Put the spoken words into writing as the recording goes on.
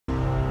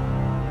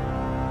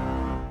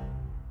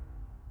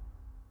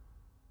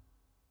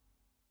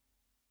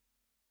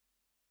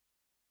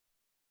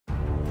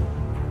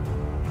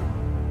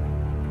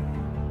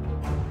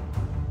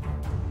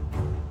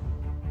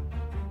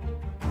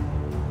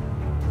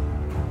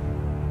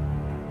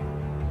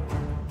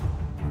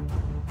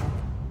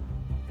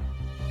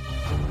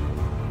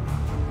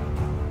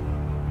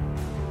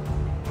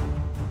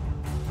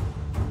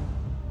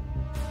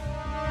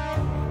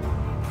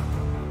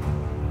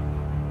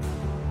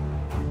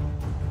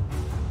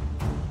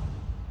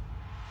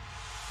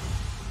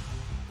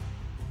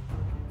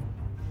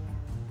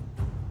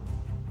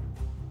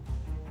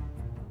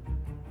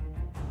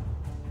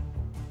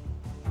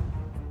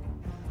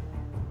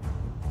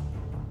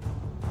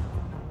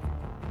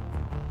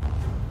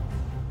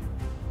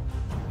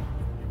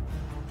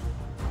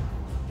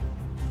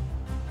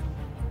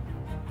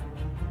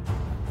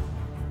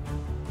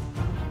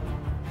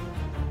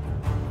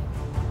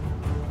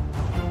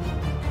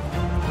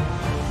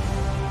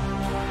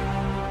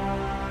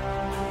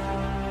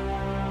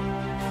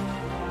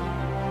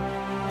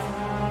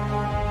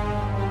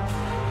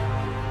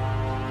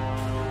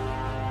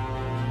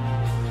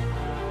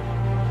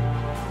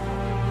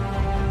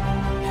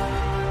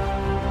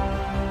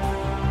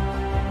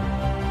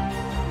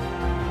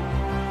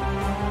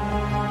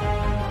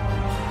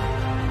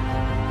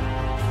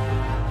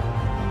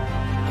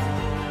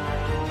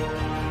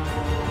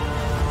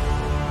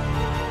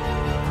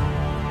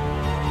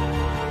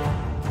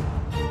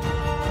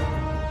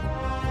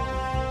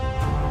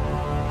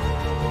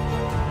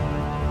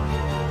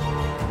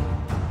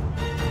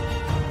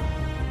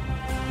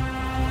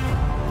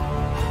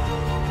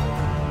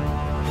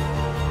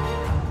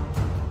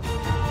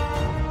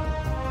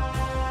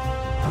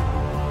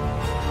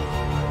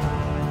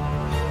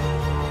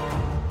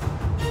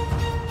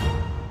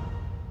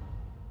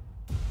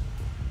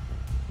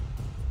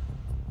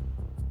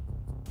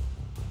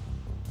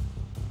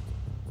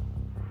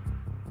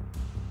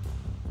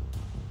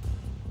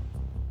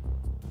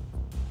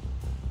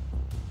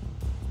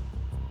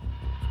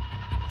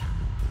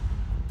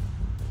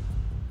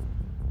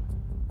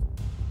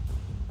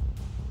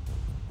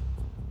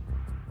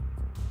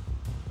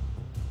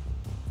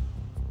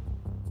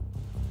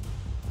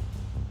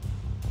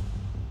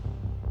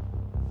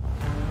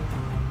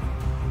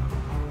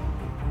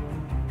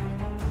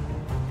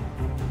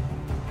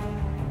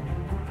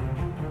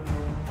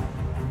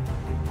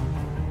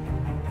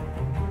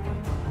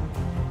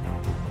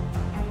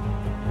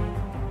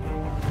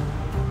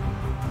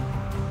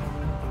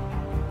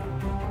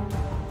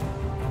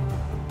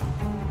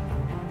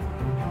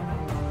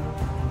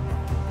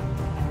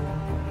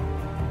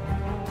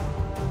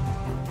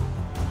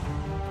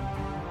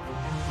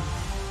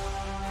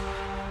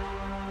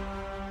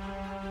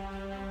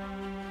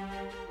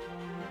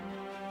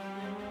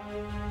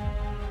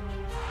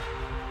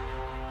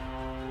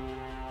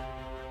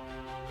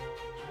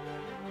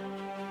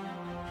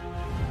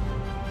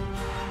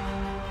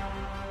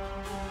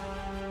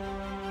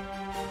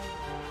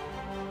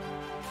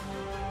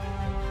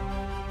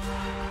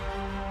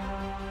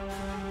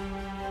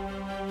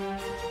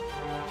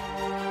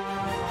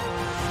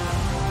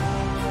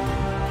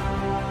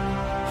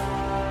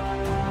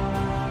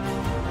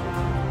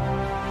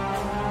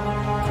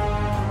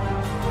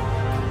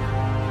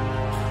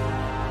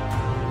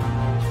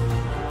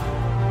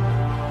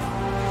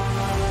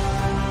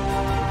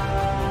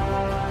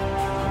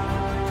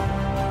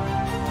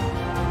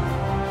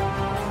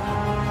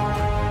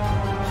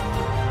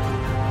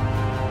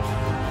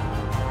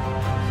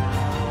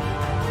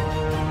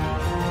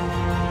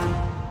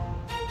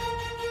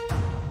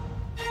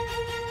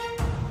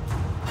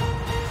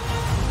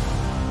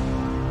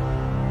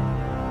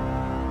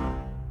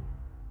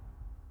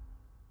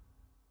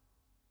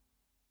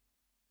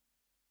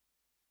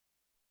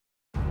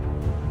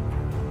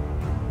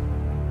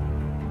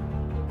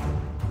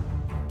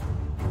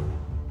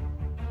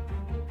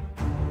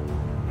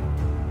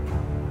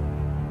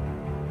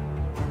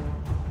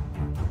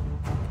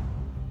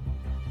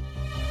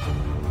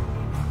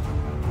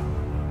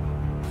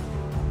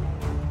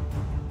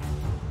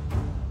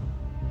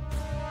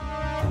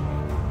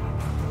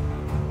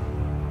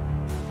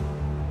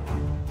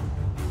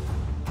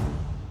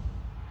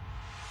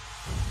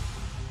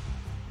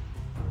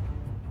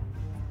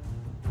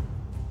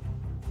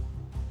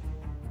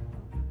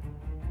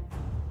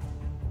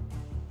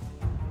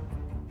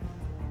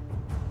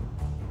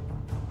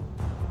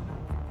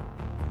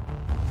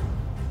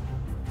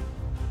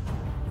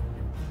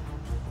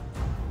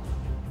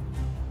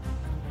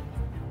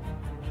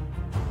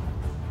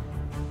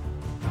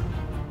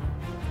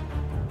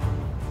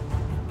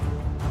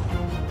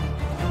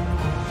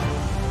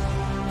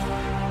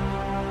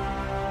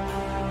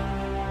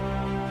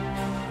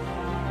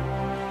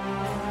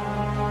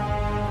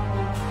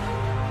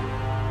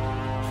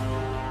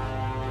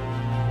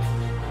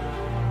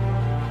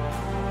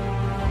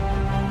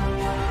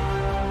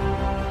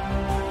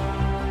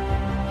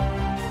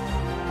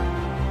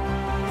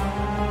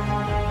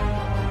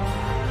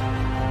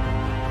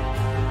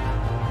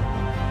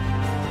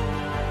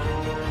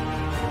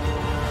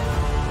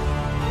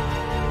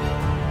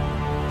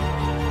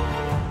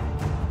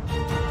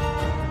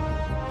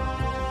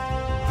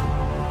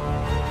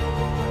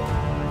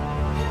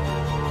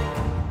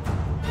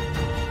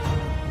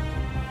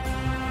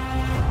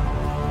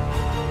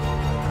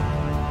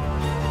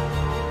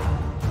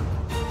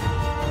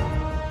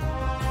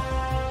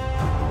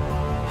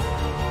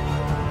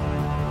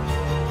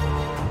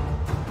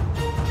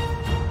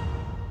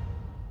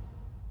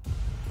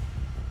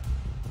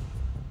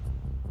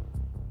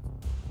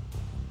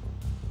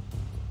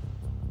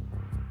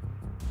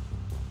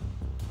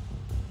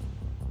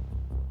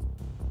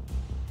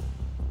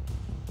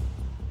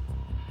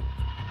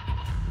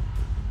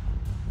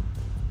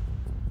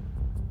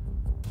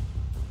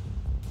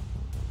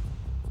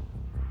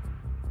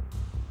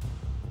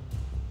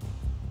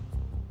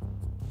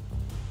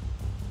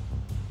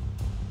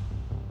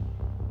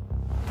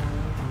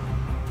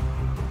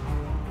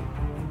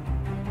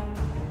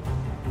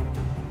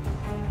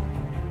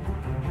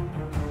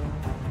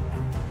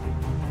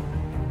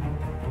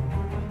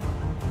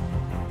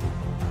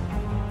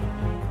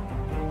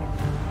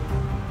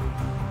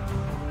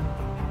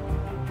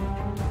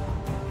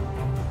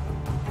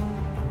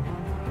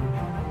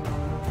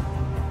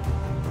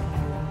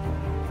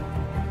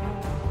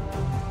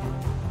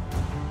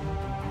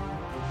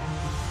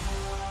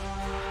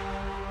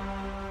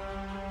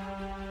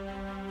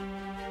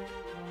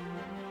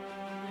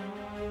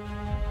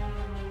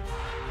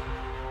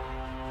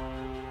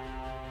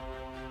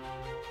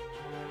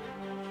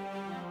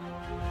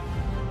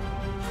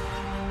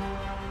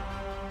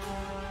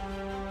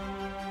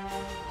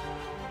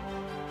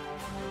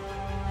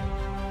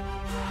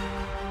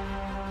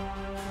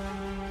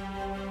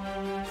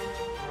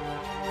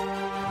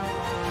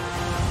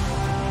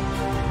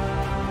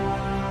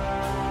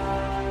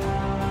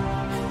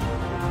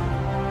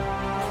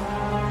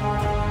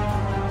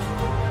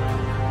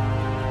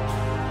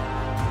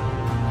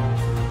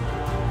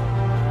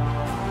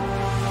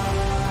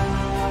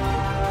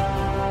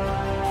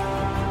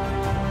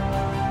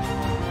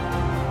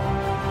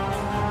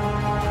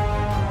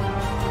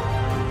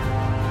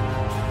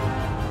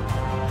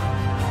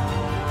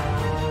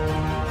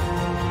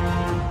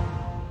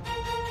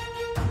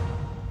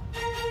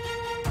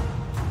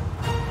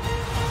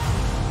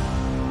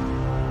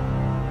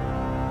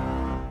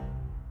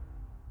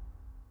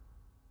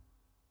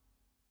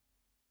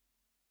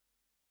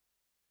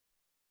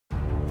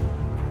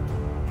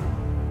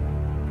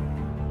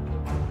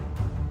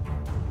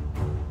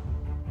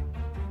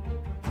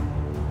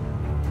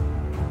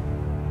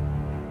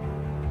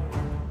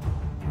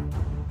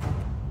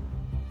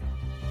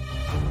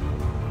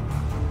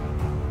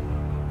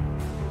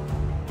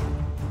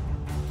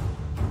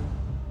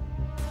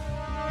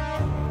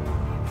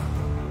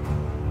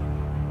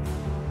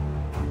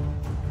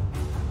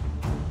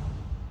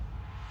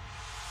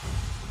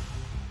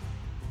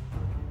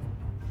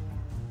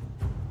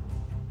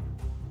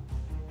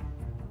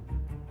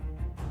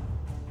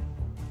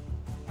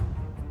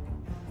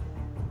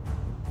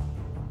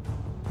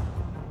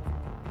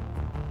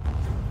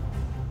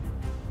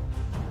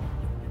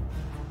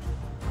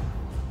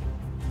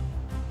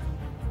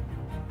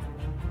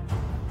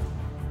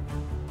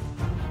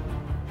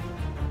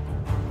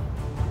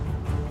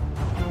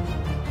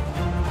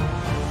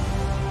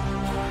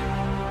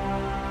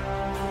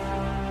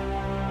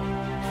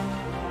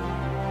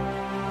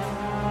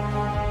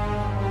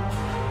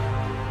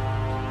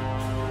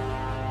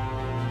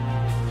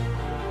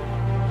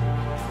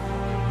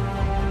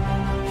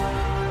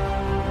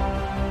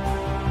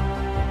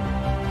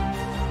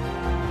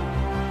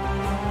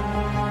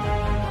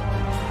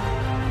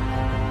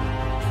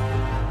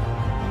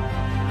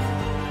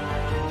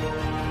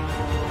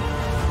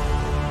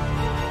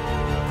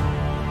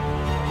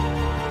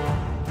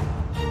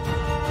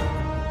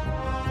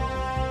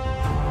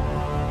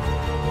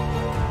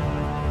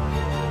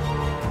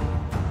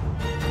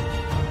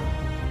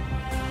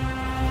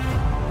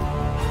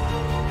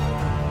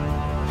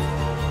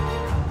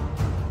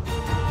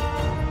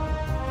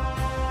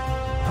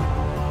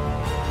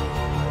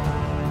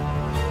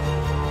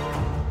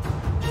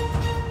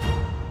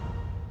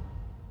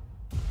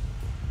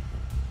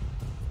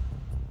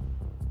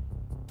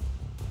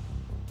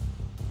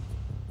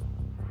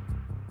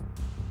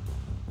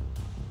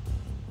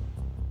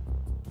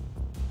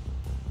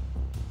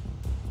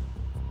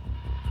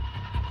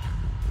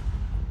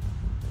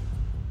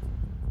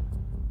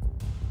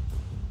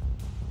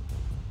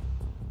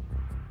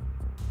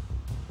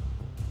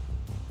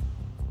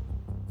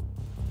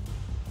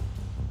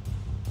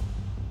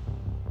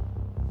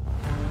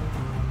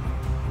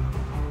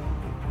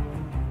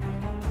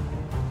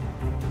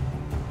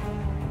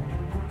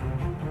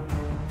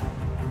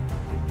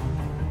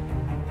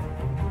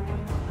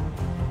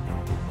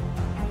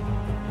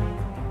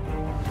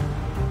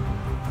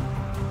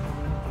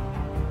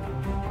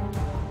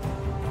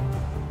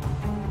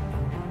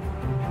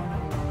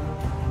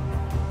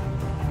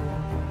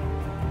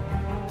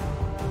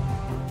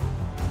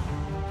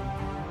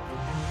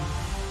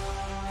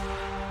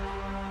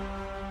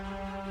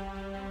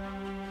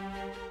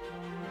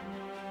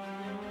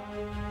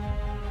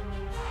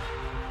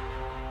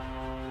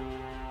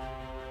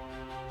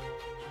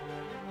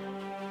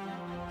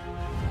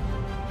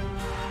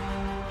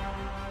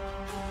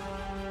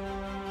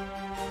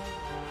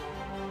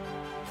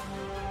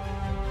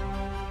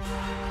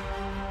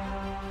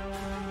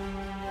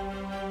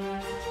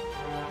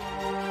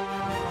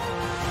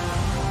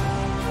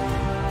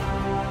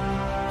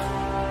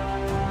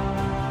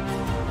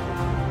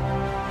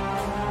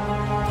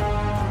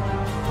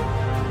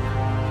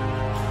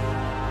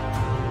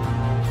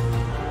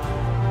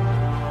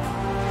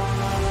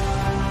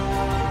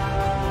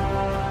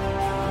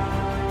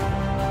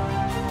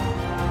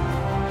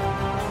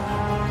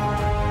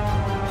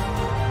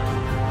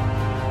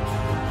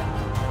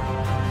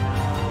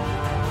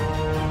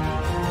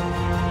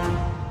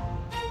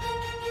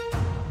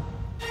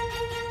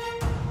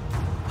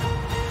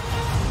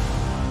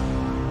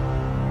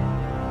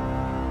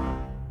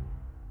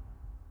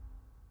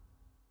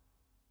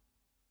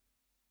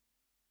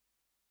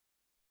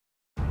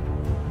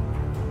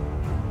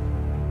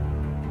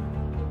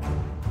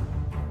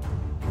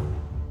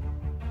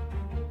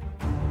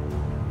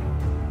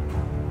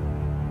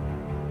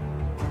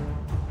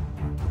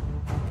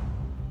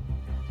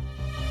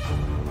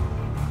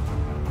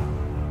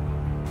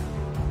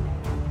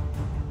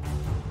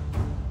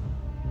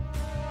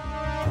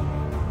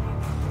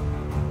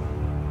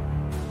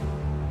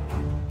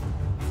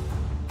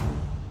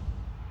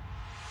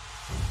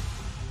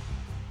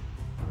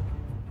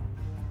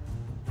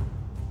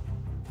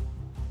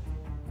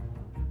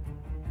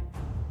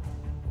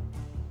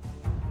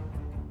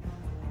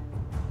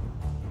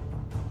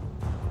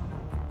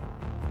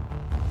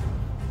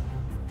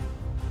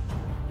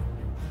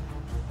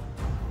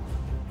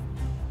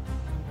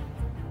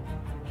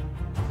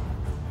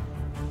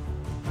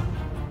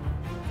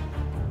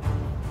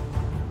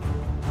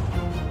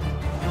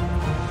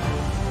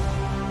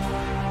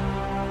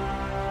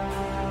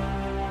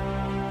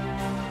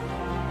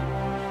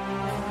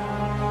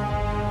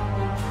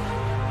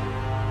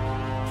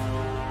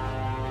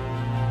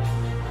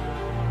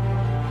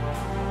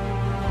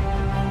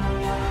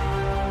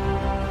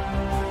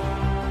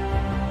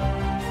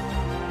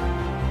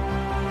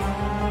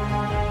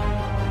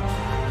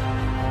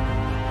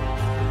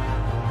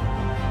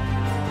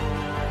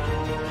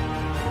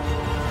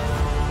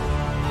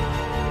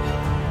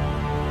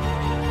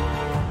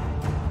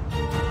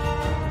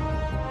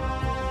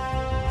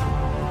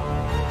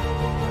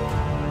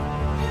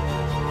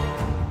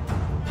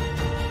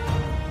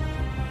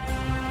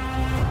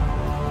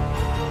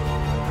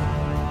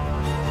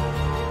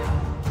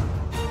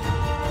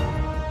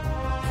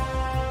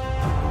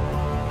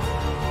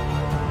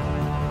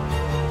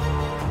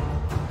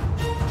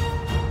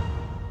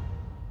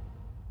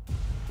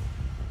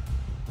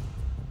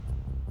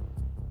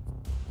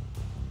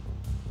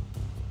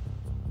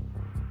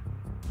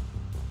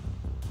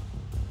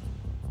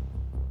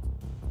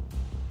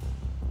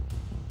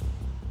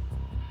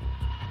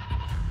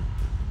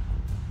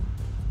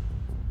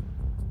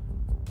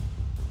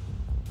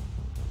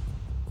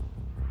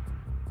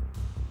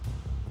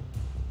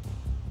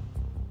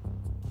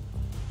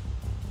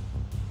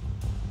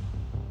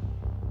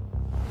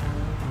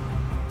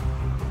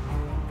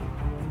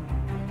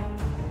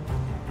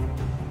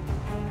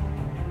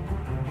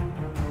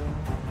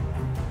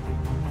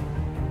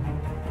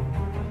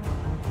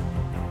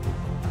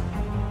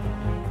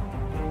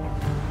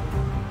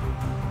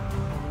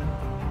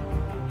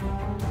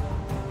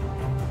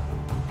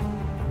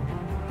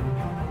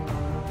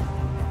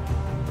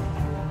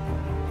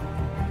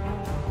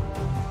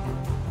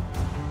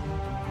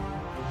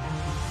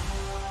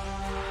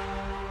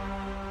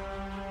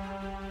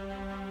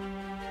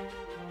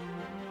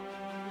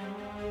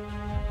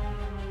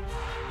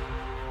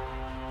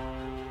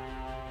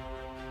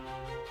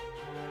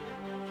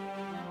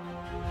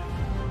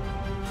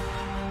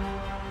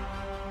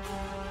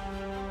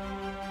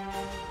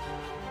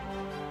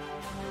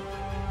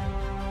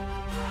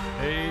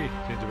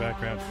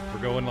background.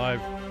 We're going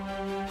live.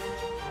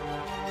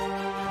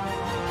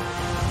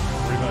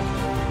 Pretty much.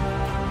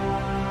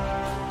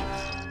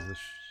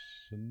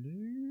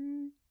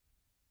 Transitioning.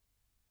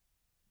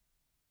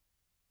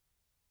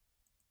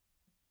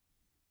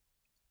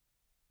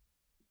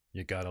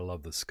 You gotta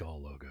love the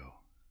skull logo.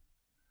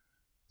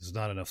 There's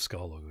not enough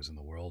skull logos in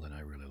the world, and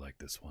I really like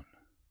this one.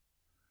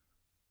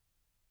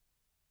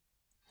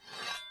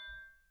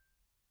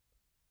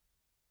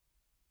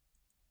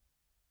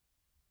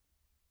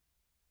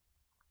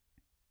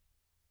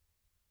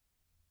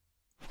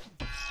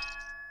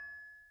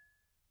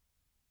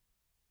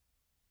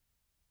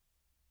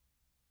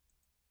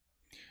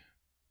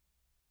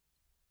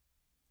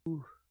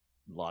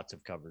 Lots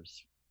of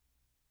covers.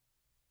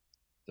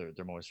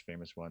 Their most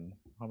famous one.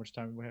 How much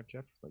time do we have,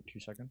 Jeff? Like 2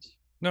 seconds?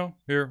 No,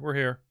 we're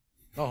here.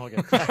 Oh,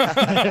 okay.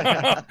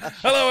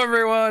 Hello,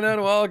 everyone,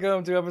 and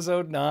welcome to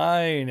episode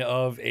 9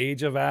 of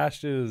Age of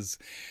Ashes,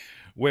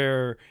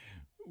 where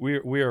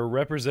we are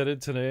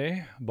represented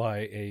today by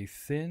a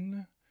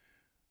thin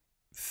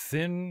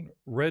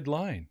red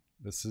line.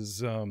 This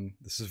is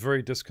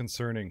very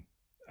disconcerting,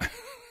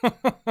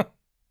 but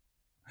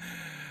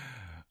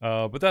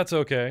that's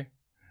okay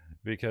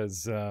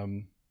because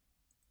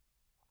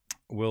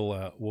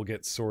we'll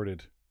get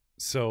sorted.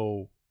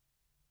 So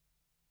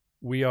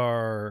we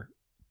are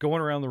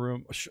going around the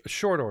room,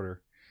 short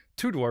order,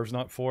 2 dwarves,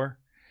 not 4,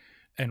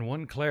 and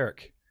 1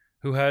 cleric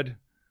who had,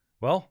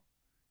 well,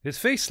 his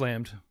face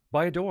slammed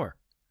by a door.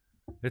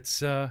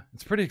 It's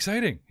pretty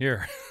exciting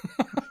here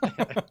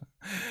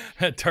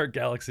at Dark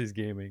Galaxies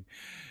Gaming.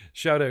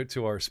 Shout out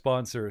to our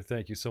sponsor.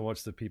 Thank you so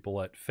much to the people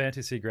at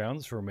Fantasy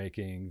Grounds for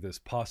making this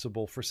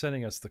possible, for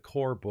sending us the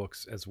core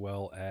books as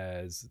well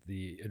as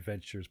the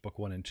Adventures Book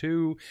 1 and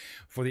 2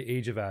 for the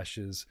Age of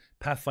Ashes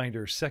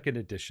Pathfinder 2nd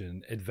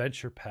Edition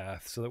Adventure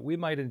Path, so that we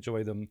might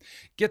enjoy them,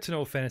 get to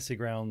know Fantasy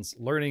Grounds,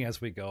 learning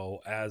as we go,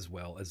 as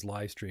well as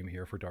live stream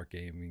here for Dark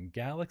Gaming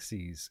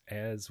Galaxies,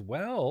 as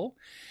well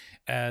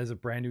as a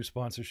brand new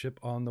sponsorship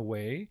on the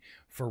way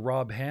for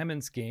Rob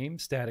Hammond's game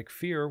Static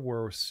Fear,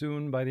 where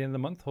soon, by the end of the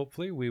month,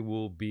 hopefully, we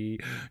will be,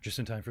 just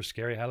in time for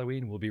Scary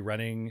Halloween, we'll be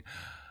running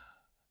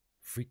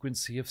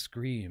Frequency of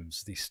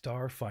Screams, the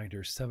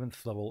Starfinder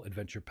 7th level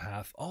adventure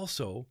path,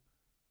 also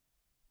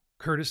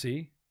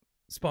courtesy,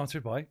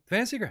 sponsored by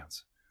Fantasy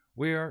Grounds.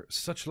 We are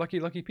such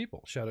lucky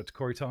people. Shout out to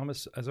Corey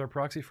Thomas as our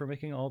proxy for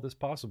making all this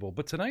possible.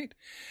 But tonight,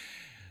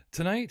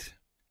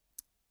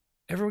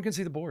 everyone can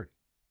see the board.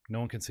 No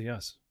one can see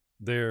us.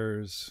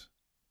 There's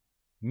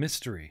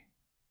mystery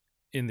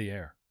in the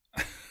air.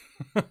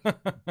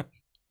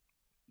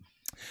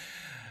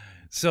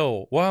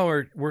 So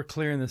while we're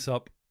clearing this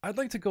up, I'd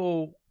like to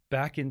go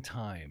back in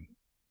time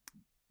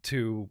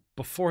to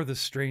before this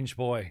strange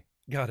boy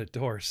got a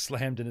door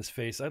slammed in his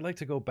face. I'd like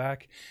to go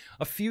back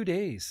a few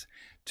days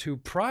to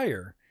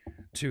prior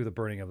to the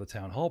burning of the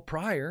town hall,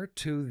 prior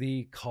to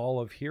the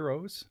Call of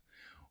Heroes,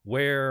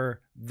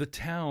 where the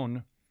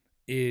town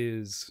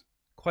is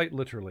quite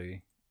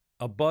literally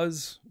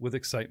abuzz with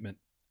excitement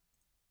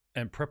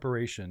and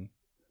preparation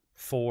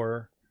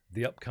for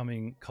the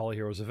upcoming Call of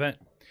Heroes event.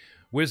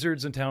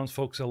 Wizards and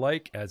townsfolk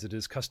alike, as it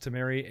is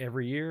customary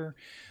every year,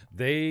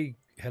 they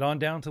head on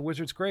down to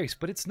Wizard's Grace.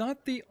 But it's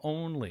not the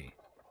only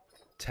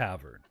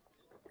tavern.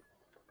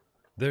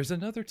 There's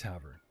another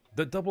tavern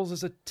that doubles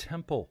as a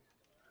temple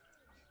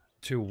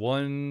to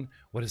one...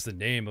 What is the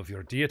name of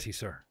your deity,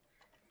 sir?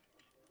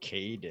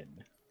 Caden.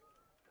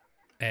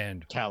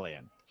 And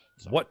Talion.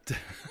 What?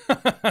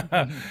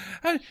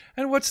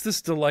 and what's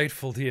this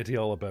delightful deity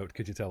all about?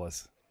 Could you tell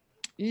us?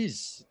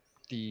 Is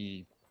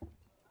the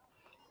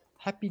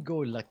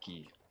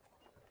happy-go-lucky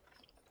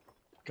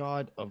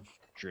god of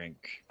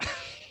drink.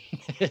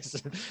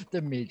 Is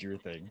the major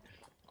thing.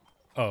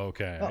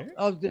 Okay.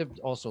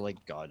 Also like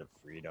god of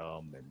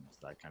freedom and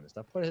that kind of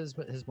stuff, but his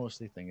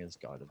mostly thing is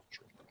god of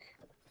drink.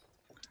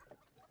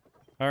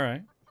 All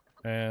right.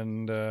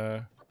 And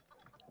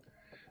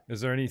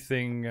is there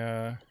anything,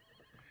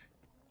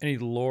 any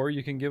lore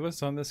you can give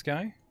us on this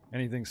guy?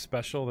 Anything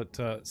special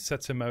that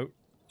sets him out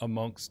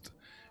amongst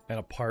and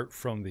apart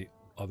from the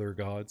other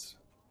gods?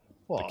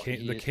 Well,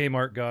 the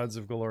Kmart gods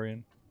of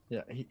Golarion?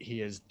 Yeah,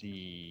 he is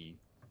the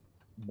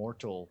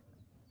mortal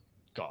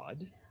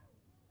god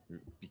who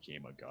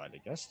became a god, I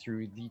guess,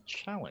 through the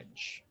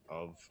challenge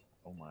of...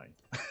 Oh my.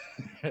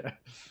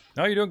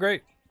 No, you're doing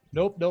great.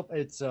 Nope.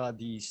 It's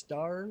the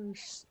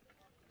Starstone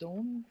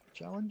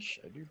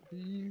Challenge, I do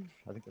believe.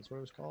 I think that's what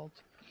it was called.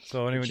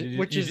 So anyway,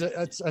 which is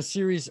a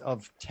series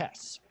of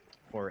tests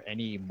for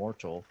any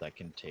mortal that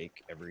can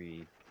take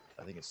every,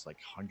 I think it's like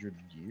 100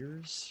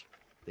 years.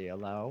 They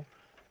allow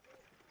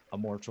a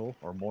mortal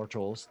or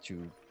mortals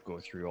to go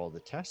through all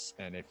the tests,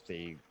 and if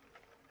they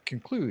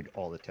conclude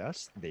all the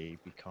tests, they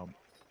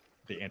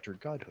enter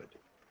godhood.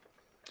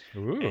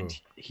 Ooh. And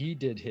he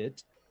did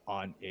hit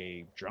on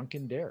a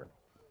drunken dare.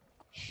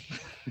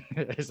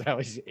 Is how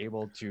he's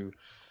able to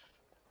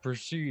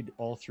proceed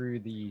all through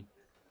the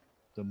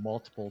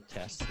multiple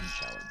tests and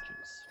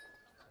challenges.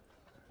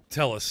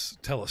 Tell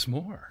us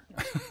more.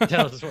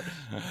 Tell us more.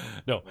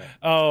 No.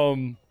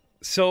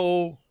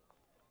 So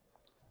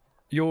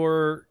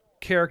your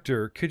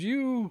character, could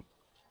you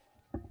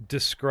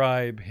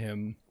describe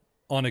him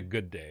on a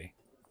good day?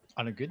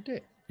 On a good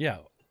day. Yeah.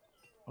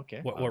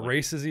 Okay. What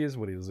race is he?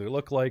 What does he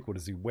look like? What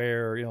does he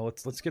wear? You know,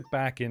 let's get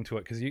back into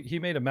it, because he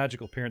made a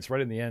magical appearance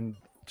right in the end,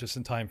 just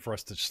in time for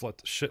us to just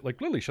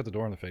literally shut the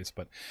door in the face.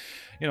 But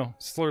you know,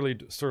 surly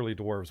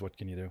dwarves, what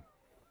can you do?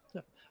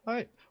 Yeah. All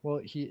right. Well,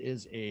 he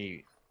is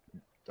a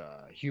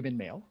human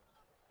male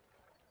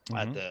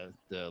at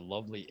the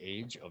lovely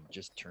age of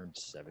just turned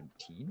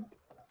 17.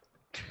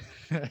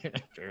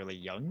 Fairly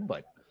young,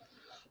 but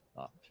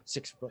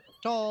 6 foot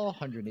tall,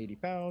 180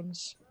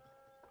 pounds.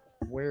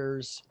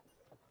 Wears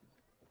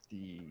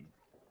the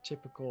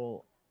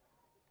typical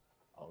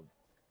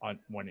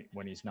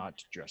when he's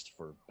not dressed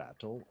for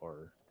battle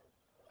or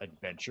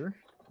adventure.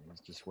 He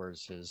just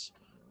wears his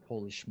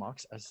holy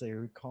schmucks, as they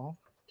recall,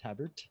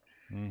 tabard.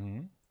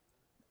 Mm-hmm.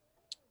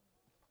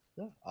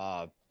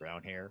 Yeah.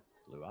 Brown hair,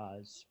 blue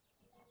eyes.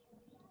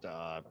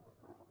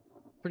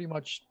 Pretty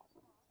much,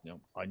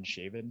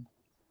 unshaven,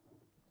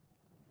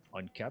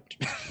 unkept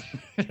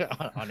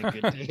on a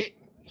good day.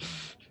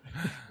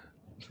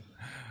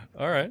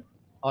 All right.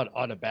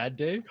 On a bad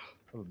day,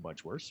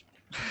 much worse.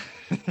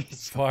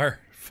 Far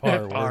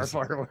worse.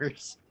 Far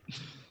worse.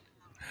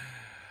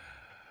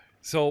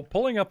 So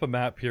pulling up a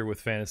map here with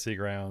Fantasy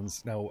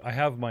Grounds. Now I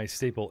have my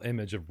staple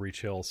image of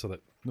Breach Hill, so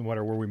that no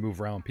matter where we move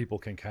around, people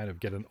can kind of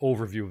get an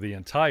overview of the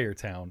entire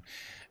town.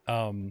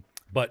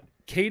 But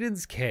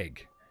Caden's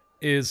Keg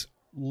is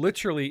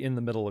literally in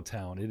the middle of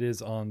town. It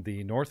is on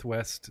the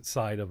northwest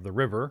side of the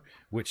river,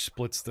 which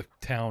splits the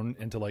town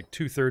into like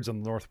 2/3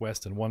 on the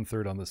northwest and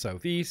 1/3 on the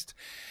southeast.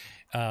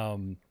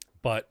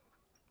 But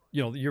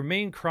you know, your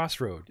main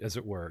crossroad, as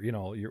it were, you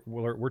know,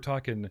 we're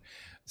talking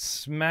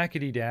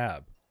smackety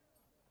dab.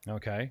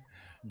 Okay.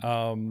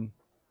 And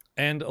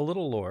a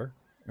little lore.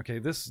 Okay,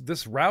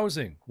 this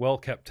rousing,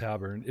 well-kept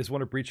tavern is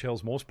one of Breach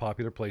Hill's most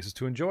popular places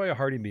to enjoy a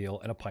hearty meal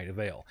and a pint of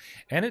ale.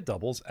 And it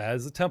doubles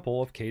as the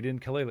temple of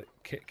Caden Kalele.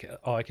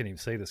 Oh, I can't even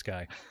say this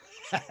guy.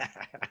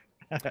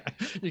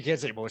 You can't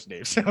say most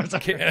names.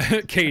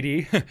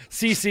 KD.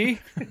 CC.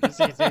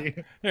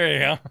 CC. There you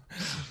go.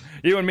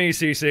 You and me,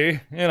 CC.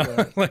 You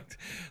know,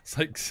 it's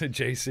like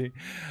JC.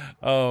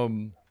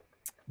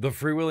 The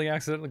freewheeling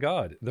accidental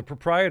god. The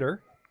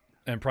proprietor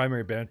and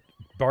primary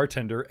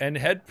bartender and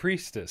head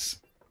priestess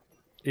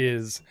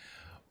is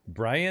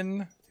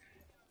Brian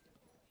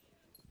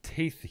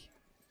Tathy.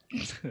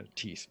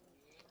 Teeth.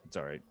 It's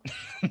all right.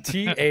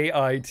 Taithe.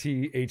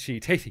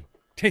 Tathy.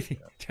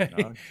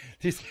 No.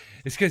 It's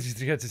because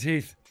she's got the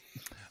teeth.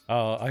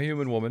 A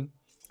human woman.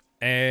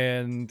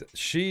 And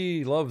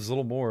she loves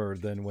little more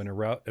than when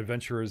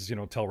adventurers, you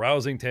know, tell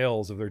rousing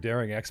tales of their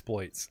daring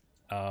exploits.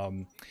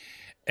 And,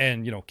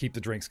 you know, keep the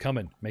drinks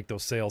coming, make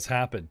those sales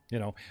happen, you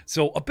know.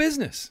 So a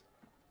business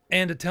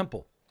and a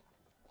temple.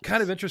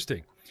 Kind of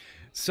interesting.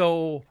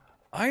 So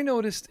I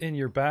noticed in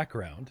your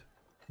background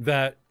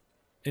that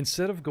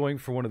instead of going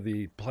for one of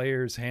the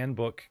player's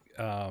handbook,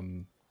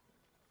 you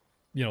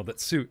know, that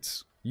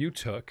suits, you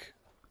took...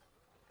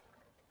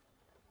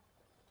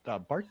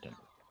 bartender.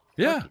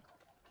 Yeah.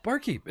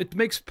 Barkeep. It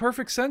makes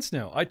perfect sense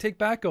now. I take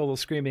back all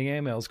those screaming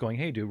emails going,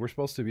 hey, dude, we're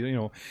supposed to be, you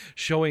know,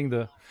 showing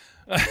the...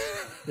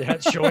 Yeah,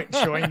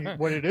 showing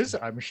what it is.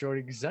 I'm showing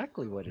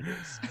exactly what it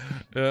is.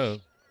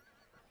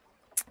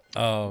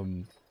 Yeah.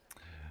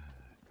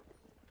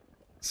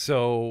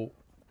 So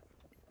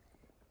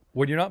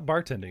when you're not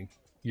bartending,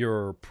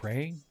 you're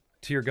praying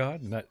to your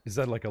god, and is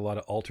that like a lot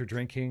of altar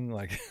drinking,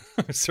 like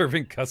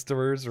serving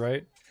customers,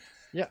 right?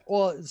 Yeah.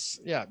 Well,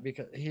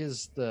 because he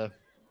is the,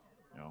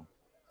 you know,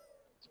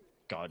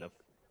 god of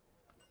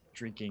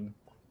drinking,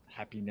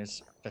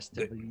 happiness,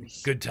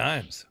 festivities, Good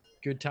times.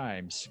 Good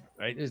times,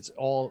 right? It's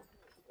all,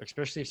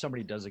 especially if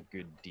somebody does a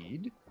good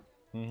deed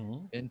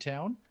in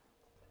town,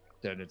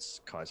 then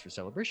it's cause for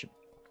celebration.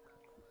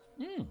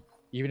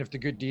 Even if the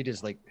good deed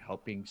is like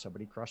helping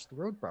somebody cross the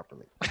road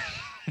properly.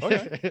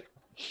 Okay.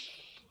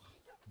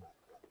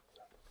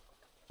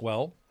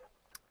 Well,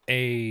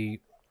 a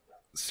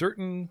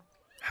certain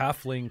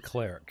halfling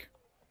cleric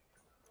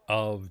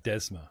of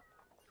Desna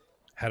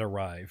had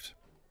arrived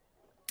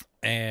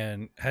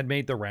and had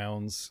made the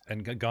rounds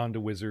and gone to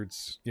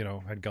wizards, you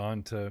know, had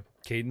gone to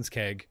Caden's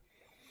Keg,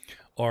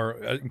 or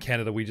in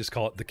Canada we just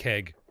call it the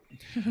Keg.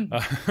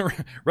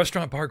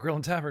 Restaurant, bar, grill,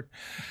 and tavern.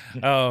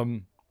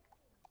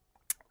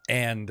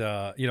 And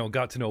you know,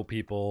 got to know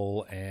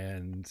people,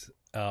 and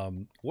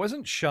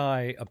wasn't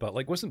shy about,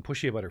 like, wasn't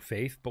pushy about her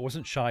faith, but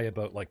wasn't shy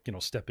about, like, you know,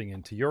 stepping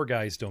into your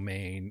guys'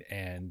 domain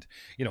and,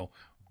 you know,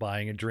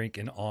 buying a drink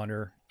in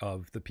honor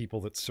of the people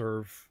that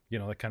serve, you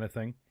know, that kind of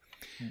thing.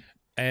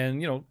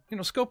 And, you know,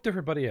 scoped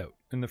everybody out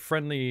in the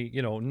friendly,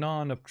 you know,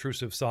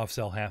 non-obtrusive, soft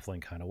sell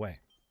halfling kind of way.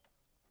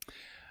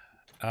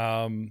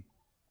 And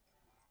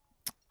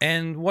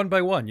one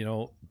by one, you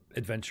know,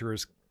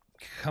 adventurers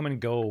come and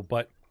go,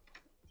 but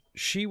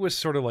she was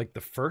sort of like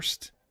the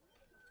first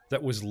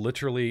that was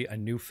literally a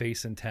new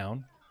face in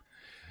town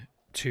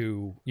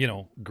to,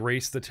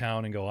 grace the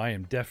town and go, I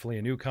am definitely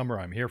a newcomer.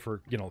 I'm here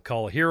for,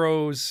 Call of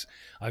Heroes.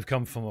 I've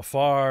come from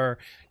afar,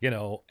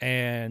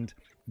 and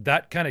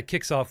that kind of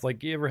kicks off,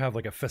 like, you ever have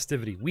like a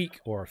festivity week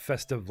or a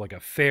festive, like a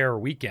fair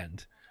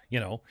weekend,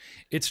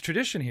 it's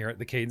tradition here at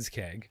the Cadence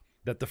Keg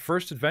that the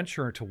first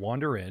adventurer to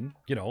wander in,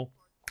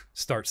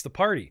 starts the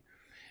party.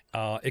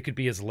 It could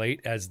be as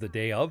late as the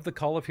day of the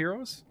Call of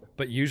Heroes,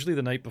 but usually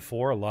the night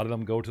before, a lot of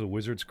them go to the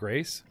Wizard's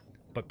Grace.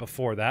 But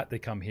before that, they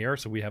come here.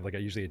 So we have like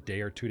usually a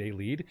day or 2 day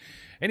lead.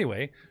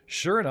 Anyway,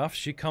 sure enough,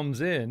 she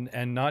comes in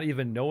and not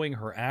even knowing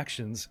her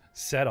actions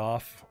set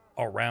off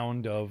a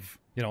round of,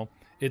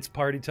 it's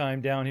party time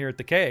down here at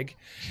the keg.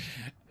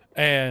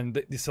 And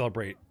they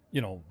celebrate,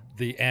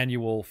 the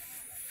annual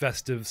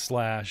festive /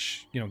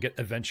 get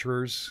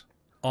adventurers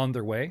on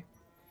their way.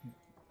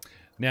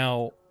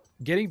 Now,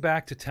 getting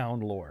back to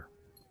town lore.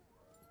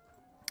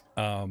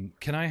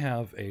 Can I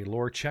have a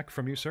lore check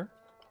from you, sir?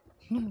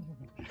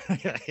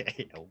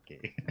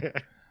 Okay.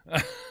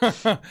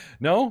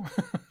 No?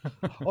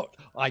 Oh,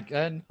 I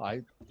can.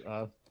 My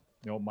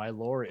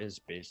lore is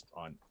based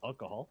on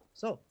alcohol,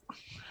 so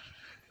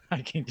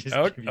I can just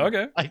give you,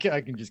 okay. I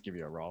can just give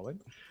you a raw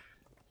one.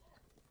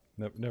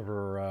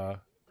 Never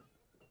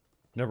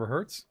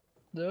hurts.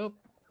 Nope.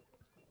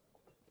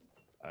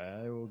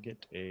 I will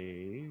get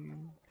a.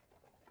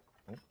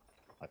 Oh,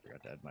 I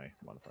forgot to add my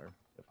modifier.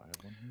 If I have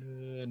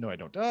one, no, I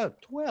don't.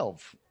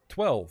 12.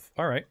 12.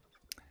 All right.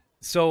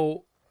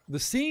 So the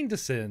scene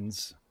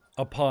descends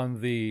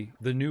upon the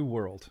new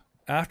world.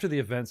 After the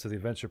events of the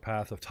adventure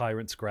path of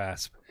Tyrant's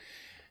Grasp,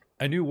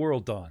 a new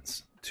world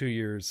dawns 2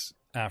 years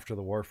after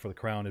the War for the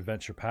Crown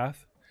adventure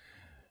path.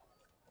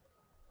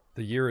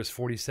 The year is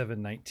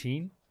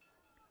 4719,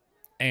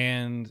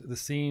 and the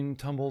scene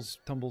tumbles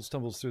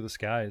through the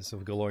skies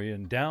of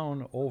Galorian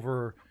down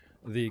over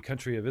the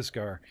country of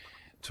Isgar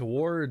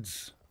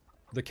towards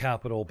the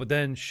capital, but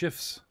then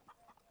shifts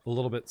a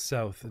little bit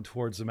south and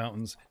towards the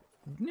mountains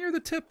near the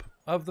tip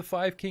of the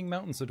Five King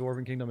Mountains, the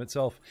Dwarven Kingdom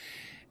itself,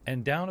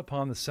 and down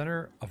upon the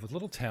center of a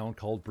little town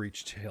called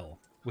Breached Hill,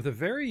 with a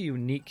very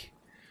unique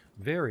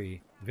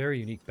backstory.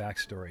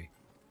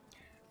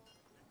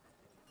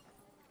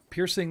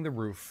 Piercing the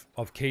roof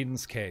of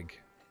Cadence Keg,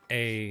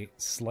 a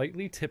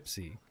slightly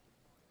tipsy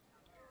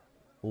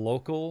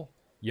local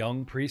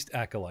young priest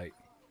acolyte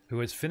who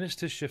has finished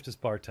his shift as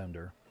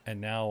bartender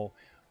and now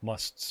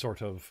must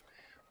sort of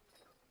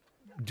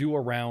do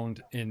a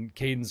round in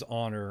Caden's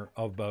honor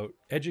about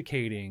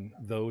educating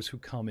those who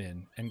come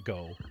in and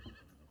go,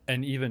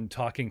 and even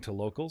talking to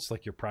locals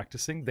like you're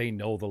practicing. They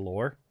know the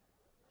lore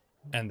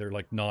and they're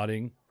like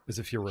nodding as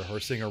if you're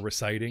rehearsing or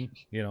reciting,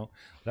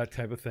 that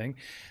type of thing,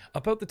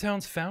 about the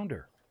town's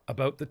founder,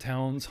 about the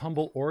town's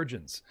humble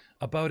origins,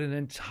 about an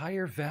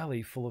entire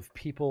valley full of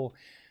people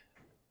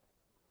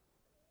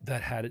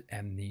that had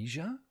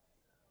amnesia,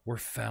 were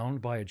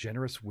found by a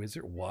generous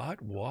wizard. What?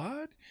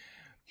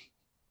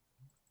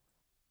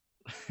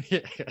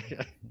 Do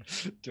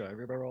I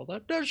remember all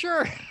that? No,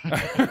 sure.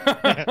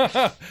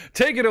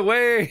 Take it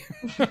away.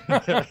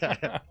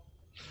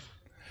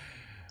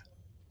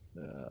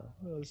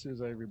 As soon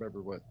as I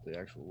remember what the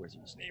actual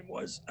wizard's name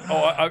was.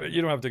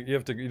 You don't have to. You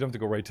don't have to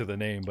go right to the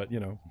name, but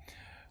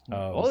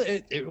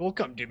it will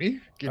come to me.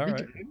 Give me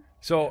time.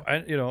 So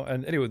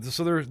and anyway,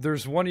 so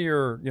there's one of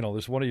your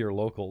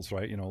locals,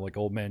 right? Like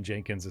Old Man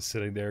Jenkins is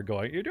sitting there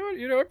going, you're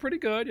doing pretty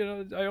good.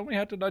 I only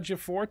had to nudge you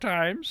 4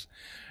 times,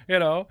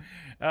 and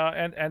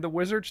the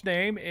wizard's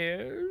name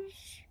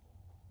is,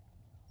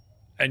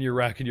 and you're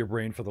racking your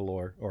brain for the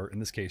lore, or in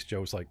this case,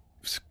 Joe's like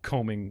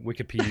combing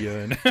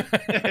Wikipedia and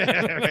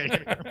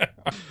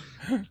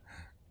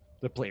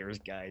the player's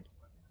guide.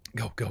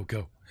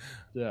 Go.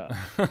 Yeah.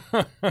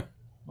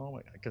 Oh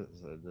my god, because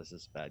this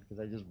is bad because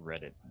I just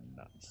read it.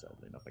 Not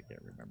sadly enough, I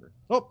can't remember.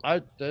 Oh,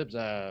 it's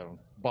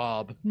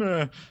Bob.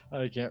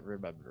 I can't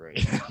remember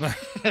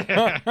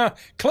right.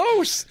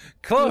 Close.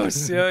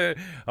 Yeah.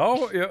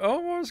 Oh, you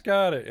almost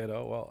got it.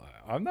 Well,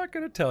 I'm not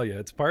going to tell you.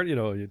 It's part.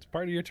 It's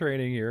part of your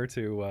training here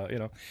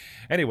to.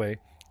 Anyway,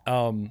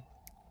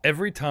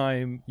 every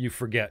time you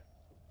forget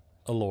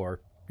a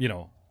lore,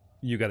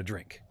 you got to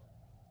drink.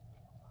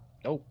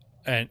 Oh.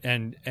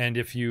 And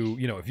if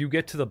you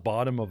get to the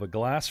bottom of a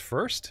glass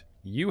first,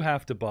 you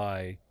have to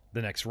buy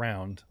the next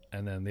round,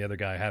 and then the other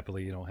guy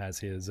happily has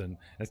his, and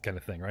that kind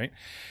of thing, right?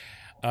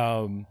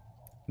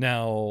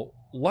 Now,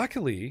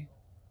 luckily,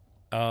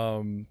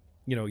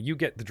 you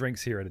get the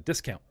drinks here at a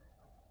discount.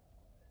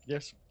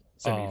 Yes,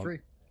 semi-free.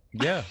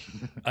 Yeah,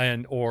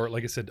 or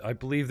like I said, I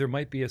believe there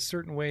might be a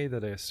certain way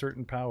that a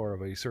certain power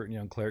of a certain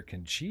young cleric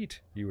can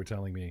cheat. You were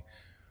telling me.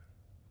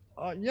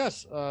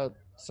 Yes.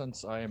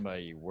 Since I am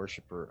a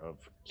worshiper of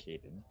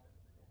Caden,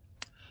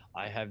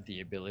 I have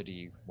the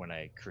ability, when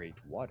I create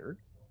water,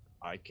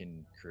 I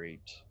can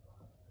create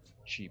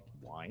cheap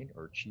wine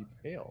or cheap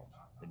ale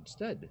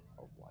instead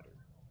of water.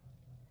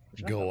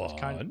 Go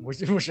on.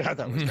 Which I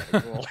thought was kind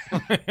of cool.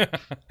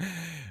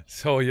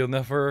 So you'll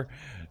never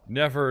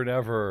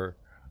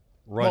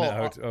run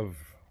out of.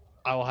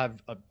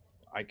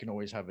 I can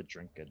always have a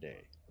drink a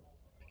day,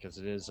 because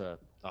it is a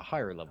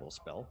higher level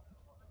spell.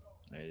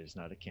 It is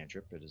not a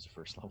cantrip. It is a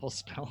first level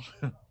spell.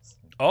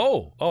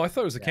 Oh, I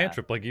thought it was a Yeah.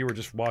 cantrip. Like you were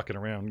just walking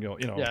around, you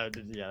know. Yeah,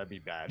 that'd be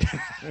bad.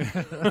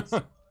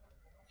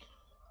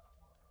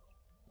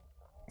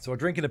 So a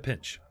drink in a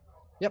pinch.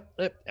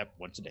 Yep,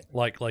 once a day.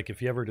 Like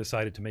if you ever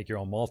decided to make your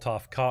own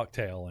Molotov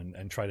cocktail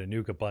and try to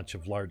nuke a bunch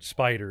of large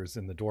spiders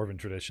in the Dwarven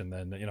tradition,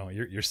 then you know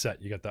you're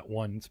set. You got that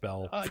one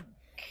spell.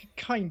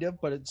 Kind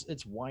of, but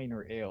it's wine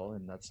or ale,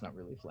 and that's not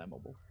really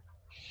flammable.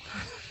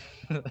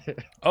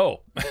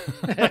 Oh,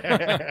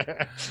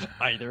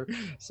 either.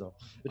 So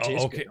it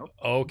tastes okay, good.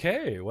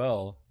 okay.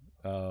 Well,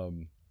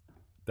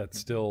 that's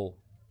still.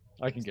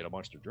 I can get a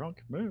monster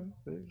drunk.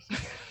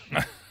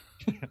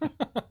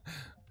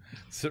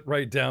 Sit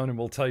right down and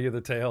we'll tell you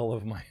the tale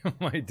of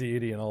my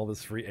deity and all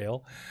this free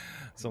ale,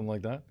 something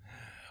like that.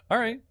 All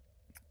right.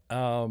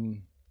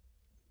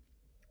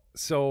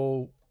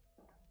 So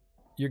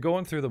you're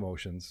going through the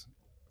motions,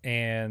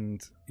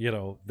 and you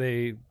know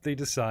they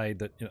decide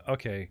that, you know,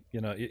 okay, you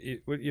know,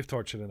 you've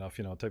tortured enough,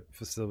 you know, type of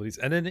facilities,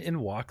 and then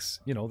in walks,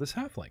 you know, this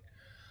halfling,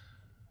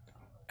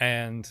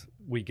 and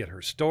we get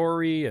her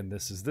story, and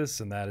this is this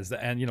and that is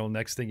that, and you know,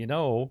 next thing you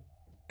know,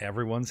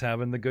 everyone's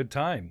having the good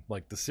time,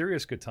 like the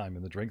serious good time,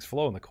 and the drinks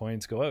flow and the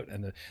coins go out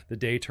and the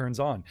day turns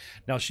on.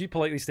 Now she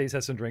politely stays,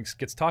 has some drinks,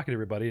 gets talking to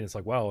everybody, and it's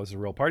like, wow, it's a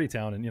real party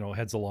town, and you know,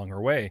 heads along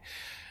her way.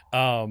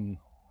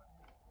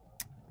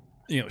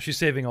 You know, she's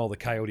saving all the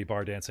coyote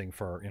bar dancing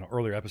for, you know,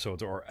 earlier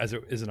episodes, or as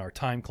it is in our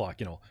time clock,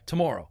 you know,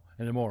 tomorrow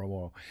and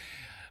tomorrow.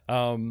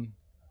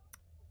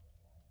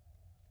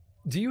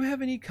 Do you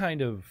have any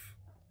kind of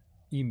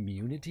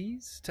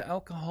immunities to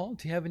alcohol?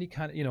 Do you have any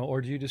kind of, you know,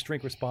 or do you just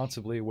drink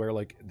responsibly, where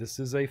like, this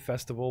is a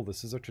festival,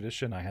 this is a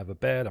tradition, I have a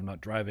bed, I'm not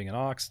driving an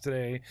ox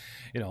today,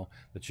 you know,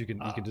 that you can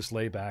just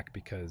lay back,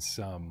 because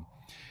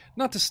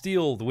not to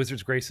steal the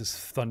Wizard's Grace's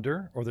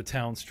thunder or the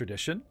town's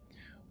tradition,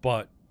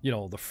 but you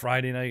know, the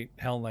Friday night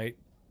Hell Night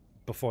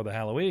before the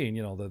Halloween,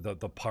 you know,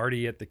 the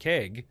party at the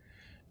keg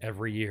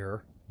every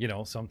year, you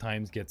know,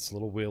 sometimes gets a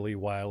little willy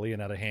wily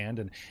and out of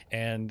hand,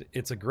 and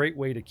it's a great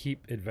way to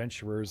keep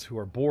adventurers who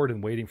are bored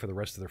and waiting for the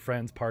rest of their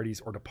friends' parties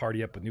or to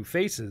party up with new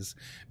faces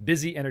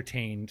busy,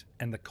 entertained,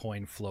 and the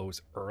coin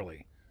flows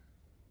early.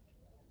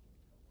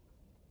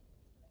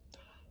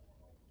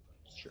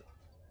 Sure.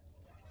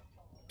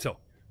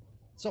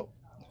 So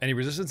any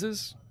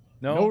resistances?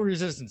 No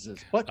resistances,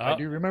 but I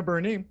do remember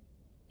a name.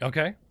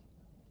 Okay.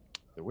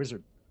 The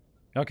wizard.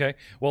 Okay.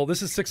 Well,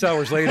 this is 6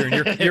 hours later,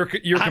 and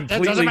you're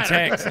completely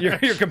tanked. You're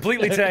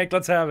completely tanked.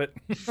 Let's have it.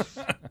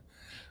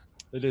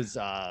 It is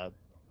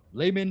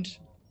Lamond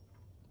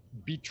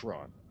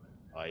Beatron.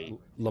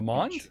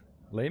 Lamond?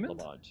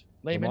 Lamond?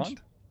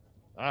 Lamond.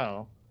 I don't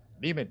know.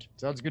 Lamond.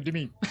 Sounds good to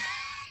me.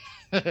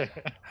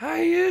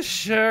 Are you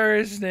sure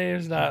his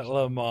name's not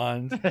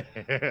Lamond?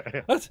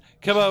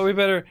 Come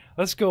on.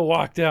 Let's go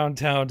walk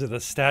downtown to the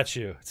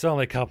statue. It's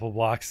only a couple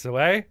blocks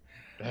away.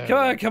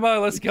 Come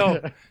on, let's go.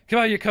 Come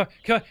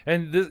on.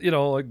 And this, you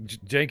know, like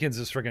Jenkins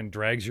just freaking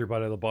drags your butt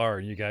out of the bar,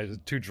 and you guys,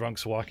 two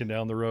drunks walking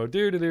down the road,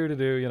 do,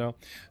 you know,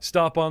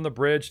 stop on the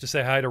bridge to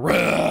say hi to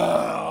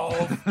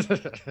Ralph.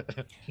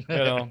 You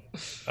know,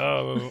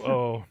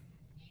 oh,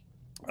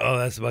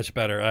 that's much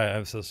better.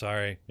 I'm so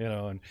sorry, you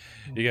know, and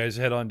you guys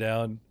head on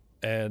down,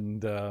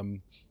 and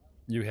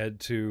you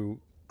head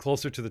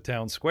closer to the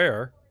town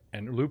square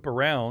and loop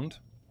around,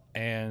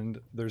 and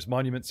there's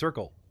Monument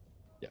Circle.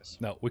 Yes.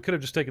 No, we could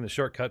have just taken the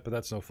shortcut, but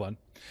that's no fun.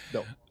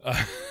 No.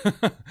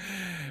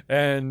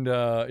 And,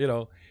 you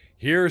know,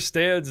 here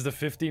stands the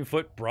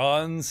 15-foot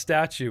bronze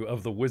statue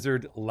of the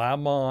wizard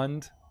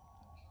Lamond.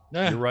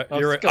 You're right.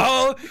 You're right.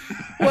 Oh,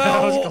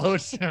 well. That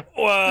was close.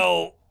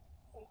 Well,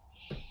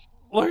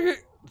 look at,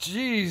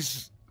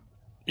 jeez.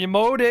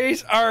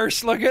 Emodes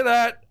arse, look at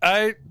that.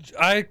 I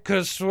could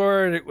have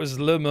sworn it was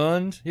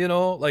Lamond, you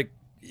know, like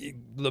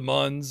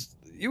Lamond's.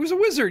 He was a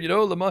wizard, you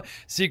know, Lamond,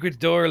 secret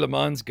door,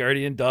 Lamond's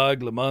guardian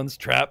dog, Lamond's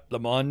trap,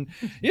 Lamond,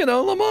 you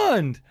know,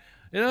 Lamond.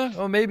 You know,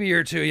 well, maybe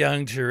you're too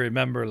young to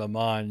remember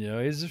Lamond, you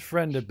know, he's a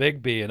friend of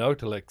Bigby and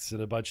Otelix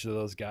and a bunch of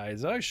those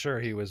guys. I'm sure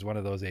he was one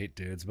of those 8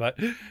 dudes, but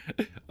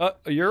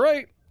you're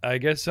right. I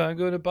guess I'm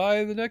going to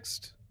buy the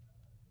next.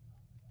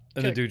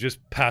 And the dude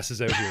just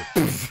passes out here,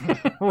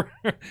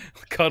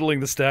 cuddling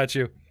the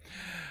statue.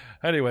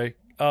 Anyway,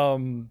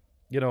 you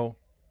know,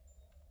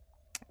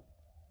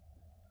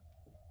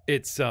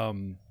 it's not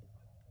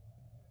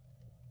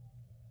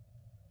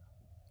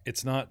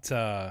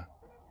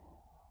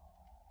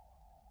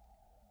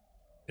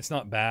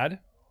bad.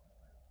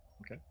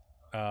 Okay.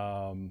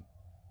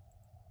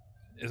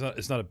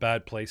 It's not a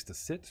bad place to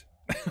sit.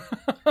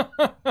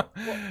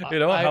 You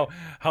know,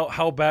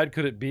 how bad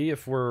could it be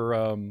if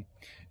we're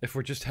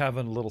just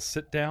having a little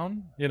sit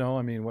down? You know,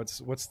 I mean,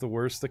 what's the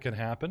worst that can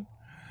happen?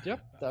 Yep,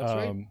 that's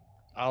right.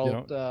 I'll you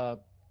know,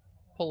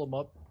 pull him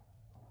up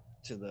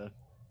to the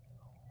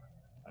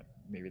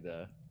maybe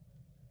the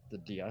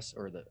DS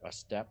or a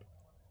step,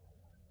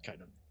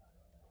 kind of.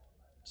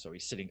 So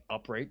he's sitting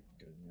upright.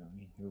 You know,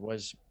 he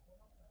was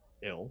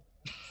ill.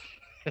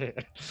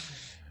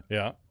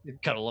 Yeah. You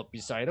cuddle up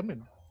beside him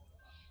and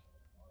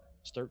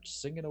start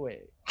singing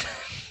away.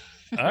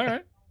 All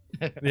right.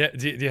 Yeah.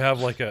 Do you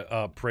have like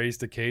a praise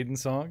to Caden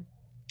song?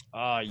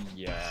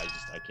 Yeah.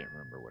 I can't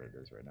remember what it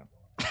is right now.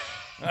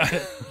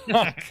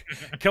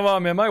 Come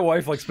on, man. My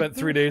wife like spent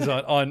 3 days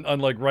on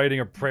like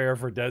writing a prayer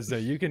for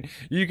Desna.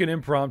 You can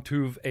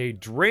impromptu a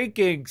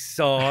drinking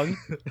song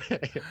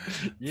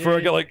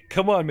for like,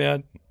 come on,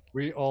 man.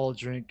 We all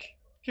drink.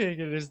 King,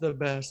 it is the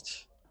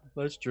best.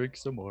 Let's drink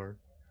some more.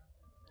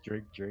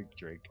 Drink, drink,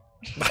 drink.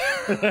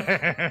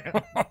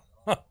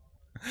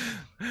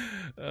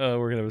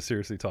 We're gonna have a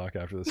seriously talk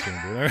after this stream,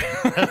 dude.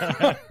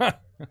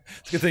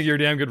 It's a good thing you're a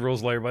damn good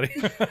rules layer, buddy.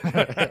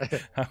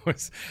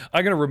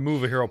 I'm gonna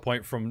remove a hero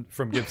point from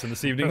Gibson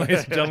this evening,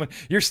 ladies and gentlemen.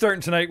 You're starting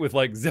tonight with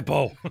like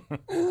Zippo.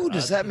 Ooh,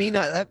 does that mean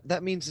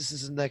that means this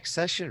is the next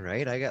session,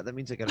 right? That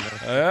means I got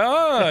enough.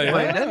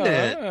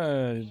 Yeah,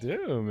 I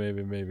do.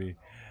 Maybe.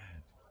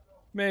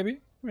 Yeah. Maybe.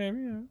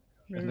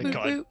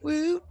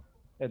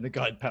 And the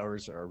god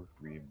powers are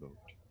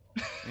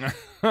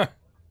reinvoked.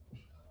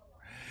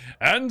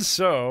 And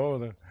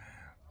so,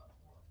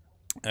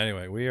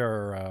 anyway, we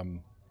are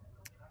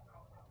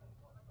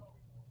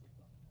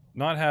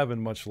not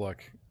having much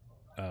luck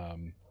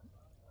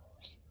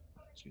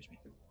Excuse me.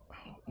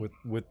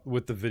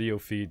 with the video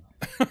feed.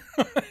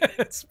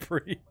 It's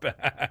pretty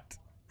bad.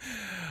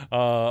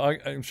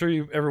 I'm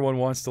sure everyone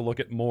wants to look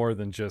at more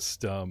than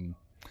just our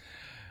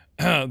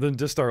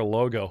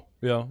logo.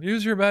 You know,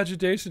 use your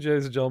imagination,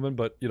 ladies and gentlemen.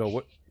 But you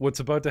know what's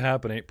about to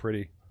happen ain't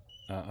pretty.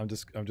 I'm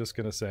just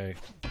gonna say,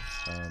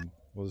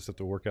 we'll just have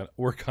to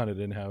work on it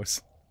in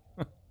house.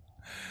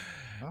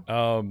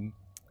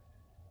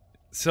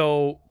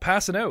 So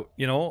passing out,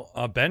 you know,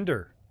 a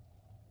bender,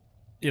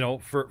 you know,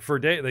 for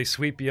a day they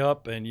sweep you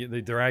up and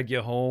they drag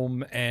you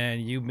home,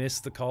 and you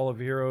miss the call of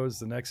heroes.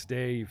 The next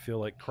day you feel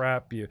like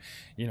crap. You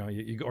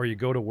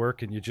go to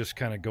work and you're just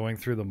kind of going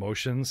through the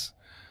motions,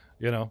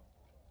 you know,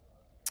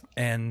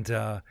 and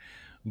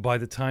by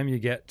the time you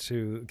get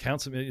to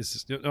council, it's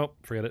just no,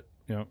 forget it.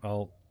 You know,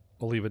 I'll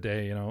leave a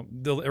day, you know,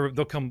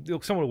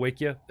 someone will wake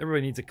you.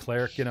 Everybody needs a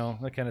cleric, you know,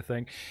 that kind of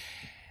thing.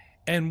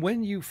 And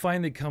when you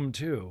finally come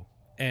to,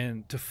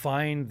 and to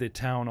find the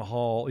town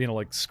hall, you know,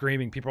 like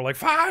screaming, people are like,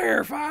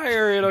 fire,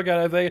 fire, you know,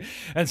 kind of thing.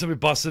 And somebody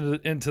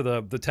busted into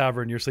the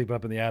tavern, you're sleeping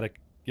up in the attic,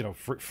 you know,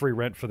 free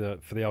rent for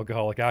the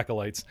alcoholic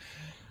acolytes,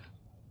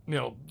 you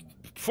know,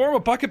 form a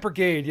bucket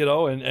brigade, you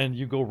know, and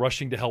you go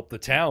rushing to help the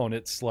town.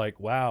 It's like,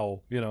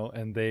 wow, you know,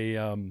 and they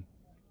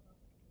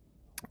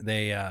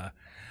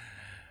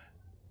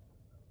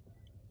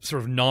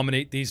sort of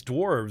nominate these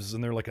dwarves,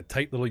 and they're like a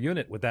tight little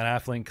unit with that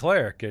halfling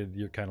cleric, and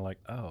you're kind of like,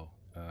 oh,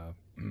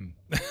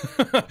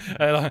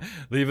 and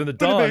leaving the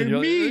dawn,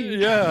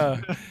 yeah,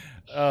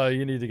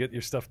 you need to get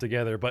your stuff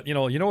together. But you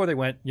know where they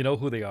went, you know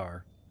who they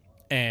are,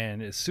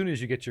 and as soon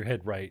as you get your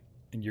head right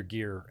and your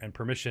gear and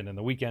permission and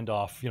the weekend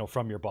off, you know,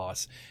 from your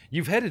boss,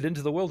 you've headed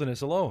into the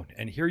wilderness alone,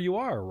 and here you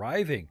are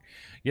arriving,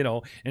 you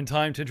know, in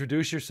time to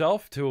introduce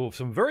yourself to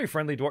some very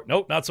friendly dwarf.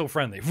 Nope, not so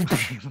friendly.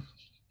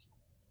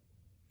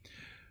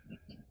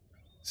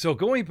 So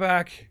going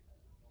back,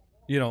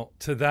 you know,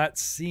 to that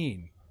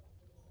scene,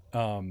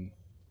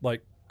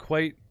 like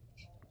quite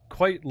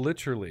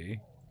literally,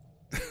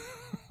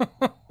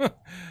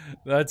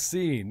 that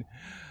scene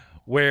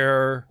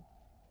where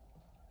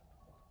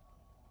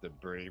the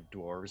brave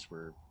dwarves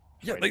were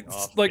fighting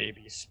off like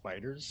baby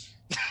spiders.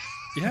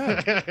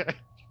 Yeah.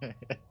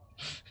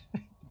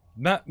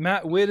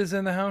 Matt Witt is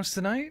in the house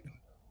tonight,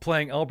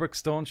 playing Elbrick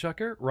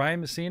Stonechucker.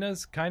 Ryan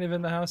Messina's kind of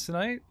in the house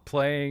tonight,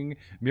 playing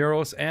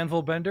Murous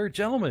Anvilbender.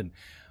 Gentlemen,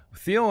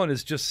 Theon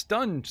is just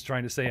stunned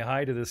trying to say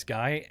hi to this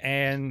guy,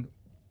 and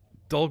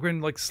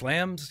Dahlgren like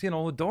slams, you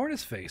know, the door in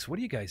his face. What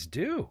do you guys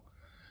do?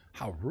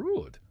 How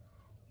rude.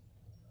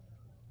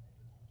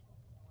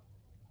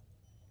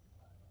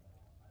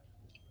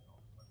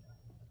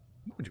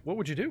 What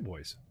would you do,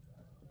 boys?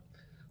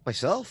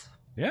 Myself?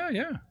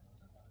 Yeah.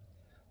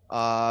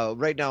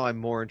 Right now I'm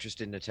more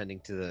interested in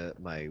attending to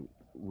my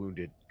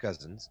wounded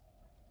cousins.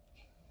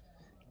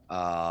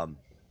 No,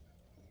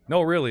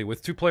 really,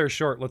 with 2 players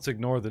short, let's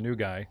ignore the new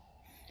guy.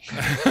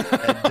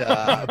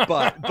 And,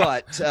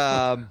 but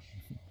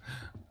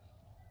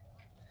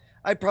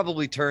I'd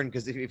probably turn,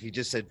 because if you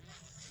just said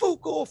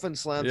 "fuck off" and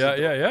slams,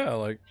 yeah,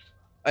 like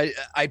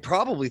I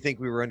probably think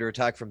we were under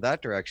attack from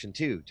that direction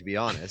too, to be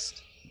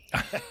honest.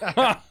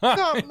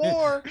 Not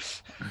more.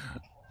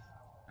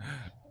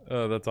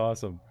 Oh, that's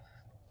awesome.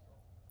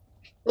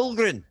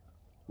 Ulgrin,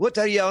 what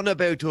are you on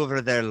about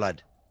over there,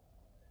 lad?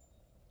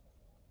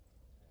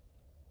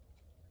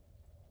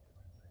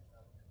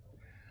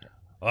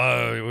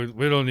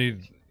 We don't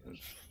need.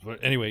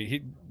 But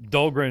anyway,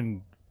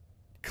 Dahlgren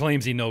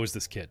claims he knows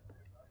this kid.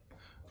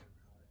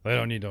 I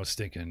don't need no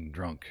stinking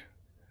drunk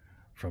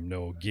from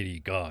no giddy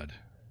god.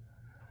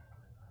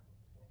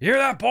 You hear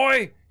that, boy?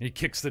 And he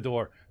kicks the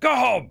door. Go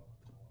home!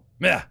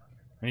 Yeah.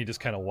 And he just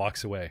kind of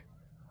walks away.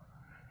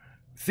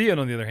 Theon,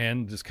 on the other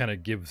hand, just kind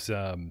of gives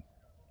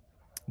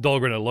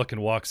Dahlgren a look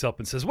and walks up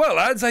and says, well,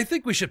 lads, I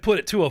think we should put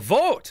it to a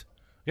vote.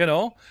 You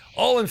know,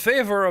 all in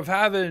favor of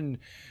having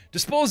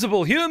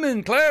disposable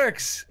human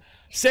clerics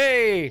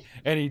say,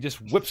 and he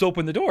just whips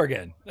open the door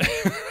again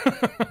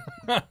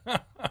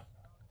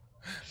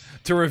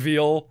to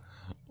reveal,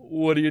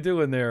 what are you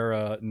doing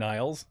there,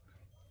 Niles?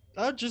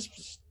 I'm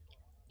just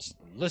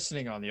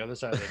listening on the other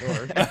side of the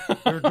door.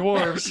 They're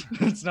dwarves.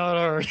 It's not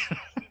hard.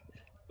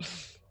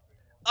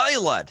 Aye,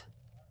 lad.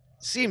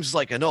 Seems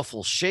like an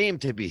awful shame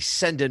to be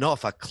sending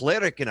off a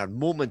cleric in a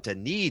moment of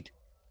need.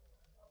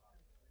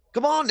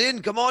 Come on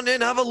in,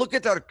 have a look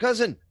at our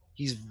cousin.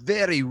 He's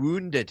very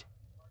wounded.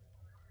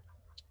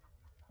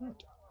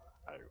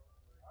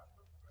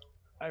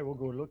 I will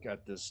go look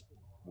at this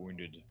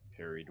wounded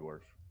hairy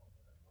dwarf.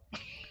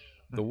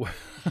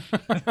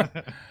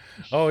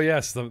 Oh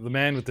yes, the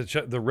man with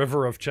the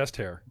river of chest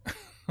hair.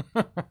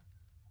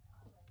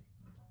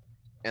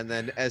 And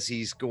then as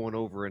he's going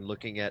over and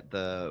looking at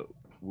the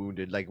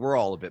wounded, like we're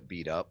all a bit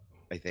beat up,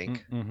 I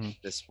think, at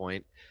this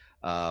point.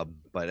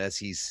 But as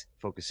he's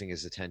focusing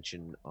his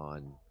attention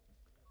on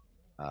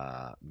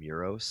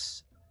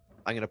Murous,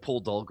 I'm going to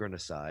pull Dahlgren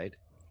aside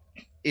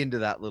into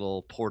that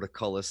little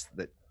portcullis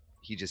that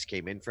he just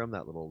came in from,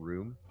 that little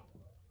room,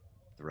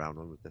 the round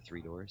one with the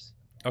 3 doors.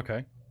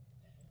 Okay.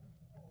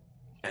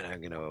 And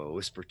I'm going to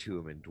whisper to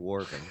him in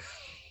Dwarven.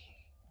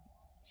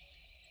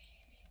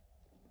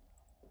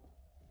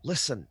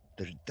 Listen,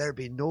 there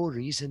be no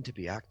reason to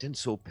be acting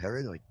so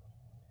paranoid.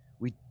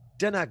 We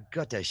dinna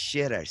gotta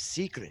share our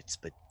secrets,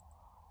 but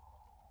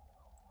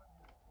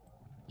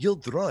you'll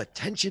draw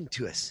attention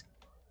to us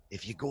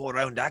if you go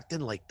around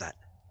acting like that.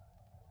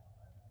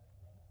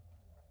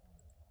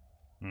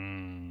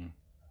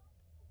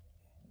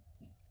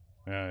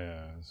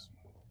 Yeah, I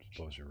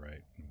suppose you're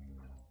right.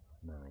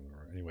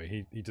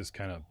 Anyway, he just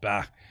kind of,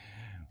 bah,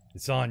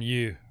 it's on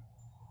you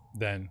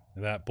then,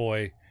 that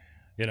boy,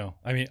 you know,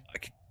 I mean,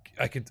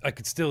 I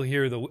could still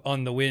hear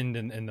on the wind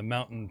and the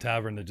mountain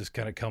tavern that just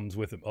kind of comes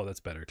with him. Oh, that's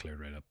better,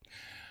 cleared right up.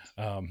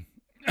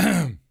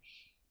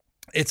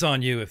 It's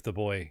on you if the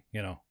boy,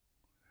 you know,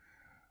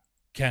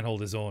 can't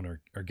hold his own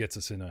or gets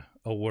us in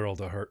a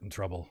world of hurt and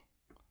trouble.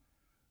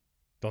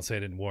 Don't say I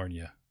didn't warn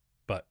you,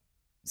 but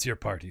it's your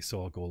party,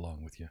 so I'll go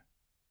along with you.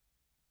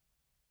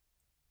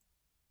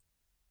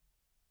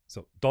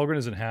 So Dahlgren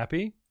isn't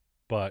happy,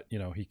 but, you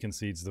know, he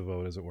concedes the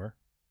vote, as it were.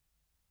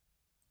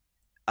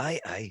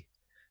 Aye.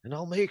 And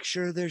I'll make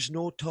sure there's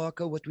no talk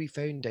of what we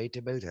found out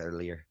about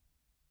earlier.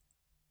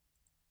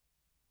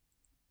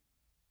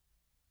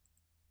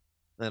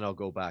 Then I'll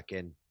go back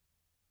in.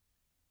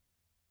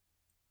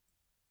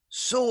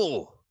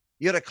 So,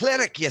 you're a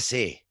cleric, you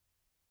say?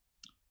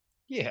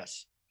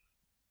 Yes.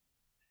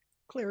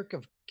 Cleric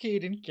of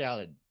Caden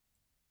Callan.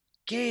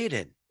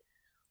 Caden?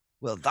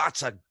 Well,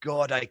 that's a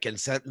god I can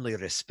certainly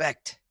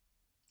respect.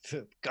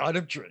 God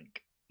of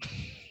drink.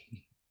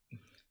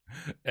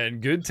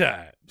 And good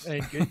times.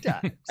 And good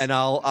times. And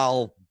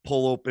I'll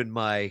pull open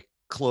my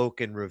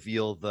cloak and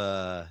reveal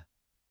the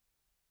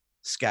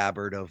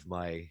scabbard of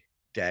my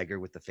dagger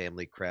with the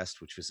family crest,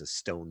 which was a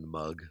stone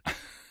mug.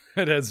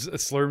 It has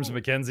Slurms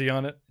Mackenzie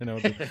on it. You know.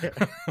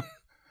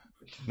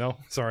 No,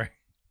 sorry.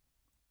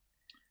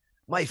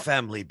 My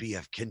family be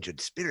of kindred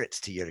spirits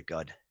to your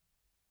god.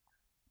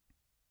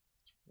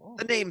 Oh.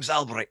 The name's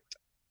Albrecht.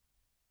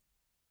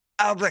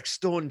 Albrecht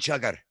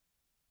Stonechugger.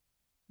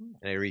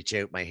 And I reach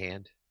out my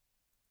hand.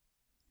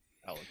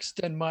 I'll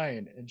extend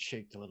mine and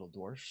shake the little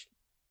dwarf.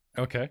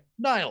 Okay.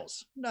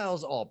 Niles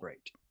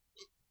Albrecht.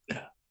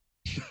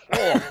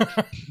 Oh,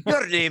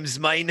 your name's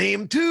my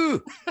name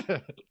too.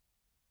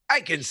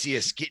 I can see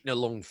us getting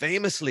along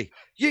famously.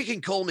 You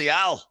can call me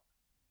Al.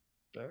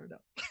 Fair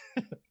enough.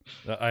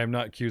 I am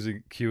not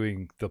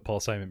cueing the Paul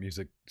Simon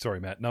music.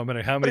 Sorry, Matt. No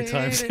matter how many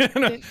times.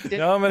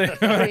 How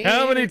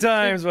many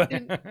times?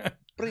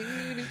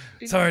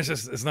 Sorry,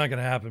 it's not going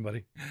to happen,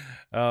 buddy.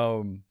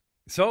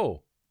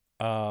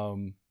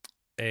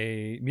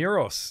 A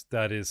Murous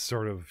that is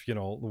sort of, you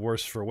know, the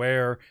worse for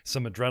wear,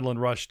 some adrenaline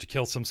rush to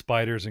kill some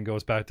spiders, and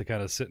goes back to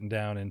kind of sitting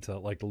down into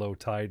like the low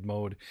tide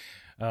mode.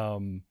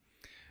 Theon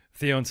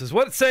says,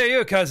 "What say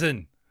you,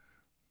 cousin?"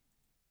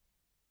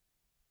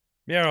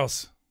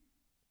 Murous.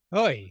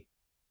 Oi.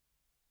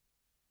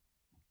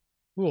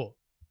 Cool.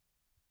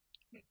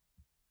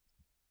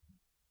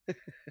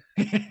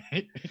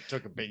 He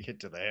took a big hit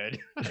to the head.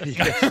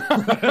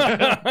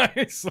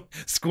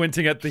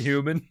 Squinting at the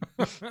human.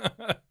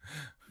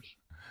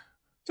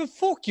 The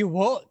fuck you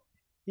what?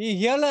 You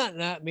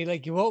yelling at me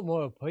like you want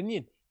my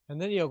opinion,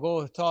 and then you'll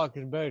go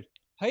talking about,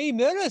 hey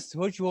Murous,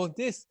 what you want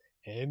this?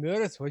 Hey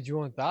Murous, what you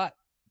want that?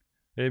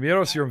 Hey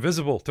Murous, you're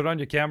invisible. Turn on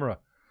your camera.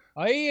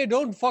 I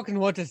don't fucking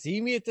want to see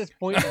me at this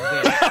point in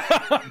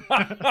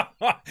the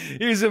day.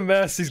 He's a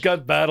mess. He's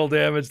got battle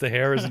damage. The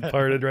hair isn't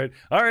parted right.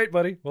 All right,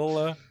 buddy.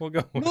 We'll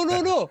go.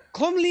 No.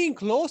 Come lean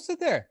closer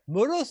there.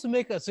 Murous will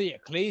make it so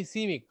you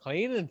see me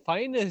clean and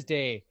fine this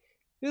day.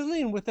 Just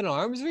lean within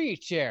arm's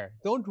reach here.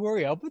 Don't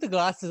worry, I'll put the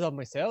glasses on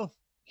myself.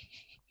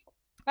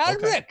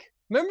 Alric,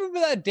 remember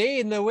that day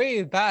in the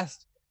way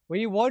past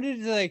when you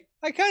wanted to like,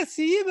 I can't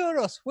see you,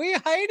 Murous. Where you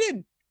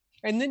hiding?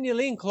 And then you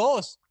lean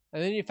close,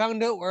 and then you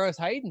found out where I was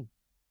hiding.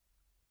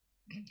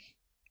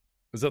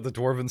 Is that the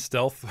dwarven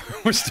stealth?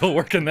 We're still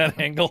working that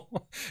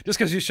angle. Just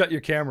because you shut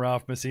your camera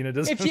off, Messsina,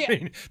 doesn't If you-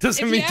 mean if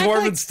you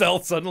dwarven act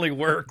stealth suddenly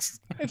works.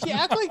 If you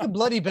act like a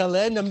bloody bell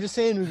end, I'm just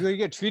saying we're going to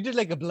get treated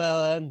like a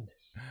bell end.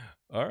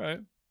 All right.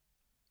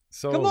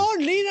 So Come on,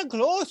 lean in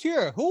close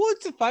here. Who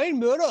wants to find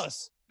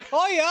Murous?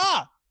 Oh,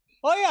 yeah.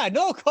 Oh, yeah.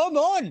 No, come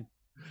on.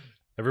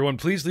 everyone,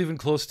 please leave in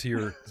close to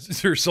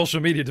your social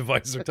media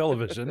device or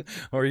television,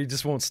 or you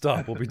just won't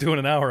stop. We'll be doing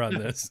an hour on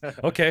this.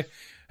 Okay,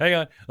 hang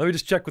on. Let me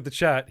just check with the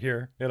chat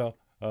here.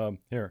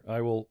 Here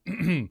I will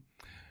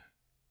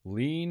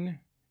lean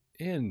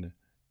in,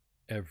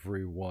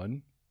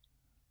 everyone.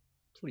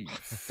 Please.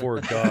 For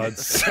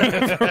God's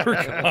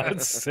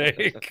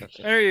sake.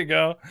 There you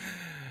go.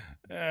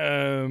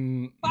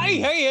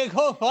 Hey,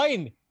 go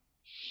fine.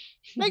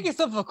 Make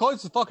yourself a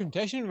constant fucking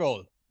tension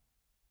roll.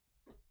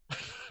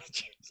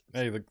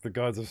 Hey, the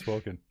gods have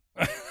spoken.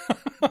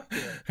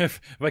 if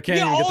I can't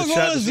You even get all the roll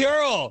chat a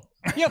zero.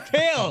 You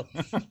fail.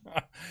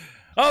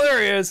 Oh,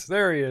 there he is.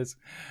 There he is.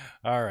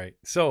 All right.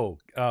 So,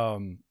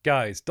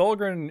 guys,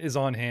 Dahlgren is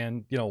on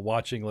hand,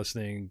 watching,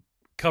 listening,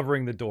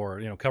 covering the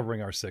door,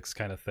 covering our six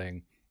kind of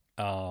thing.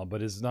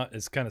 But is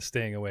kind of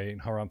staying away in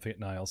Haramphit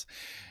Niles.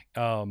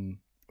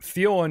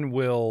 Theowen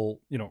will,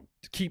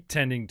 keep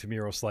tending to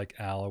Murous like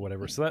Al or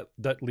whatever. So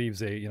that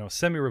leaves a,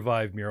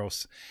 semi-revived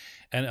Murous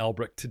and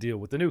Albrecht to deal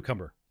with the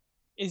newcomer.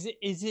 Would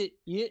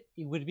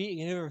it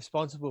be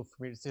irresponsible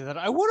for me to say that?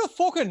 I want a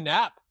fucking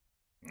nap.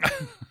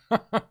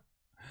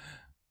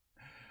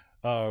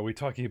 Are we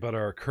talking about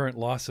our current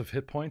loss of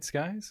hit points,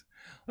 guys?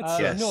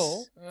 Yes.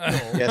 No.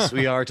 Yes,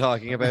 we are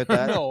talking about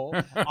that. No.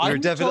 We're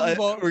I'm definitely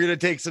talking about, we're gonna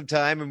take some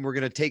time and we're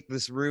gonna take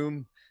this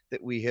room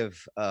that we have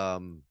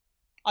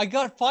I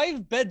got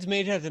 5 beds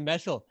made out of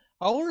metal.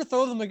 I want to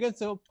throw them against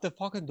the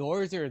fucking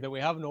doors here that we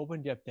haven't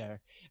opened yet there.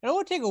 And I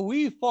want to take a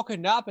wee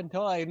fucking nap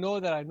until I know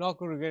that I'm not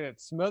going to get it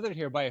smothered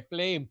here by a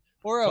flame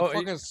or a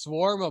fucking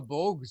swarm of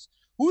bugs.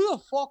 Who the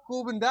fuck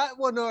opened that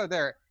one over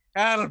there?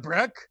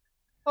 Albrecht?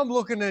 I'm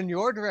looking in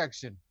your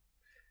direction.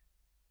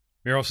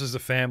 Murous is a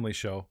family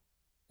show.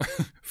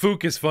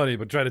 Fook is funny,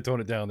 but try to tone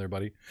it down there,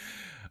 buddy.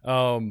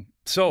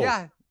 So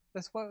Yeah,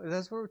 that's what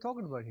we're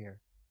talking about here.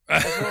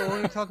 That's what we're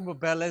only talking about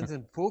bellends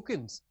and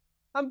folkens.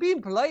 I'm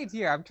being polite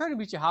here. I'm trying to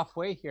meet you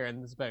halfway here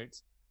in this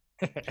bout.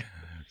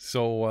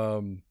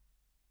 So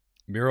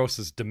Murous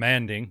is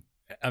demanding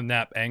a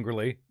nap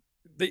angrily.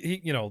 He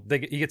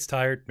gets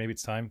tired. Maybe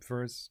it's time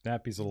for his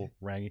nap. He's a little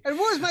rangy. And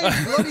where's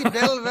my bloody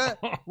belly?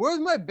 Where's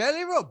my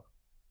belly rub?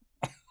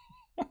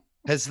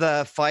 Has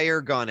the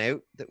fire gone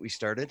out that we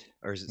started,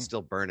 or is it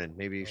still burning?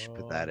 Maybe you should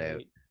put that out.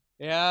 Right.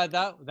 Yeah,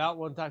 that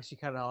one's actually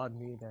kind of on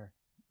me there.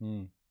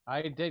 Hmm.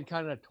 I did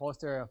kind of toss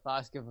there a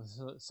flask of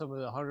some of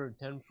the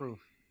 110 proof.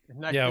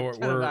 And that Yeah, did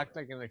kind of act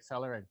like an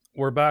accelerant.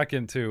 We're back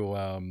into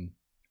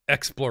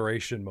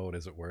exploration mode,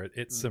 as it were.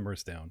 It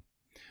simmers down.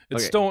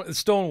 It's Okay.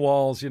 stone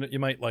walls. You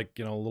might a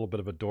little bit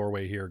of a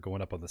doorway here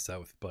going up on the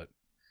south, but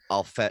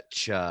I'll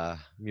fetch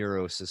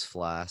Muros's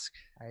flask.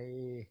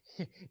 You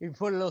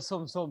put a little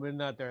something in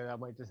that there, that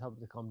might just help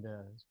to calm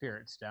the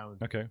spirits down.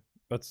 okay.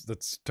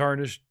 That's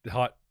tarnished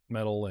hot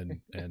metal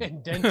and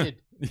And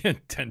dented. Yeah,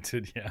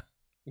 dented. Yeah.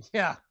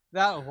 Yeah,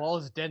 that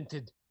wall's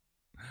dented.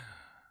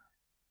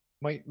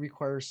 Might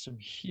require some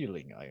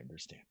healing, I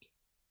understand.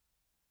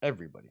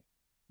 Everybody.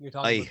 You're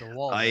talking about the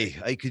wall. right?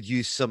 I could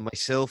use some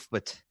myself,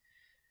 but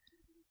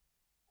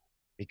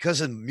my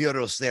cousin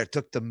Murous there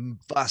took the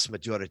vast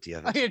majority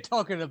of What it. are you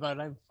talking about?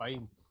 I'm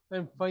fine.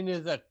 I'm fine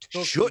as a took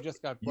who Shut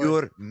just got burned.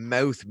 your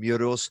mouth,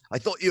 Murous. I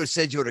thought you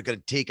said you were going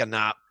to take a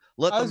nap.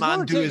 Let I the was man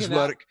gonna do take his a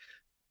nap. work.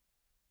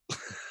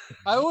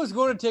 I was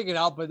going to take it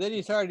out, but then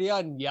he started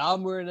on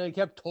yammer and then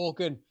kept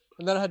talking.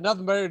 And then I had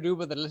nothing better to do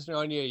but to listen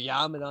on your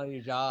yamming on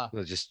your jaw.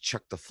 We'll just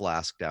chuck the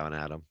flask down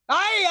at him.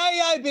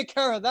 Aye, be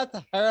careful. That's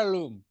a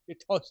heirloom. You're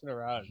tossing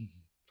around.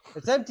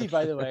 It's empty,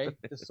 by the way,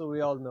 just so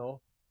we all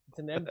know. It's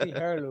an empty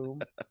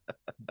heirloom.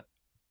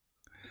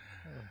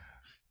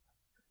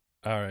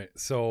 All right.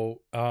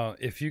 So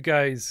if you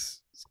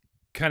guys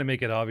kind of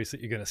make it obvious that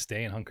you're going to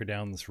stay and hunker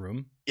down in this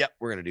room. Yep,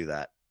 we're going to do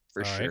that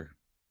for All right. sure.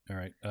 All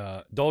right.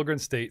 Dahlgren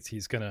states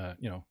he's going to,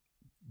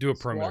 do a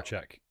perimeter Squat.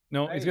 check.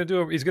 No, he's Hey. going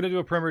to do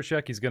a perimeter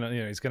check. He's going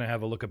to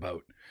have a look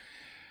about.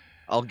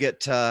 I'll get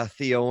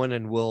Theowen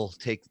and we'll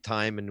take the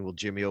time and we'll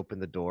jimmy open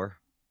the door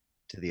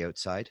to the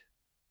outside.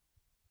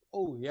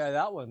 Oh, yeah,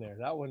 that one there.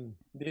 That one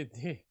did.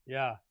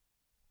 Yeah.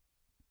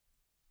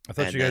 I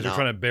thought And you guys then were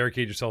trying to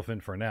barricade yourself in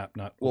for a nap,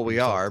 not Well, open we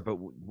yourself. are, but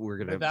we're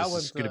gonna. But that This is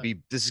one's gonna the-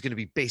 be. This is gonna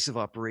be base of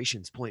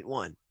operations. Point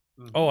 1.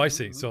 Oh, I Mhm,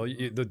 see. mhm, So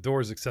mhm. the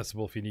door is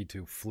accessible if you need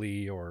to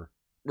flee or.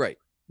 Right.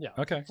 Yeah.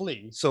 Okay.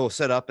 Flee. So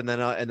set up, and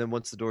then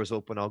once the door's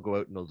open, I'll go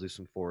out and I'll do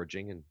some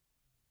foraging and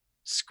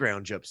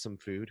scrounge up some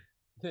food.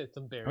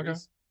 Some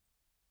berries.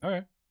 All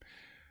right.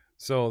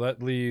 So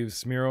that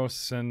leaves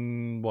Murous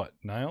and what?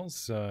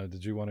 Niles?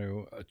 Did you want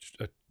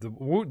to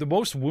the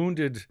most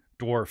wounded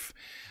dwarf?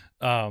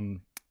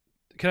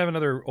 Can I have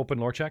another open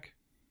lore check?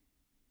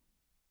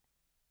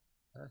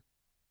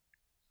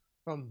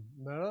 From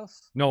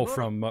Murous? No,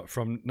 What?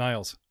 from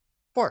Niles.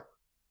 4.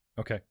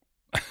 Okay.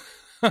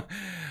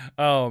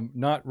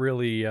 Not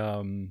really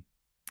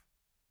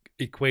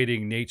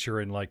equating nature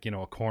and like,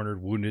 a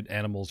cornered, wounded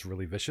animal's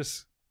really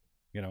vicious.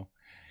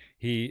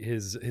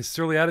 His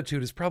surly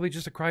attitude is probably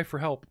just a cry for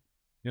help.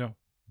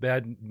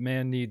 Bad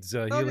man needs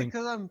Only healing.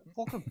 because I'm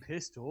fucking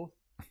pissed off.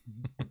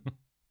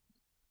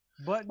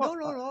 But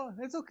no,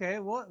 it's okay.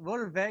 What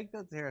event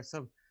out there?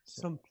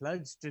 Some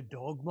pledge to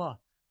dogma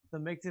that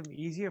makes it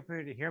easier for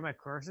you to hear my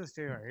curses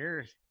to your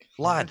ears.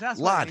 Lad, If that's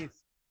what it lad,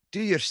 needs.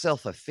 do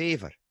yourself a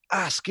favor.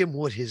 Ask him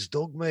what his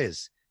dogma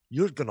is.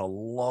 You're gonna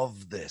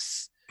love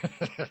this.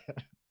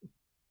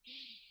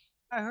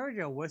 I heard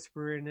you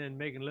whispering and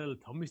making little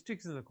tummy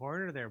sticks in the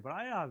corner there, but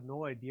I have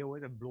no idea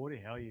what the bloody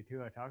hell you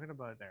two are talking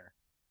about there.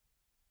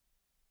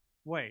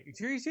 Wait,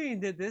 so you're saying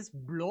that this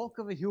bloke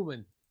of a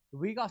human,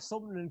 we got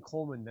something in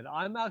common that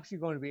I'm actually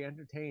going to be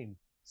entertained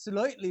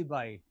slightly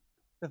by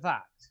the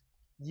fact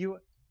you...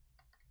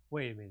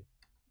 Wait a minute.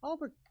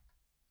 Albert...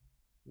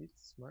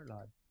 It's smart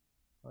lad.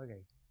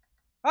 Okay.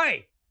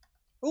 Hey!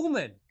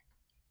 Woman!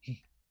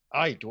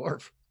 Aye,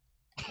 dwarf.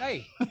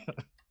 Hey!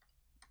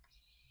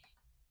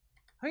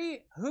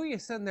 Who you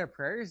send their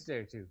prayers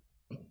there to?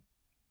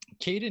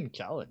 Caden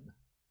Callan.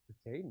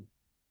 Caden.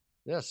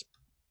 Yes.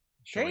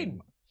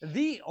 Caden.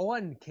 The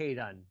on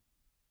Caden.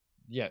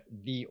 Yeah,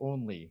 the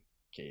only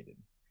Caden.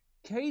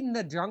 Caden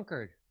the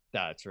drunkard.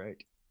 That's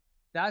right.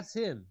 That's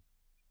him.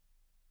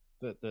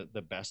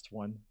 The best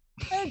one.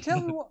 And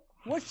tell me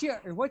what's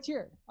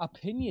your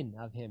opinion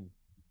of him?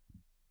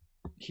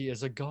 He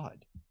is a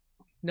god.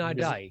 No,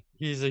 die.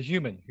 He's a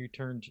human who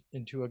turned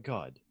into a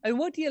god. And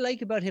what do you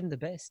like about him the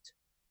best?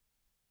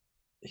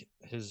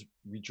 His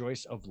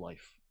rejoice of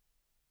life.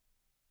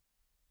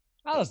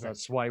 Oliver.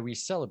 That's why we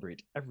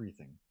celebrate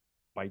everything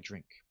by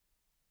drink.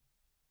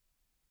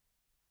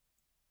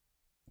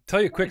 Tell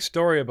you a quick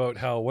story about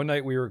how one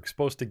night we were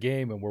supposed to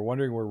game and we're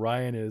wondering where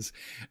Ryan is,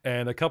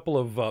 and a couple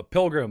of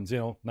pilgrims,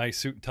 nice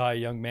suit and tie,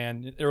 young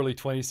man, early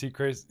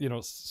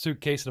 20s,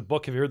 suitcase and a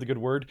book. Have you heard the good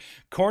word?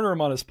 Corner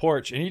him on his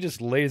porch, and he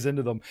just lays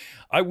into them.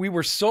 We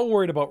were so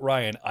worried about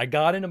Ryan. I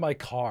got into my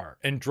car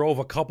and drove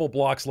a couple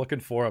blocks looking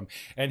for him,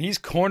 and he's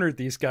cornered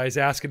these guys,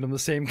 asking them the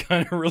same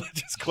kind of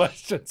religious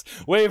questions,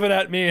 waving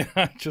at me, and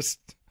I just...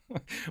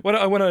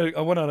 I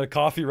went on a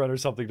coffee run or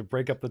something to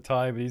break up the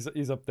time. And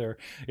he's up there,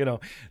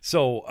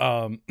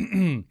 So,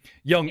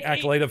 young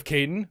acolyte of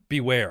Caden,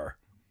 beware.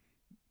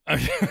 I'm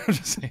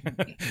just saying,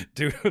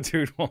 dude.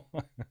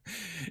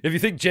 If you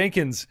think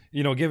Jenkins,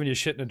 giving you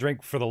shit and a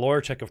drink for the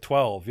lore check of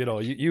 12, you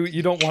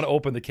don't want to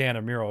open the can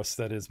of Murous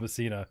that is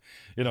Messsina.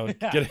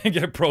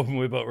 Get a problem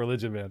about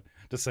religion, man.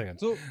 Just saying.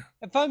 So,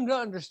 if I'm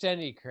not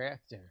understanding you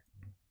correct there,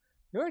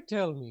 you're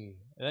telling me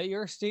that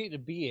your state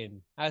of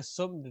being has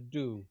something to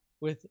do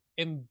with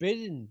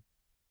embedding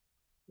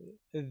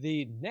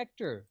the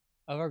nectar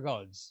of our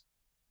gods,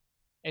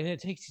 and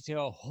it takes you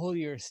to a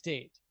holier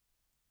state.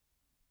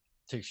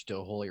 Takes you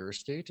to a holier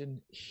state and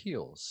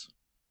heals.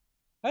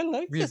 I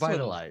like this one.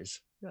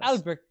 Revitalize. Yes.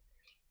 Albert,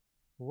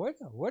 where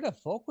the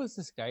fuck was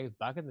this guy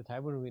back in the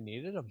time when we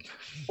needed him?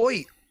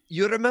 Oi,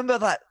 you remember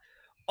that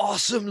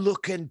awesome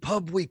looking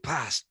pub we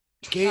passed?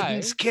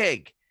 Caden's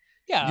Keg.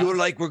 Yeah. You were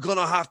like, we're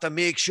gonna have to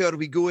make sure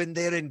we go in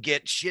there and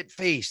get shit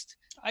faced.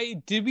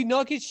 Did we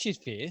not get shit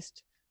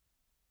faced?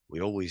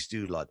 We always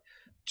do, lad.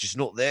 Just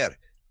not there.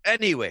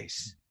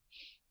 Anyways,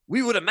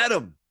 we would have met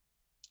him.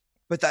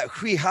 But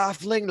that wee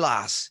halfling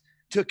lass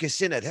took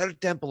us in at her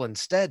temple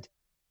instead.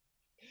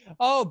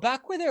 Oh,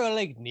 back where they were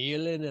like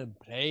kneeling and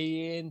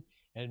praying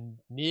and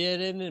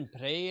kneeling and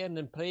praying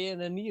and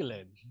praying and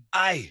kneeling.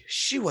 Aye,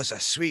 she was a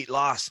sweet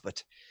lass,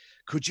 but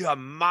could you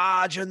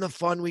imagine the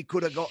fun we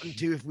could have gotten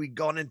to if we'd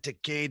gone into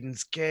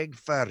Caden's Keg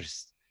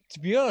first? To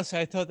be honest,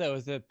 I thought that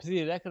was a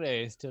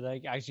prerequisite to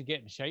like actually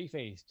getting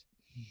shy-faced,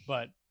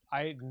 but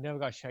I never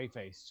got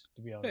shy-faced,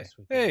 to be honest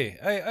with you.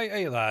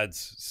 Hey,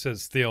 lads,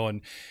 says Theo,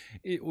 and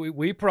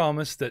we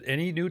promised that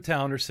any new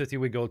town or city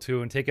we go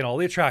to and taking all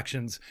the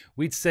attractions,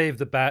 we'd save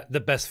the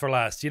best for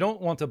last. You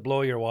don't want to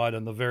blow your wad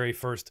on the very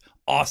first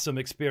awesome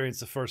experience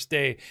the first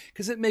day,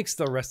 because it makes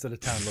the rest of the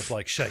town look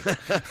like shite.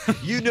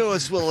 You know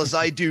as well as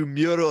I do,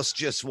 Murous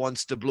just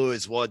wants to blow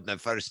his wad in the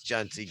first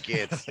chance he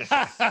gets.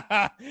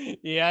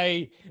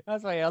 Yeah,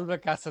 that's why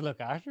Albert has to look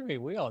after me.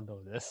 We all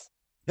know this.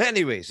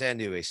 Anyways,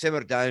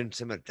 simmer down.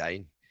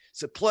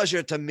 It's a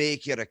pleasure to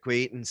make your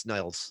acquaintance,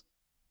 Niles.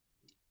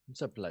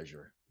 It's a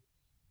pleasure.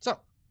 So,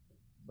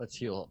 let's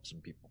heal up some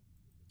people.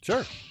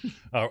 Sure.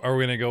 Are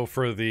we going to go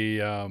for the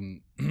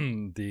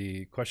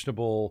the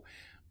questionable,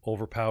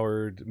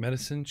 overpowered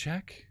medicine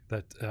check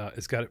that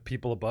has got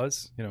people a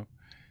buzz?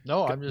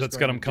 No, I'm just that's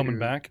got them coming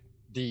back.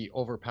 The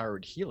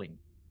overpowered healing.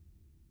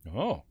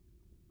 Oh,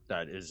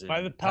 that is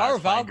by the power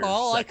of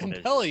alcohol, I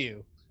compel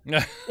you.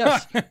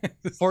 Yes,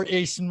 for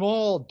a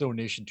small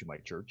donation to my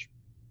church.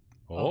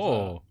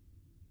 Oh,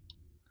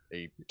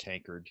 a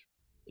tankard,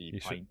 a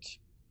pint.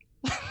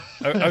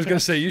 I was gonna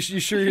say, you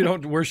sure you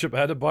don't worship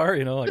at a bar?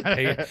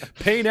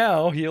 Pay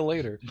now, heal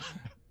later.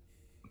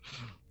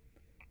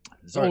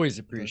 It's always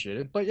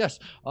appreciated. But yes,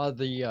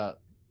 the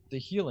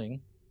healing,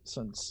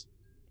 since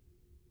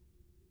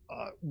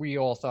we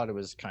all thought it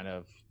was kind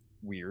of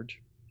weird,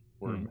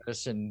 where Hmm.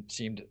 medicine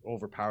seemed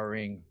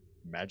overpowering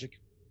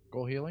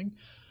magical healing.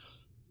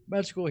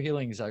 Magical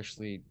healing is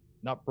actually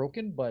not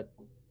broken, but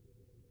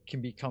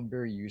can become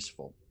very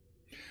useful.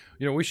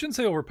 You know, we shouldn't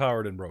say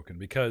overpowered and broken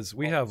because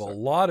we Oh, have sorry. a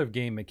lot of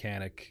game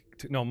mechanic.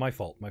 No, my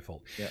fault.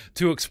 Yeah.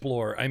 To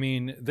explore. I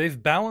mean,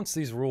 they've balanced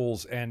these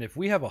rules, and if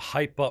we have a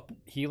hype up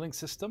healing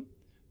system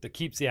that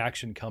keeps the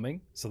action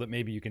coming, so that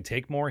maybe you can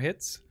take more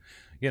hits,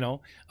 you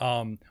know,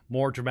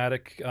 more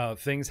dramatic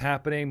things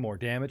happening, more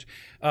damage.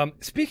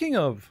 Speaking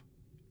of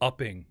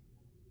upping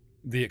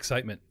the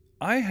excitement,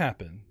 I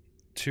happen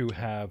to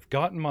have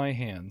gotten my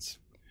hands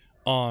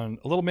on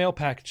a little mail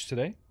package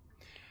today.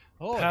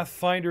 Oh,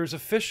 Pathfinder's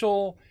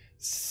official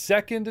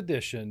 2nd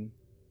edition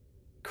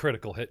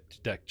critical hit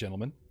deck,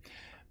 gentlemen.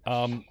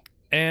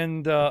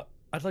 And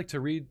I'd like to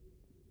read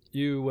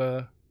you.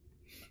 I'd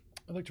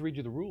like to read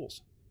you the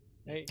rules.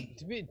 hey,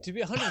 to be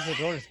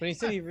 100% honest, when he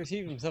said he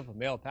received himself a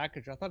mail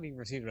package, I thought he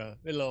received a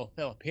little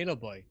Filipino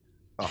boy.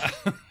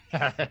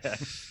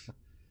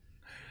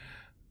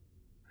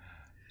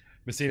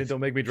 Messsina, don't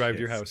make me drive to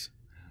your house.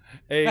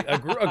 A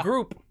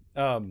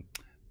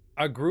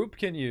group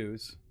can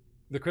use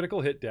the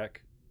critical hit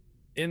deck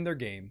in their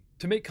game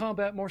to make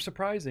combat more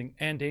surprising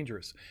and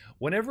dangerous.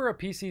 Whenever a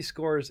PC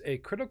scores a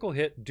critical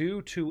hit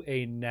due to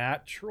a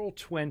natural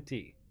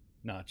 20,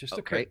 not just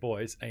a crit,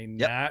 boys, a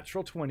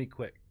natural 20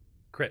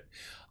 crit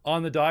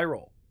on the die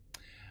roll,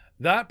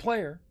 that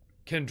player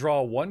can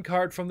draw one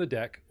card from the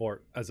deck,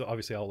 or as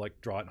obviously I'll like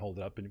draw it and hold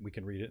it up and we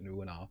can read it in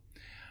ooh and ah.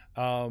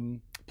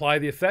 Apply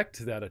the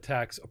effect that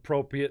attacks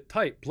appropriate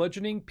type: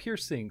 bludgeoning,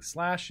 piercing,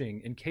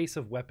 slashing in case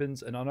of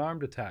weapons and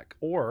unarmed attack,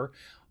 or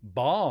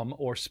bomb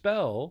or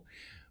spell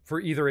for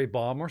either a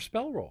bomb or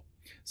spell roll.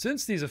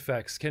 Since these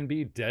effects can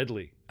be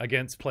deadly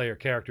against player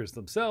characters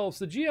themselves,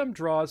 the GM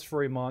draws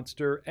for a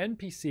monster,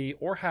 NPC,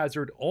 or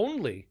hazard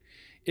only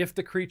if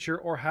the creature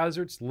or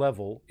hazard's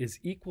level is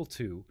equal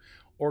to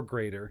or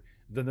greater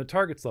than the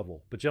target's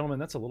level. But gentlemen,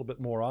 that's a little bit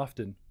more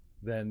often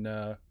than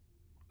a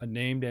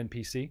named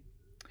NPC.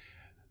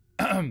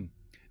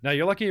 Now,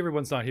 you're lucky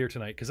everyone's not here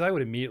tonight, because I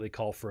would immediately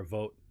call for a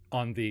vote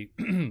on the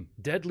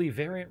deadly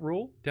variant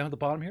rule down at the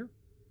bottom here.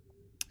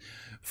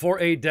 For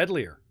a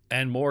deadlier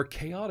and more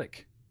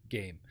chaotic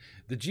game,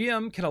 the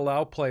GM can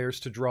allow players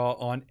to draw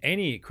on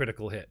any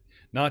critical hit,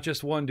 not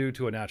just one due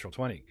to a natural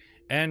 20,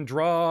 and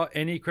draw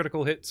any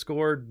critical hit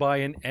scored by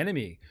an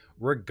enemy,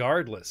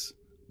 regardless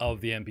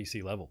of the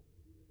NPC level.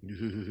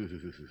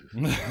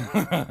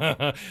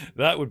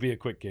 That would be a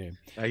quick game.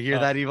 I hear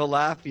that evil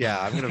laugh. Yeah,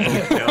 I'm gonna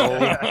vote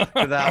no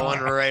for that one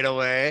right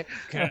away.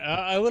 Okay,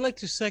 I would like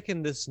to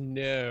second this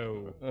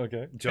no.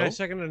 Okay, Can Joe? I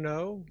second a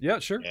no? Yeah,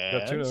 sure.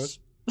 Got 2 no's.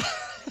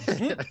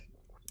 Yes.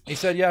 He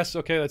said yes.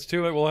 Okay, that's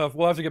 2. We'll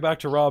have to get back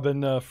to Rob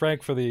and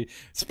Frank for the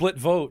split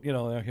vote. You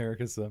know, here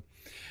because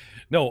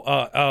no.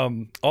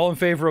 All in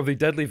favor of the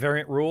deadly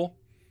variant rule?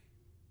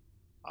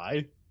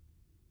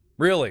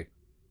 Really?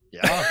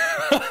 Yeah.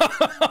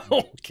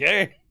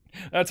 Okay,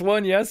 that's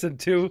 1 yes and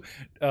 2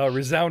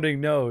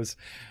 resounding no's.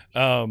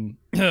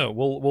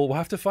 We'll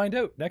have to find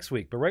out next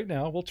week, but right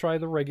now we'll try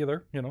the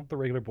regular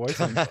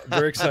boys. I'm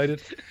very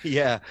excited.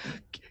 Yeah,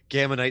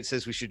 Gamma Knight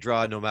says we should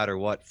draw no matter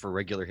what for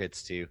regular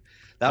hits too.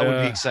 That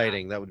would be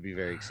exciting. That would be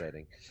very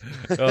exciting.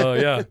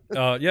 Yeah.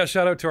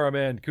 Shout out to our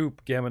man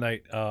Coop Gamma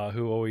Knight,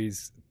 who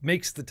always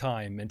makes the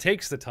time and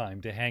takes the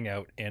time to hang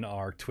out in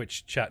our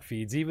Twitch chat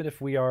feeds, even if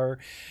we are,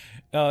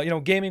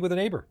 gaming with a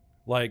neighbor,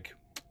 like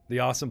the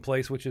awesome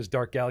place, which is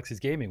Dark Galaxies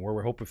Gaming, where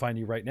we're hoping to find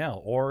you right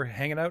now, or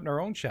hanging out in our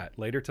own chat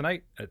later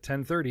tonight at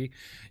 10:30.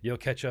 You'll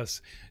catch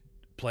us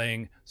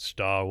playing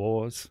Star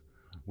Wars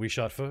We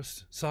Shot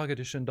First, Saga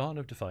Edition Dawn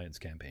of Defiance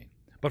campaign.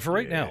 But for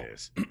right now,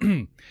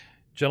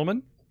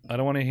 gentlemen, I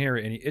don't want to hear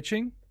any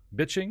itching,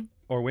 bitching,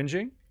 or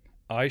whinging.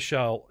 I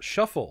shall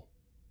shuffle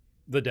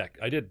the deck.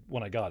 I did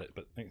when I got it,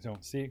 but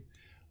see,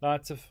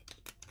 lots of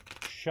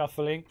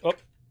shuffling. Oh,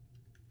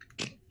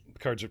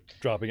 cards are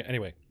dropping.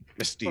 Anyway,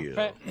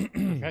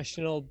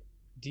 Professional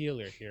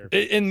dealer here.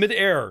 in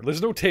midair.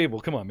 There's no table.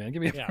 Come on, man.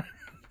 Give me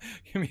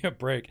a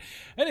break.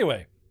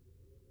 Anyway,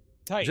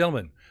 Tight.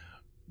 gentlemen,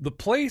 the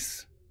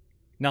place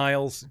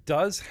Niles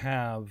does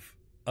have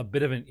a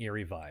bit of an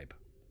eerie vibe.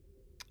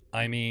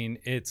 I mean,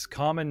 it's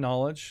common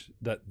knowledge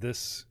that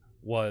this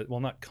was,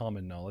 well, not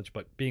common knowledge,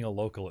 but being a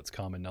local, it's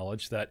common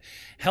knowledge that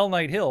Hell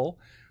Knight Hill,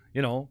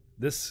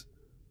 this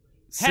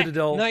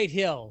Citidel. Night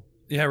Hill.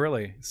 Yeah,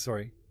 really.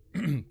 Sorry.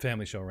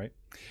 Family show, right?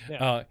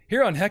 Yeah.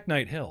 Here on Heck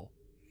Knight Hill.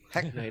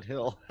 Heck Knight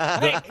Hill.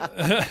 Now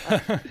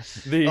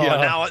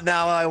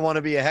I want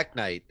to be a Heck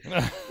Knight.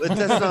 But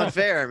that's not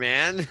fair,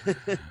 man.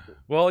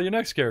 Well, your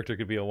next character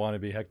could be a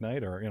wannabe Heck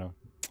Knight, or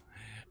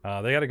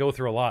they got to go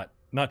through a lot,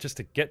 not just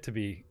to get to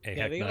be a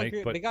Heck Knight,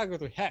 but they gotta go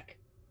through heck.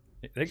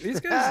 these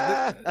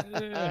guys,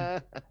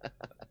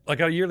 like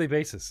on a yearly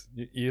basis,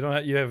 you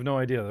have no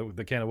idea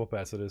the can of whoop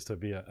ass it is to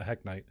be a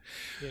Heck Knight.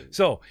 Yeah.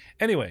 So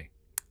anyway,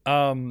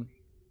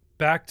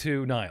 back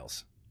to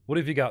Niles. What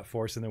have you got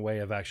for us in the way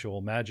of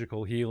actual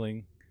magical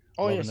healing?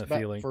 Oh Loving yes, the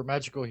feeling. for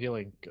magical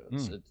healing,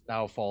 'cause it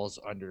now falls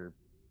under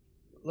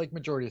like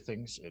majority of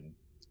things in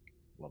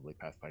lovely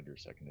Pathfinder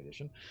 2nd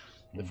edition,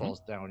 it Mhm. falls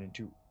down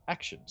into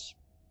actions.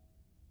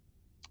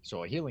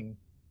 So a healing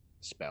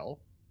spell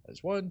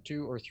has 1,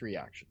 2, or 3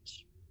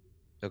 actions.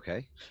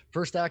 Okay.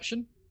 First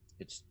action,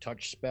 it's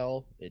touch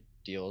spell. It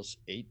deals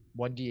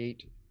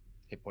 1d8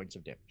 hit points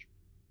of damage.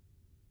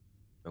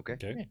 Okay.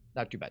 Okay. Eh,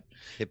 not too bad.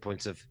 Hit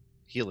points of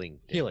healing.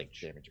 Healing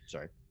damage.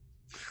 Sorry.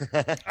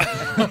 What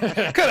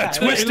kind of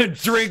twisted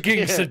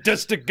drinking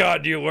sadistic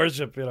god do you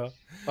worship, you know?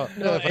 Oh,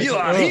 No, if I You say-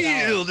 are oh,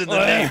 healed in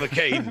the name of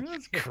Cain.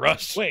 That's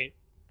crushed. Wait,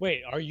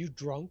 are you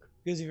drunk?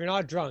 Because if you're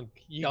not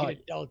drunk, you No,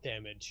 get dealt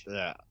damage.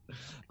 Yeah.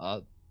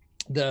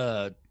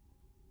 The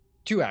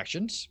 2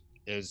 actions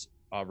is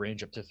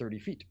range up to 30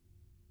 feet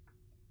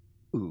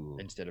Ooh.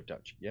 instead of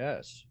touch.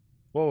 Yes.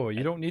 Whoa,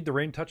 you don't need the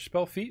rain touch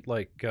spell feat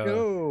like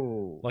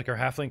No. like our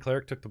halfling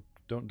cleric took the.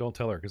 Don't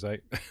tell her because I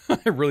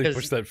I really 'Cause-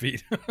 pushed that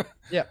feat.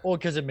 Yeah, well,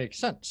 because it makes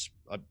sense.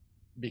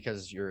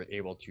 Because you're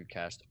able to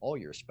cast all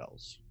your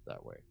spells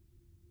that way,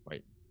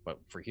 right? But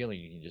for healing,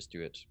 you can just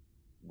do it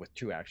with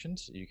 2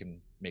 actions. You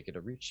can make it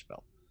a reach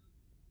spell.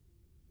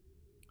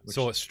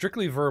 So a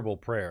strictly verbal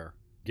prayer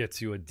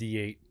gets you a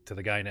D8 to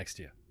the guy next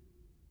to you.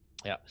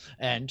 Yeah,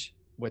 and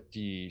with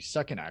the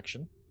second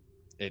action,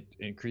 it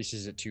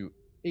increases it to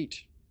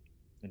 8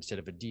 instead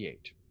of a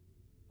D8.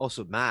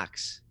 Also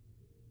max.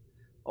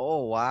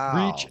 Oh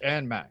wow. Reach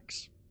and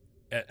max.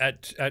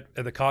 At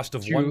the cost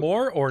of 2 one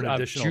more or an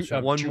additional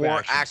shot? One 2 more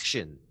actions.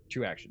 action.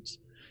 2 actions.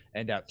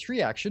 And at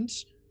 3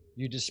 actions,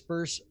 you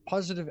disperse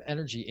positive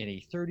energy in a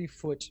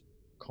 30-foot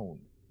cone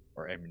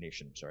or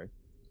emanation, sorry.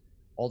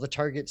 All the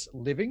targets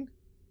living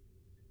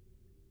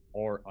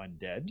or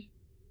undead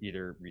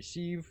either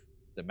receive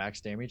the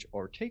max damage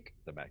or take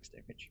the max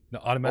damage. No,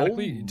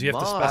 automatically? Oh Do you have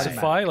to my.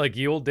 specify like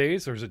ye old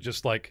days, or is it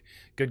just like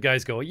good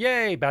guys go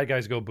yay, bad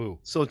guys go boo?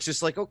 So it's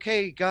just like,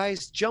 okay,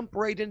 guys, jump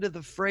right into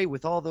the fray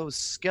with all those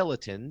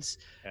skeletons,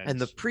 and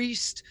the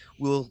priest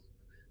will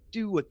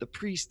do what the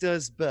priest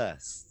does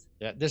best.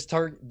 yeah, this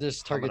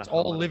targets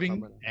all humana, living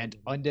humana. and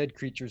undead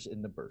creatures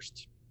in the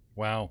burst.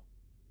 Wow.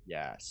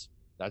 Yes.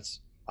 That's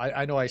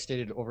I know I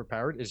stated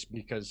overpowered is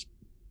because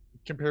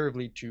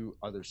comparatively to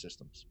other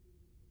systems.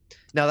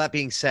 Now that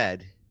being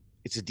said,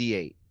 it's a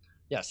D8.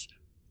 Yes.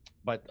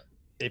 But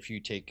if you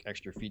take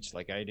extra feats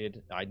like I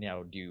did, I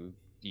now do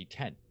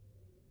D10.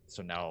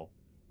 So now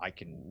I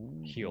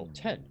can heal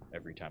 10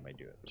 every time I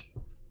do it.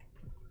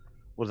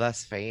 Well,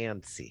 that's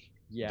fancy.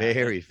 Yeah.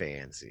 Very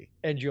fancy.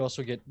 And you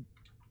also get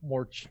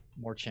more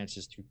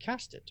chances to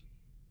cast it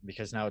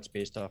because now it's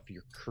based off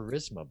your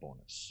charisma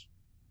bonus.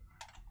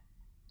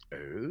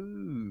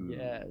 Oh.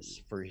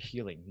 Yes, for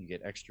healing you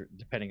get extra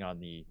depending on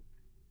the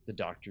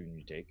doctrine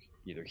you take,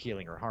 either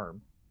healing or harm.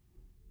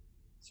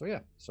 So yeah,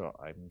 so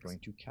I'm going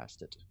to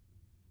cast it.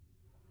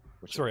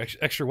 Sorry,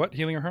 extra what?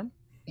 Healing or harm?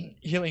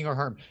 Healing or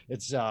harm.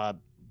 It's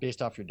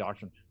based off your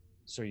doctrine,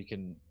 so you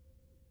can.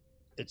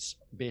 It's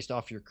based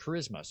off your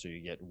charisma, so you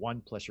get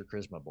 1 plus your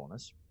charisma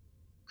bonus,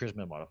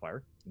 charisma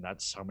modifier, and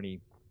that's how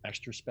many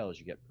extra spells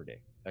you get per day.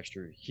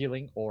 Extra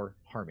healing or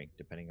harming,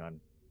 depending on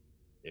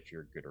if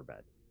you're good or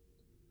bad.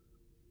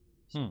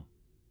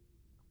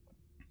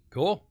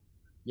 Cool.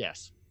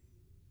 Yes.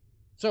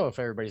 So if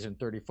everybody's in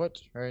 30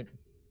 foot, all right,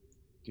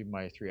 do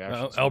my 3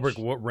 actions. Albert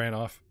ran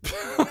off.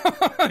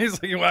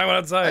 He's like, why went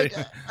outside?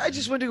 I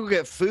just went to go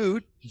get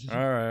food. all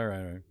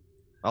right.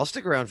 I'll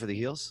stick around for the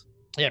heals.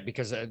 Yeah,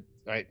 because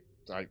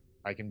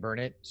I can burn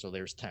it, so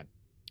there's 10.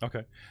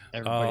 Okay.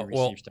 Everybody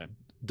well, receives 10.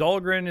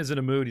 Dahlgren is in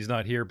a mood. He's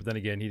not here, but then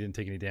again, he didn't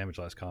take any damage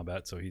last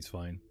combat, so he's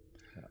fine.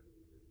 Yeah.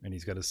 And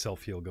he's got his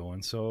self heal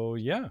going. So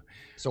yeah,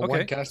 So okay.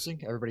 one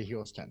casting, everybody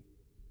heals 10.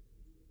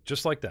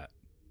 just like that.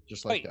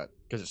 Just like Wait. that,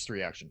 because it's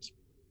 3 actions.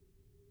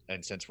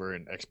 And since we're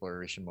in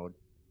exploration mode,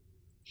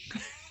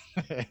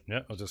 Yeah,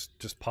 I'll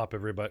just pop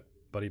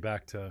everybody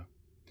back to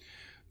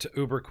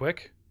Uber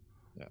quick.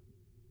 Yeah.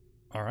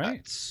 All right.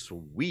 That's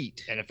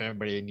sweet. and if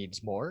anybody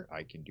needs more,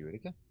 I can do it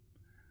again.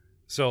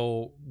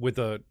 So with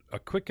a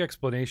quick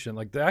explanation,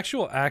 like the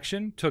actual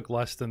action took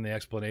less than the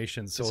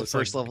explanation. So it's a it's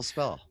first like, level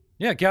spell.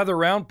 yeah, gather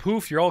around,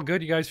 poof, you're all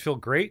good. You guys feel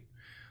great.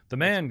 The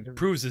man whatever.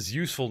 proves his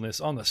usefulness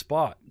on the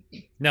spot.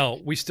 Now,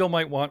 we still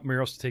might want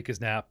Murous to take his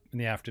nap in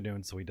the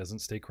afternoon so he doesn't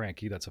stay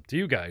cranky. That's up to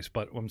you guys.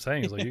 But what I'm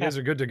saying is, like, you guys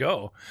are good to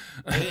go.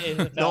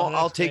 No,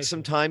 I'll take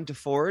some time to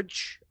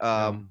forage,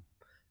 Yeah.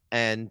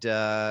 and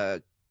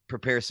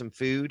prepare some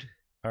food.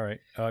 All right.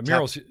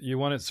 Murous, you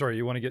want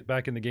to get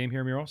back in the game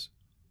here, Murous?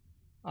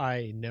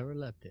 I never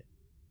left it.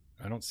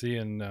 I don't see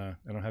I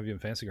don't have you in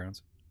Fancy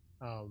Grounds.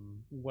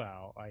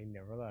 Well, I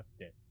never left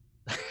it.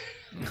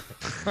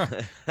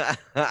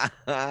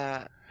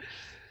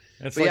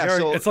 It's But like yeah,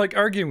 so- it's like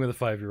arguing with a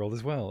 5-year-old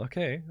as well.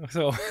 Okay,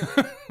 so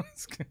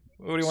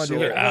what do you want to do So-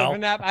 there, Go Al? for a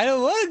nap. I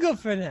don't want to go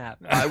for a nap.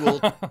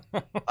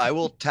 I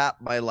will tap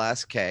my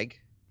last keg,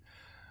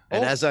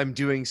 and Oh. as I'm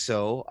doing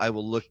so, I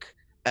will look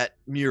at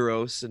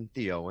Murous and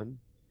Theowen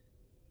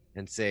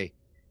and say,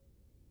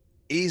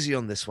 "Easy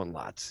on this one,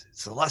 lads.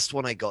 It's the last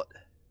one I got."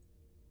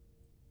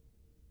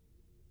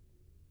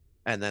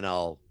 And then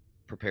I'll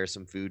prepare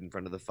some food in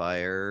front of the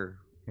fire,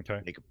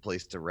 Okay. make a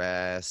place to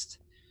rest,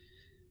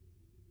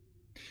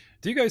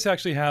 Do you guys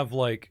actually have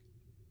like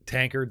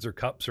tankards or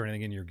cups or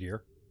anything in your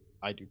gear?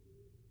 I do.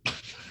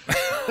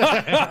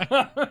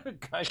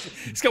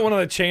 He's got one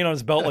on a chain on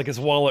his belt, like his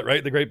wallet,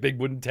 right? The great big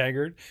wooden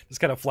tankard just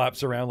kind of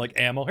flaps around like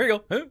ammo. Here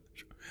you go.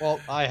 Well,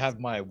 I have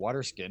my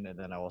water skin, and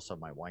then I also have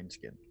my wine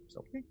skin.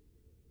 So Okay.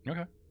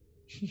 I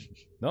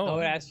No.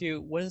 would ask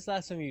you, when's the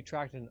last time you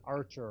tracked an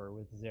archer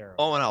with zero?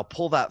 Oh, and I'll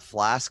pull that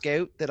flask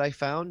out that I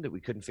found that we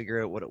couldn't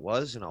figure out what it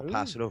was, and I'll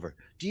pass it over.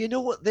 Do you know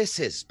what this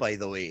is, by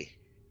the way?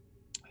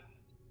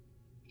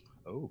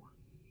 oh,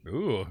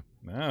 Ooh.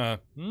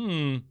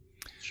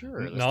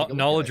 sure. let's take a look at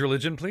Knowledge it.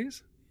 religion,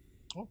 please.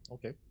 Oh,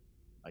 okay.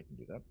 I can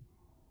do that.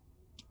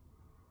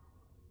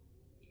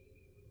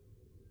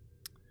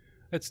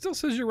 It still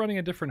says you're running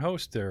a different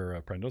host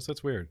there, Prendos.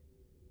 That's weird.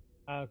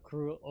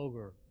 Cruel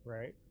ogre,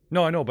 right?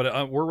 No, I know,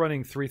 but we're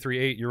running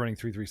 338. You're running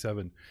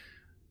 337.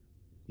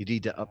 You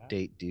need to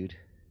update, dude.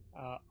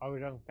 Are we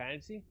doing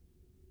fantasy?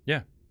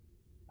 Yeah.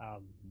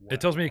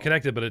 It tells me you're well,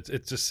 connected, but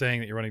it's just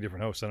saying that you're running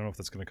different hosts. I don't know if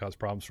that's going to cause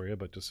problems for you,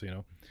 but just so you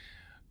know.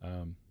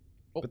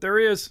 But there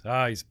he is.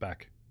 Ah, he's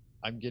back.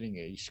 I'm getting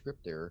a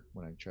script error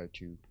when I try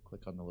to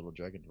click on the little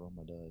dragon to roll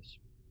my dice.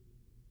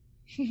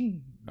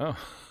 Oh.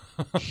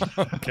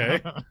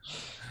 Okay.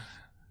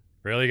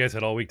 Really? You guys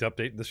had all week to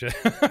update this shit?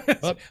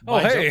 Oh,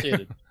 Oh, mine's hey.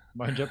 updated.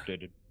 Mine's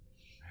updated.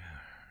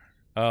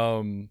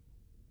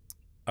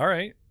 All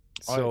right.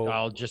 So,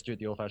 I'll just do it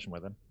the old-fashioned way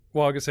then.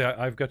 well, I can say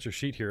I've got your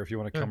sheet here if you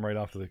want to come right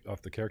off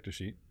the character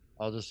sheet.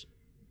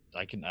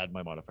 I can add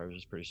my modifiers.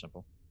 It's pretty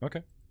simple.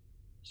 Okay.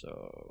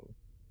 So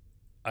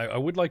I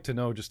would like to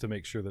know just to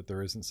make sure that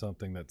there isn't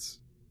something that's,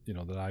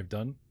 that I've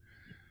done.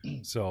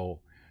 So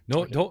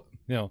no, Okay.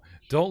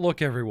 don't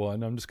look,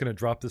 everyone. I'm just going to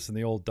drop this in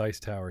the old dice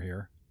tower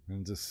here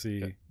and just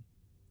see. Okay.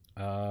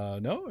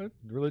 No,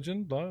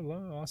 religion, blah, blah,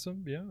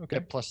 awesome. Yeah. Okay.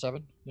 yep,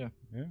 +7. Yeah,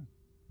 Yeah.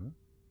 Huh.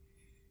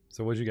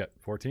 So what'd you get?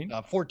 14?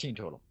 14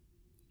 total.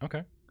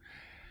 Okay.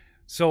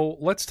 So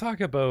let's talk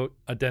about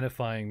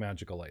identifying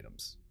magical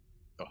items.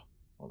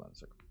 Hold on a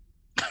second.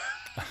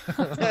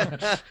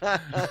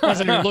 I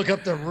didn't even look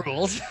up the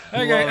rules.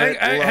 Hang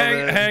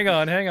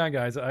on,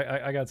 guys.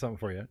 I got something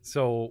for you.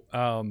 So,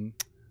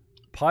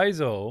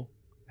 Paizo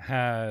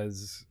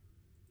has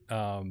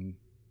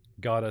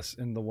got us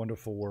in the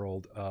wonderful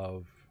world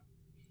of,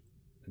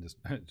 and just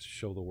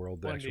show the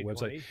world the actual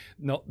website. 1d20.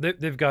 No,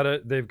 they've got a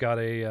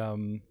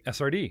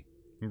SRD.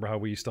 Remember how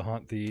we used to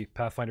haunt the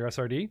Pathfinder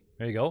SRD?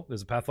 There you go.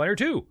 There's a Pathfinder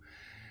 2,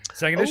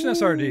 second edition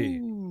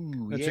SRD.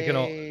 That you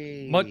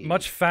can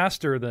much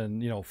faster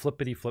than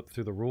flippity flip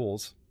through the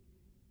rules.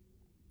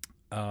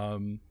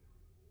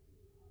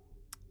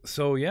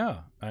 So yeah,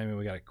 I mean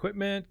we got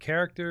equipment,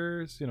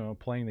 characters,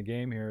 playing the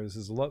game here. This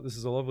is a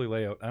lovely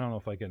layout. I don't know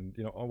if I can,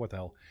 oh what the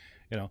hell,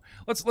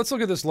 Let's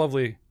look at this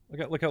lovely.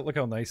 Look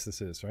how nice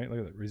this is, right? Look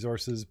at the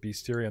resources,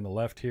 bestiary on the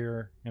left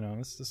here.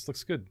 This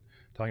looks good.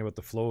 Talking about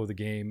the flow of the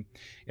game,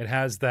 it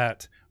has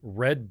that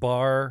red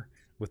bar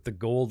with the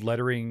gold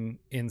lettering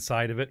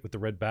inside of it with the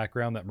red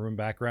background, that maroon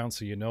background,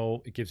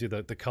 so it gives you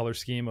the color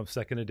scheme of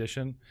second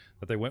edition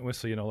that they went with,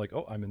 so like,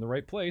 oh, I'm in the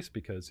right place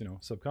because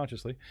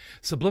subconsciously,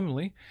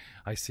 subliminally,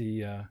 I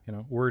see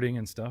wording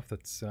and stuff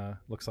that's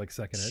looks like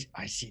second ed.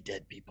 I see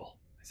dead people.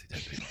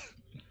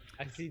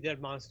 I see dead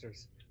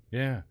monsters.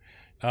 Yeah.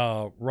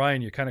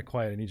 Ryan, you're kind of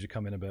quiet. I need you to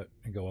come in a bit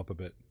and go up a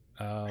bit.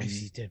 I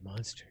see dead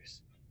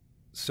monsters.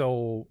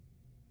 So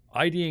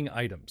IDing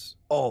items.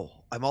 Oh,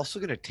 I'm also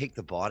going to take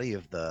the body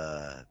of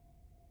the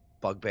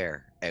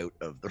bugbear out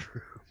of the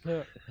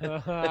room.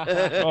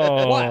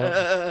 Oh, What?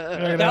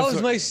 Yeah, That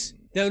was my.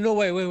 No,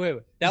 wait.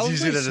 That was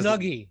Use my it as a-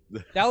 snuggie.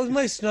 That was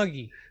my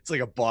snuggie. It's like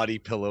a body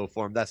pillow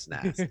form. That's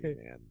nasty,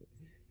 man.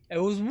 It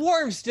was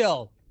warm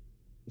still.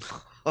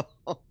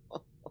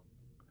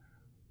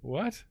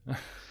 what?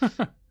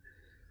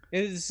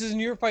 This isn't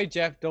your fight,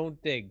 Jeff.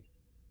 Don't dig.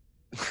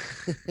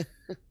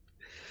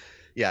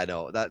 Yeah,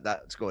 no,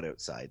 that's going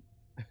outside.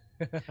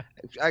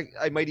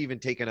 I might even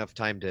take enough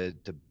time to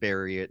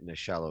bury it in a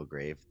shallow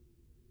grave,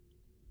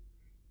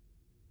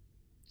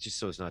 just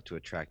so as not to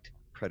attract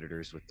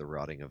predators with the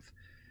rotting of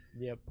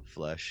Yep.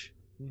 flesh.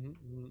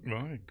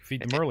 Well,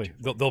 feed them early.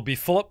 They'll be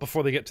full up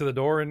before they get to the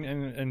door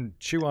and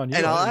chew on you.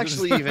 And I'll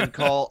actually even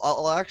call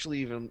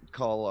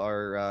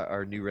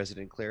our new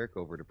resident cleric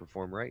over to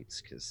perform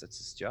rites because that's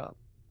his job.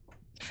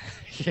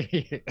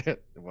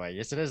 Why,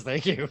 yes, it is.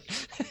 Thank you.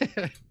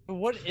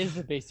 What is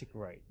the basic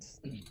rights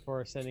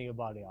for sending a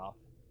body off?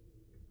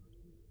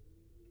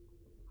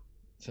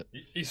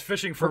 He's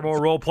fishing for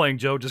more role playing.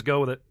 Joe, just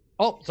go with it.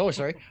 Oh, so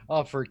sorry.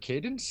 For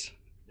cadence,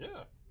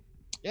 Yeah.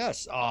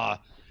 yes.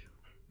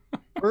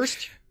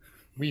 First,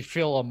 we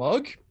fill a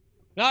mug.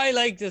 I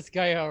like this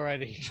guy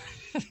already.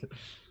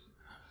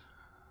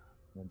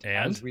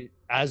 And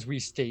as we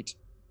state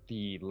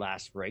the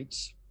last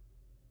rites,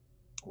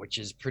 which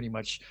is pretty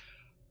much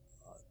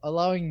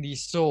allowing the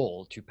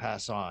soul to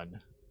pass on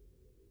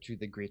to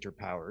the greater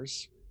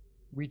powers,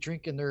 we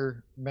drink in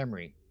their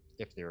memory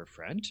if they're a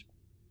friend.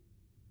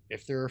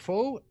 If they're a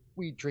foe,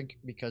 we drink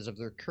because of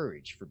their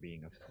courage for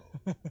being a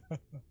foe.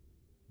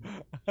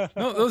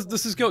 No,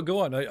 this is go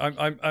on.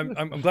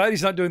 I'm glad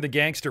he's not doing the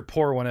gangster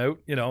pour one out.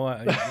 You know,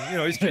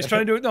 he's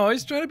trying to do it. No,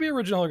 he's trying to be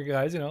original,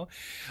 guys. You know,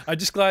 I'm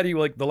just glad he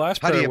like the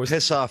last. How do prayer you was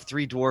piss off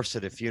 3 dwarfs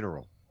at a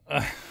funeral?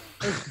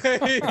 Oh,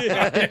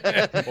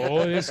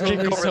 this will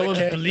be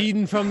someone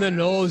bleeding from the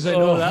nose. I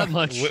know that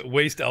much.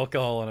 Waste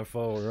alcohol on a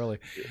foe, really.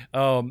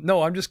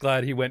 No, I'm just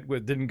glad he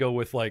didn't go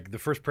with like the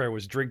first prayer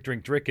was drink,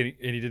 drink, drink, and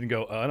he didn't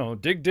go. I don't know,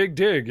 dig, dig,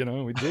 dig. You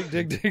know, we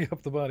dig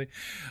up the body.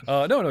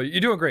 No,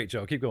 you're doing great,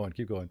 Joe. Keep going.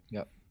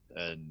 Yep.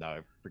 And now I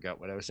forgot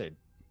what I was saying.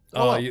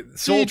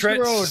 Soul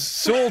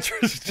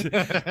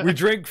we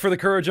drink for the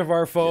courage of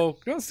our foe.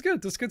 Yeah. No, that's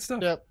good. That's good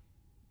stuff. Yep.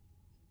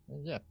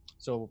 Yeah.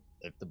 So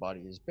if the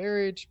body is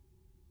buried,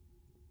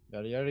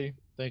 yada yada.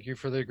 Thank you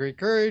for the great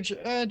courage,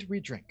 and we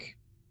drink.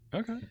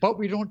 Okay. But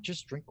we don't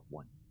just drink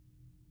one.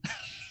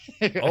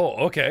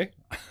 Oh, okay.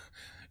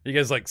 You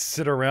guys like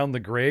sit around the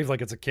grave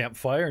like it's a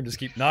campfire and just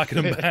keep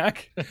knocking them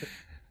back.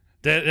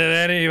 Did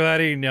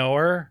anybody know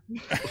her?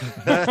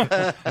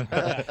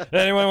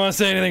 Anyone want to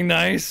say anything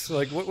nice?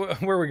 Like,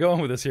 where are we going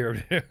with this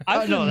here?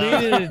 I've been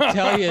meaning to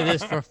tell you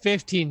this for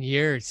 15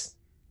 years.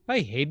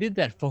 I hated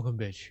that fucking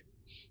bitch.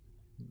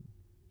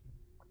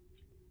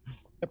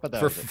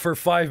 For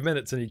 5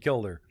 minutes, and he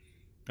killed her.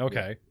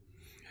 Okay.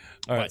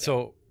 All right.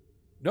 So,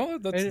 no,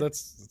 that's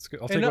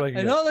good. I'll take what I can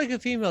get. Not like a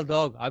female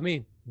dog. I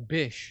mean,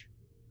 bish.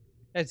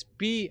 It's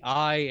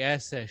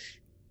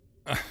B-I-S-H.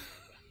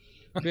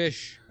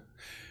 Bish.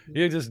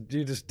 You're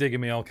just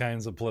digging me all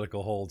kinds of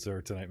political holes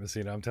there tonight,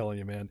 Messsina. I'm telling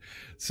you, man.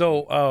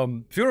 So,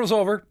 funeral's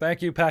over.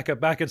 Thank you. Pack up,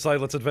 back inside.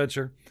 Let's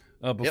adventure.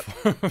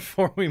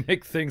 Before we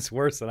make things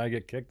worse and I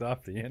get kicked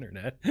off the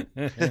internet.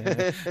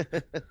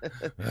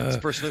 It's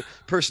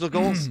personal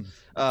goals.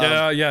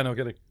 Yeah, no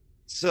kidding.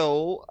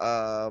 So,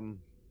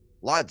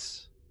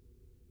 lads.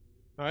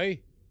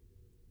 Aye.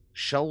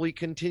 Shall we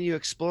continue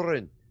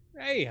exploring?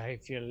 Hey, I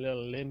feel a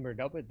little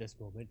limbered up at this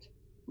moment.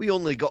 We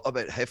only got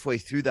about halfway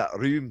through that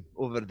room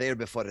over there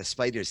before the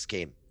spiders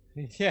came.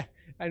 Yeah,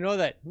 I know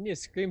that. You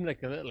scream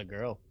like a little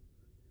girl.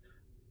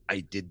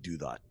 I did do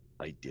that.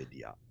 I did,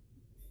 yeah.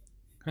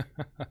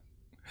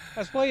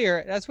 That's why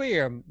your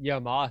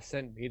ma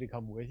sent me to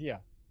come with you.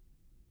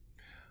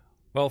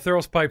 Well,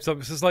 Theros pipes up.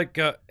 This is like,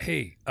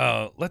 hey,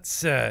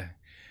 let's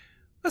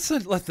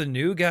let the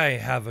new guy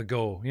have a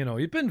go. You know,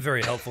 you've been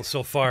very helpful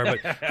so far, but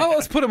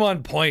let's put him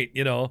on point.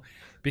 You know,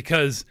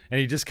 because and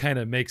he just kind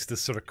of makes this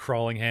sort of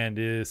crawling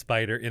hand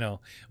spider. You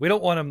know, we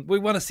don't want him. We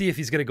want to see if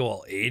he's gonna go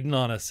all Aiden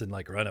on us and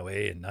like run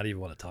away and not even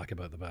want to talk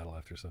about the battle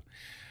after. So.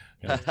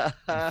 You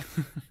know.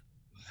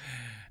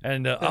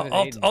 And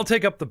I'll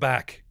take up the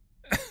back.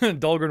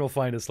 Dahlgren will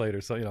find us later.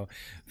 So, you know,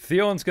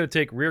 Theon's going to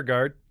take rear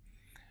guard.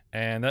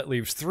 And that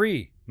leaves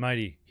 3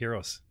 mighty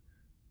heroes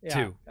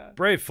to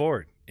brave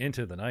forward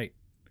into the night.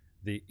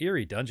 The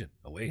eerie dungeon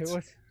awaits.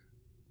 Hey,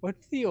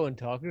 what's Theon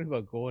talking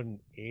about going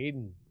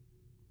Aiden?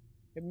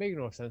 It makes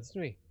no sense to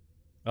me.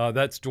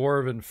 That's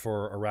Dwarven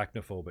for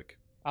arachnophobic.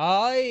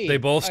 Aye. They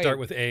both start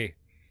with A.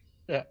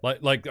 Yeah.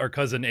 Like our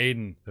cousin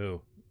Aiden,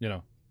 who, you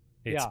know,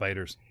 hates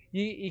spiders.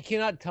 You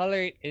cannot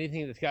tolerate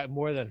anything that's got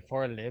more than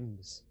 4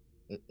 limbs.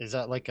 Is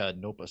that like a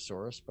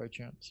Noposaurus by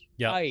chance?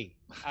 Yeah. I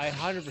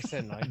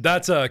 100% like.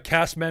 That's a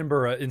cast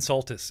member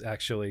Insultus,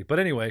 actually. But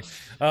anyway.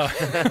 No,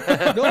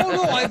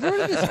 I've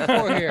heard of this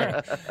before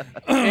here.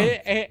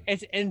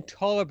 It's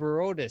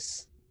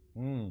Entoliborotus.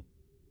 Mm.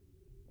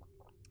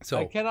 So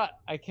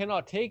I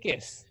cannot take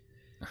it.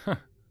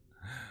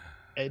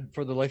 And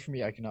for the life of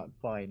me, I cannot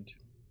find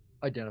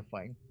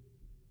identifying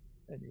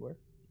anywhere.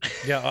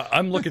 Yeah,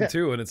 I'm looking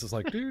too, and it's just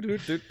like do,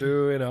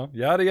 you know,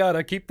 yada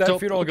yada. Keep that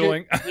funeral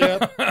going.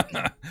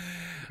 Yep.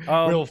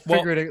 We'll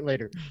figure it out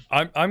later.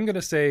 I'm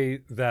gonna say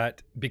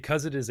that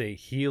because it is a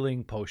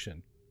healing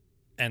potion,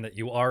 and that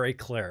you are a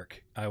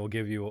cleric, I will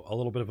give you a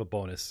little bit of a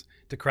bonus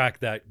to crack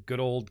that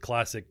good old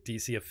classic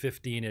DC of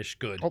 15-ish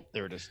good. Oh,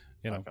 there it is.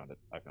 You know.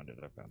 I found it.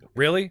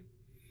 Really?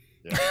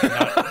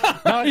 Yeah.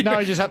 Now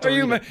I just have to.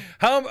 Read it.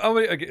 How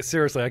many? Okay,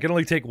 seriously, I can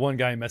only take one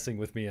guy messing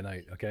with me a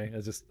night. Okay,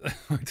 it's just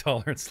my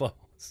tolerance level.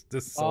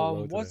 Just so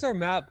low what's today. our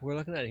map we're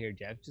looking at here,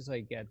 Jeff? Just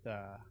like get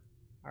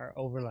our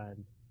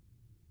overland.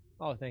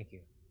 Oh, thank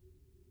you.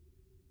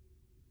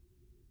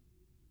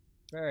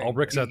 All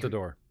bricks at the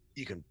door.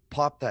 You can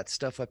pop that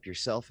stuff up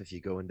yourself if you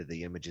go into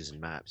the images and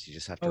maps. You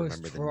just have to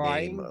remember the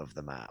name of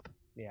the map.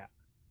 Yeah.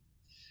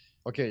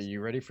 Okay,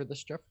 you ready for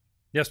this, Jeff?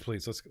 Yes,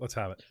 please. Let's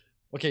have it.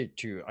 Okay,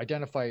 to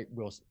identify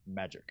Will's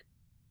magic,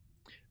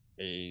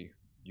 you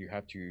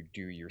have to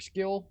do your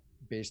skill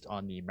based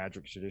on the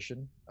magic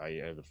tradition.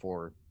 The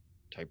 4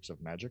 types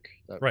of magic.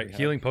 Right,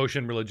 healing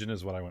potion, religion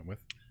is what I went with.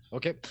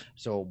 Okay,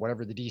 so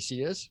whatever the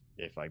DC is,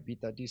 if I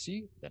beat that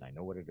DC, then I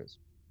know what it is.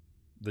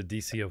 The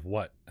DC of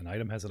what? An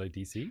item has a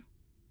DC?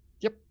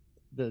 Yep.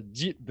 The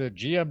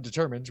GM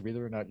determines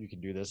whether or not you can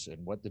do this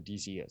and what the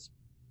DC is.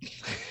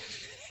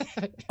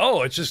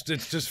 Oh, it's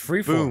just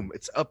free form. Boom!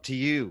 It's up to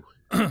you.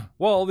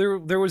 Well,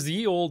 there was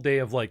the old day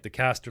of like the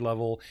caster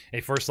level.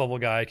 A first level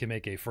guy can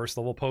make a first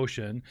level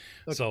potion,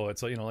 okay. So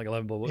it's like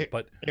 11 level.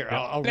 But here,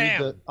 I'll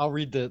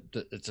read the.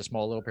 It's a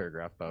small little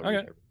paragraph. But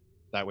okay.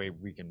 That way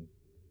we can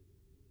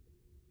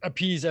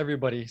appease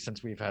everybody,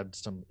 since we've had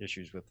some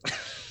issues with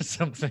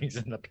some things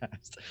in the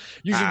past.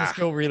 Using a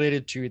skill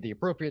related to the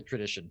appropriate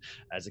tradition,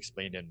 as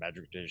explained in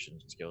magic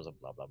traditions and skills of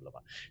blah, blah, blah, blah.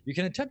 You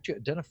can attempt to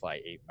identify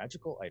a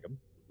magical item,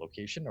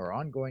 location, or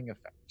ongoing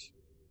effect.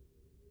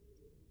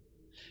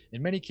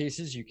 In many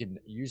cases, you can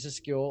use a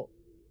skill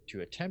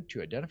to attempt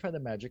to identify the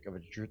magic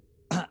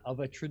of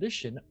a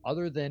tradition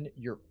other than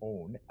your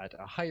own at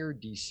a higher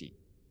DC.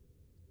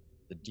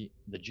 The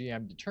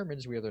GM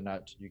determines whether or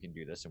not you can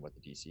do this and what the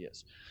DC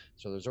is.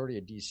 So there's already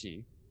a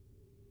DC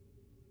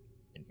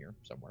in here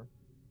somewhere.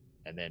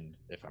 And then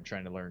if I'm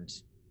trying to learn,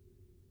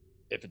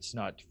 if it's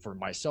not for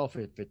myself,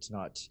 if it's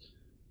not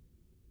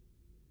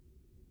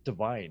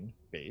divine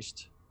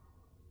based,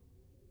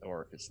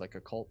 or if it's like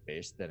occult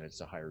based, then it's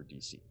a higher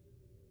DC.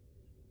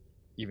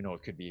 Even though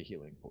it could be a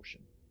healing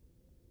potion.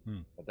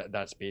 But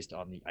that's based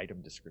on the item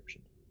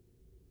description.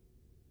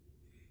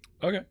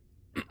 Okay.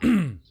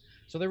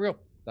 So there we go.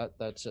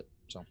 That's it.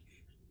 So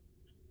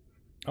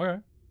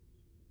Okay.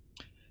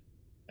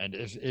 And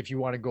if you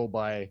want to go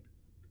by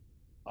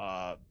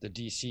the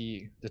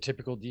DC, the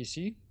typical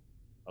DC,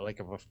 like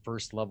of a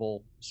first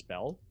level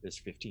spell is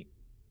 15.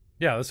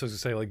 Yeah, that's what I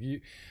was gonna say. Like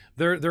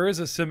there is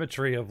a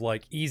symmetry of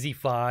like easy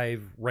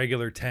 5,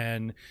 regular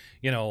 10,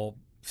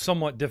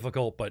 somewhat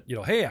difficult, but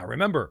hey, I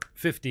remember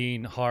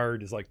 15,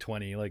 hard is like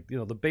 20. Like,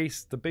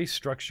 the base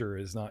structure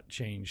is not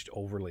changed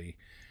overly.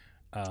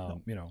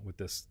 With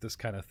this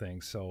kind of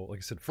thing. So like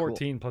I said,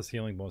 14 plus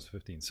healing bonus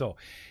 15. So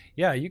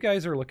yeah, you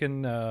guys are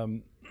looking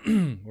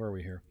where are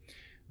we here?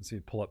 Let's see,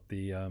 pull up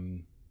the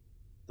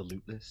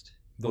loot list.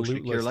 The Potion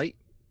loot of Cure list.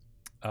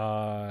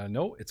 Light.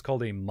 No, it's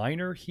called a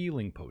minor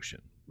healing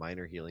potion.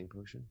 Minor healing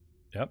potion.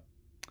 Yep.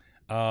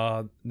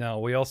 Now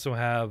we also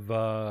have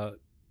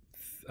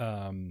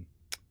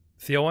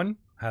Theowen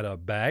had a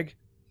bag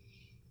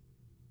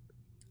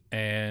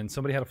and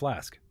somebody had a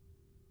flask.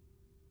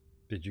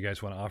 Did you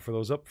guys want to offer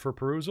those up for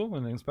perusal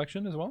and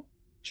inspection as well?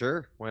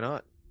 Sure, why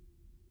not?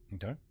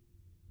 Okay.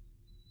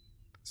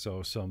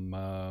 So some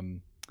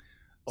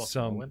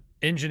Owen?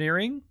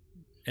 engineering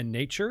and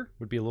nature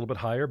would be a little bit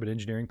higher, but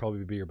engineering probably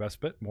would be your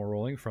best bet. More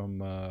rolling from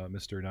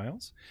Mr.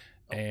 Niles.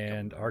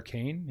 And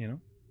arcane,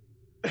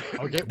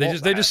 Okay,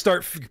 they just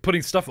start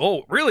putting stuff.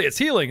 Oh, really? It's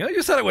healing.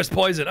 You said it was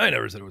poison. I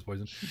never said it was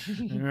poison.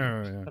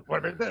 Yeah. What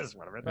about this?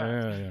 What about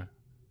that?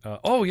 Yeah.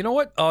 Oh, you know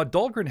what?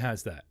 Dahlgren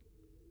has that.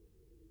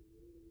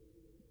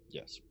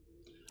 Yes.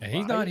 And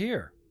he's not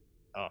here.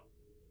 Oh,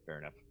 fair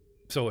enough.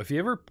 So if he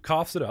ever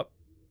coughs it up,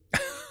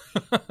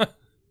 because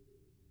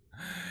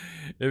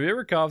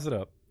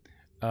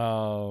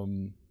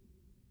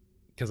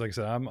like I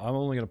said, I'm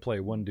only gonna play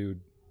one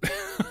dude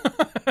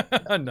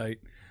a night,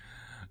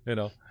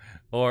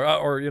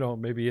 or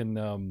maybe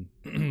in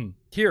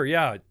here,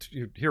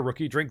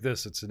 rookie, drink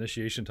this. It's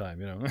initiation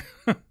time,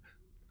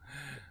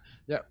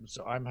 Yeah.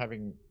 So I'm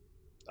having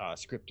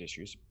script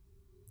issues.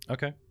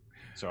 Okay.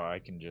 So I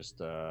can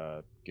just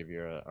give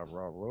you a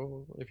raw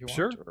roll if you want.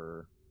 Sure.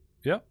 Or...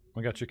 Yeah,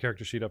 I got your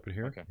character sheet up in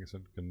here. Okay. Like I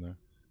said, can,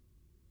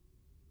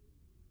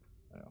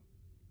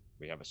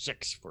 we have a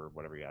 6 for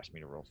whatever you asked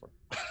me to roll for.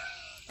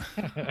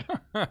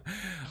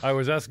 I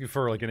was asking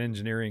for like an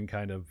engineering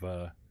kind of,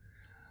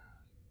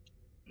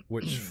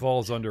 which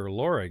falls under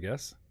lore, I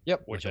guess.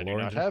 Yep, which Like I a do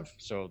lore not have.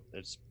 So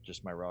it's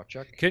just my raw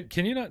check.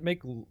 Can you not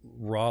make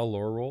raw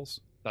lore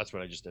rolls? That's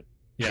what I just did.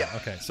 Yeah.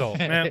 Okay. So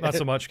not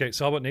so much. Okay.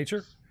 So how about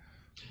nature?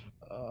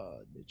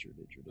 Nature.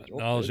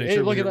 Knowledge, Hey,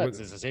 nature, look at with that.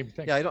 your- It's the same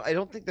thing. Yeah, I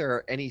don't think there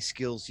are any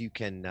skills you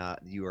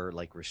are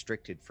like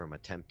restricted from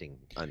attempting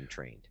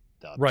untrained.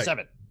 Right.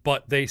 7.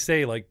 But they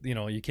say like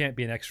you can't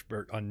be an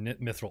expert on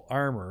mithril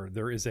armor.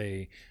 There is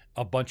a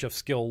bunch of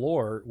skill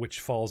lore which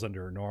falls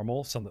under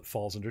normal, some that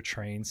falls under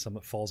trained, some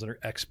that falls under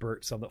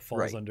expert, some that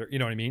falls Right. under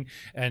what I mean.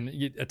 And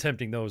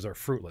attempting those are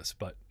fruitless.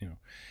 But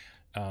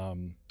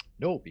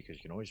No, because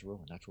you can always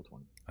roll a natural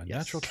 20. a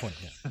natural 20.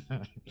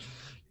 Yeah.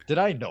 Did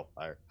I? No.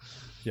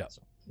 Yeah.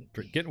 So,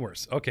 Getting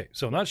worse. Okay,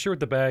 so I'm not sure what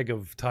the bag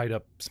of tied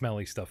up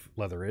smelly stuff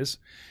leather is.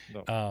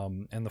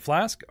 no. And the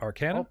flask,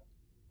 Arcana.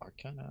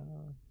 Arcana.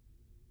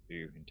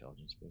 Ew,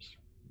 intelligence based.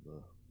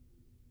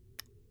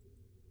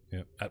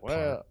 Yeah, at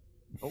Well,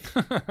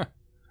 par.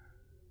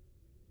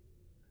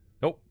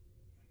 Nope.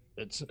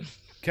 it's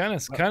Kind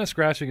of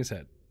scratching his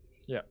head.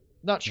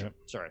 not sure. Yep.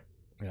 Sorry.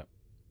 Yeah.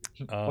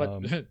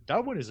 But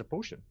that one is a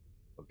potion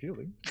of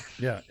healing.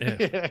 Yeah.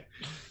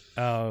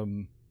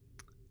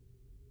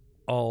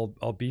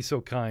 I'll be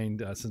so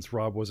kind since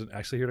Rob wasn't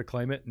actually here to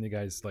claim it, and you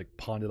guys like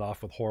pawned it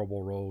off with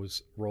horrible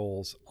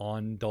rolls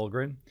on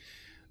Dahlgren.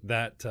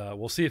 That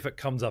we'll see if it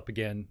comes up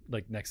again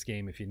like next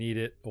game if you need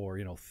it, or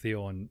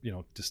Theo and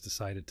just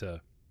decided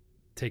to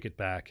take it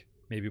back,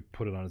 maybe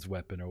put it on his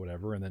weapon or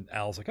whatever, and then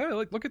Al's like, hey,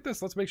 look at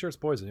this, let's make sure it's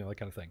poison, that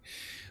kind of thing.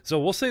 So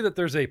we'll say that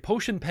there's a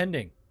potion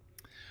pending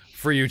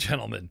for you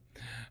gentlemen,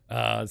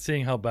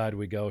 seeing how bad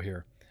we go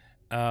here.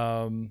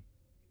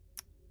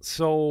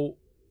 So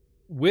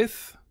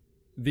with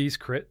these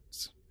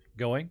crits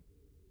going,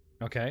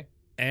 okay,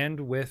 and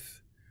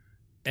with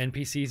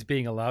NPCs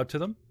being allowed to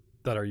them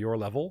that are your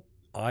level,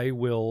 I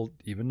will,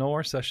 even though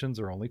our sessions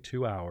are only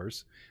 2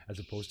 hours as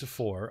opposed to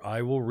 4,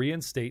 I will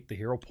reinstate the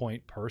hero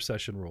point per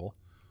session rule.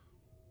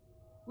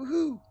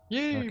 Woohoo!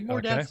 Yay! Okay, More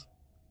okay. deaths.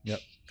 Yep.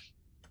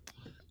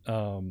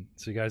 So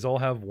you guys all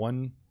have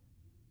 1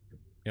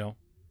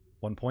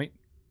 point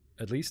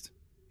at least.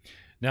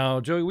 Now,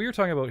 Joey, we were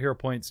talking about hero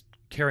points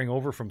carrying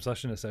over from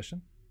session to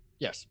session.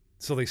 Yes,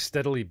 So they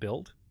steadily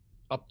build.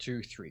 up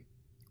to 3.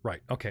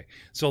 Right. Okay.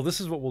 So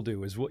this is what we'll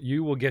do: is what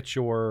you will get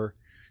your,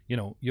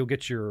 you'll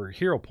get your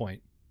hero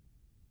point.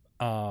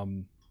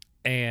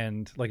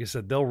 And like I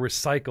said, they'll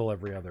recycle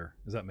every other.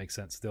 Does that make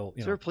sense? They'll,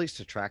 Is there a place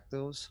to track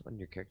those on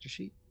your character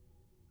sheet?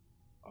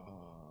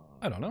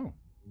 I don't know.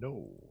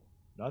 No,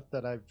 not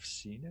that I've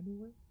seen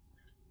anywhere.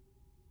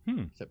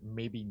 Except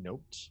maybe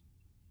notes.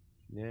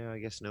 Yeah, I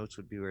guess notes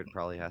would be where it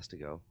probably has to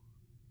go.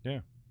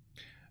 Yeah.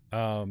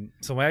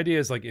 So my idea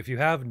is, like, if you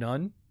have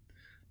none,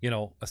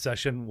 a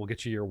session will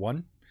get you your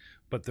 1,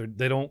 but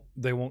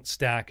they won't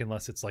stack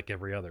unless it's like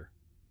every other.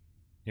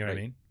 You know what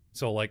I mean?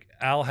 So like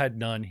Al had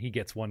none, he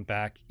gets 1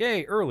 back.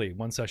 Yay, early.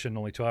 1 session,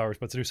 only 2 hours,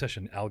 but it's a new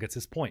session. Al gets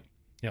his point.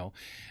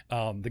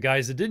 The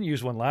guys that didn't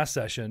use 1 last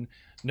session,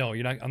 no,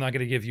 I'm not going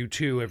to give you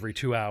 2 every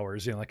 2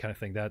 hours, that kind of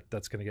thing.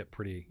 That's going to get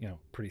pretty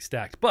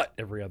stacked. But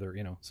every other,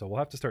 so we'll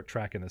have to start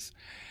tracking this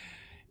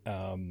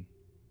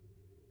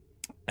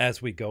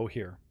as we go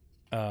here.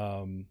 I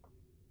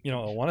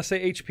want to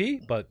say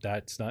HP, but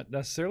that's not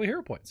necessarily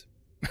hero points.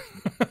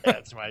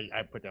 That's why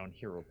I put down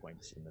hero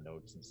points in the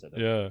notes instead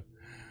of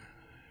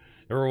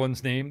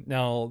everyone's name.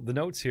 Now the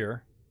notes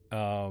here,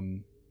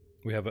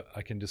 we have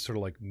I can just sort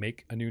of like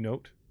make a new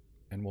note,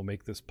 and we'll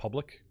make this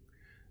public,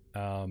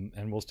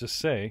 and we'll just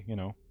say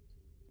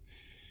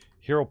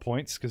hero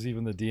points, because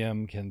even the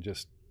DM can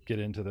just get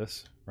into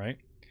this, right?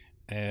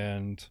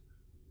 And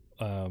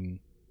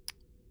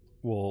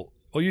we'll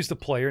use the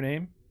player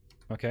name.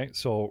 Okay,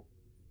 so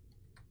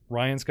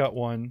Ryan's got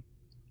 1,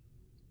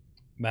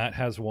 Matt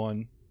has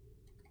 1.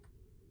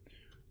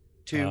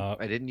 2.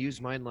 I didn't use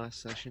mine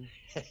last session.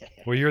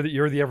 Well, you're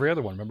the every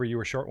other one. Remember, you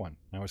were short 1.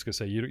 I was gonna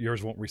say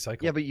yours won't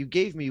recycle. Yeah, but you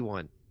gave me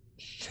 1.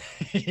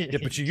 Yeah,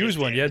 but you used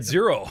 1. You had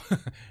 0.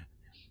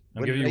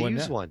 I'm giving you 1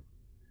 use now.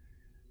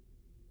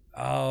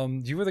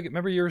 1. Do you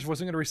remember yours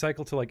wasn't going to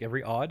recycle to like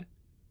every odd?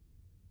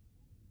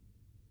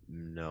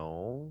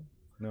 No.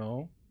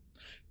 No.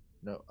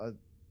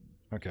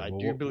 Okay. I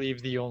do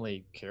believe the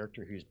only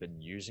character who's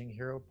been using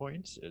hero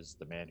points is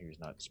the man who's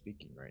not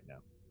speaking right now.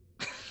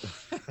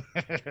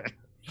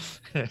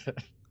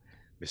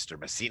 Mr.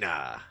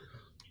 Messsina.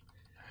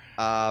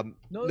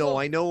 No,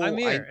 I know. I'm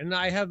here, and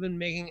I have been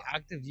making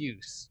active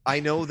use. I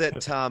know that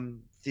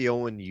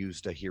Theowen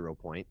used a hero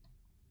point.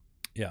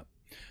 Yeah.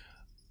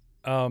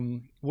 I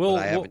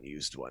haven't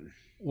used 1.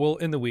 Well,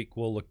 in the week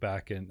we'll look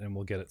back and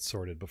we'll get it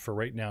sorted. But for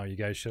right now, you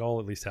guys should all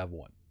at least have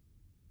 1.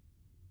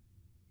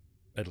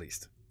 At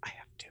least. I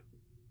have 2.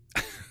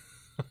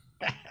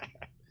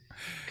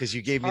 Because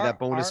you gave me that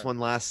bonus 1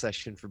 last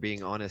session for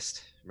being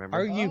honest. Remember?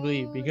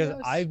 Arguably, because yes.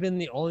 I've been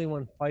the only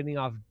one fighting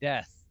off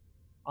death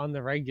on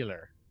the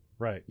regular.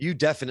 Right. You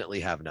definitely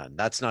have none.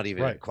 That's not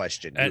even a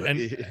question.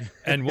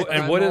 And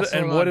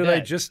what did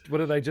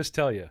I just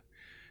tell you?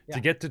 Yeah.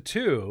 To get to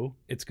 2,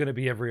 it's going to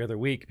be every other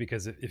week,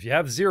 because if you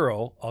have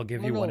 0, I'll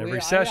give you 1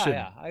 every session.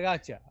 I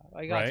got you.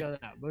 I got Right? you on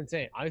that. But I'm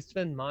saying I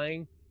spend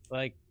mine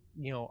like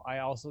I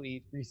also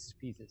eat Reese's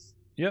Pieces.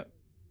 Yep,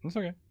 that's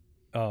okay.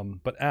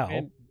 But Al,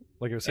 And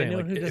like I was saying,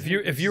 anyone like who if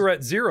doesn't- you're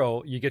at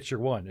 0, you get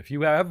your 1. If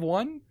you have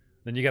 1,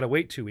 then you got to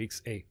wait 2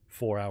 weeks, a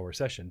 4-hour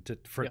session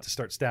for it to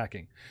start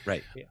stacking.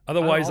 Right. Yeah.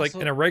 Otherwise, I'm like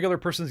also- in a regular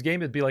person's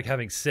game, it'd be like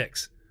having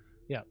 6.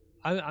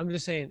 I'm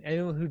just saying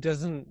anyone who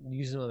doesn't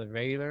use them on the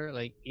regular,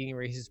 like eating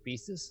Reese's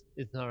Pieces,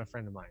 is not a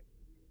friend of mine.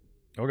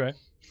 Okay.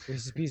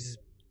 Reese's Pieces,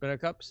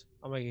 Buttercups.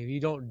 I'm like, if you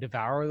don't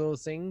devour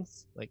those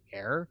things like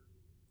air,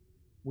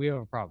 we have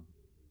a problem.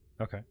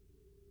 Okay.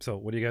 So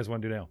what do you guys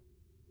want to do now?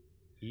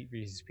 Eat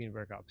Reese's Peanut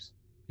Butter Cups.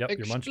 Yep,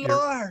 you're munching.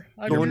 Explore!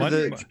 I Go want into to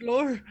the-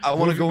 explore. I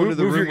want to go into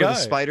the move your room where the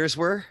guy. spiders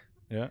were.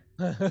 Yeah.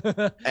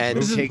 And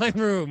This is take- my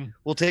room.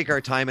 We'll take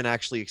our time and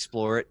actually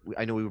explore it.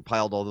 I know we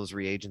piled all those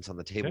reagents on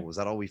the table. Okay. Was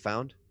that all we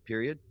found?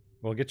 Period.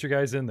 Well, get your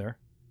guys in there.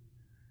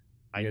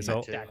 I You need guys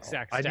all- Stack,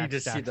 stack, I stack, need to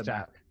stack, see the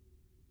stack.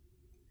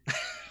 map.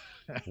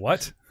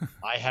 What?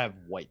 I have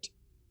white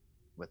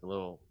with a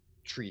little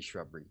tree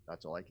shrubbery.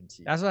 That's all I can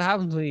see. That's what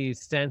happens when you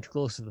stand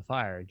close to the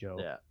fire, Joe.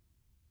 Yeah.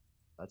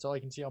 That's all I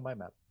can see on my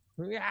map.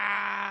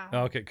 Yeah.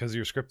 Oh, okay, because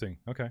you're scripting.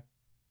 Okay.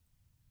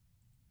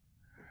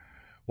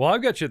 Well,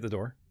 I've got you at the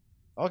door.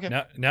 Okay.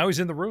 Now he's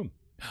in the room.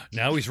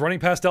 Now he's running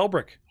past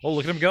Elbrick. Oh,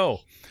 look at him go.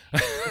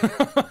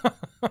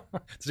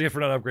 See if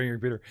we're not upgrading your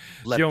computer.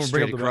 Leapt Joe, bring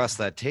straight up the across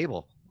that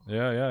table.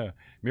 Yeah.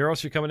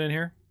 Murous, you coming in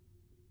here?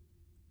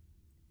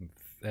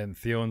 And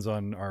Theon's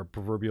on our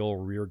proverbial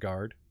rear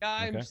guard. Yeah,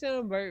 I'm Okay.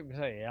 standing right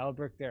beside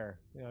Albrecht there.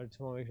 I just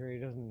want to make sure he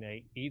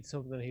doesn't eat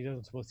something he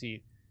doesn't supposed to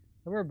eat.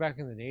 Remember back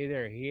in the day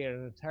there, he had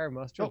an entire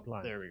mustard Oh,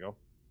 plant. there we go.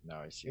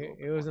 Now I see. a little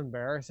It bit was more.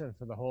 embarrassing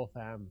for the whole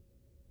fam.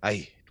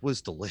 It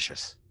was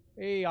delicious.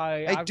 Hey,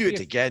 I'd do it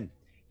again.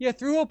 You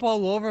threw up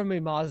all over me,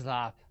 Ma's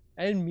lap.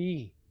 And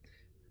me.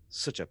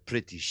 Such a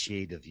pretty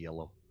shade of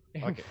yellow.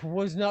 Okay. It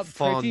was not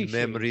Fond pretty.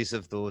 memories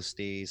of those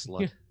days,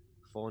 lad.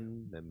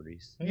 Fond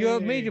memories. You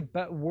have made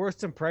a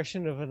worse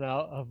impression of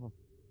a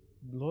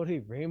bloody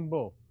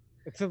rainbow,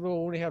 except it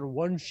only had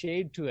one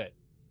shade to it.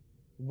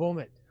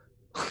 Vomit.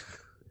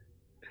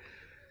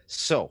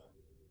 So,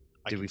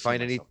 I did can we see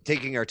find myself.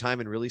 taking our time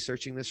and really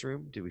searching this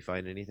room? Did we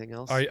find anything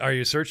else? Are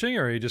you searching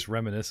or are you just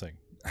reminiscing?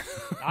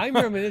 I'm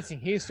reminiscing.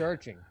 He's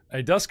searching.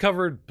 A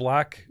dust-covered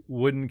black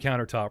wooden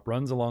countertop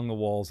runs along the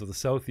walls of the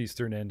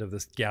southeastern end of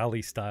this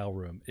galley-style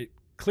room. It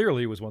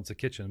clearly was once a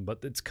kitchen,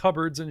 but its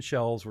cupboards and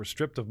shelves were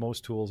stripped of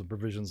most tools and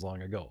provisions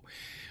long ago.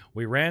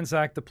 We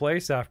ransacked the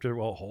place after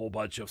a whole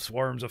bunch of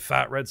swarms of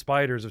fat red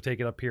spiders have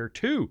taken up here,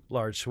 2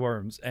 large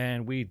swarms,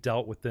 and we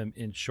dealt with them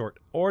in short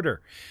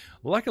order.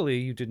 Luckily,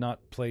 you did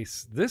not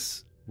place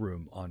this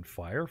room on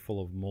fire,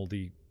 full of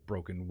moldy,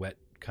 broken, wet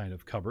kind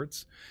of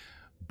cupboards,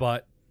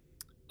 but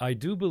I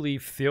do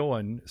believe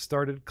Theowen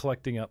started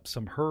collecting up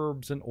some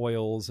herbs and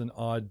oils and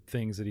odd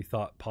things that he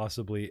thought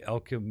possibly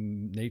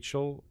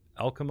alchemical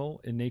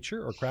in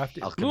nature or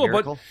crafty.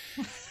 Alchemiracle?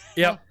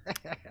 Yeah.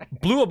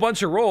 Blew a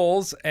bunch of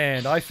rolls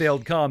and I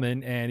failed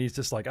common, and he's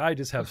just like, I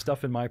just have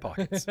stuff in my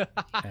pockets.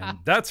 And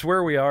that's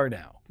where we are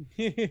now.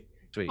 Sweet.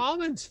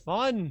 Common's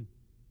fun.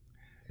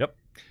 Yep.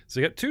 So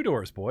you got 2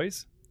 doors,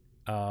 boys.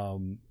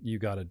 You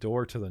got a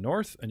door to the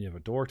north and you have a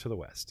door to the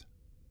west.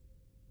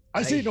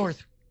 I say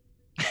north.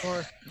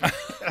 Or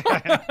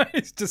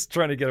He's just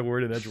trying to get a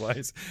word in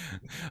edgewise.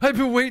 I've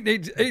been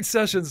waiting 8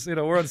 sessions. You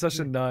know, we're on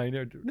session 9.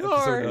 Episode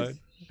North.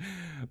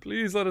 9.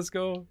 Please let us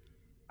go.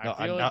 No,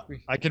 I feel like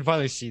I can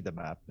finally see the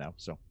map now.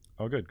 So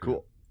Oh, good.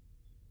 Cool.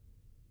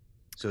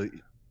 So,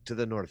 to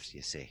the north,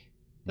 you say?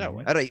 that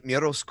way. All right,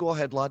 Murous, go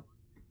ahead, lad.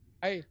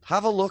 I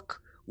Have a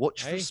look.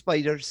 Watch for Aye.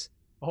 spiders.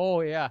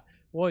 oh yeah.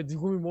 Well, there's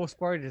gonna be more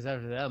spiders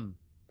after them.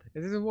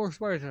 If there's more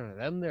spiders after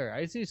them there,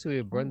 I say so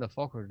we burn the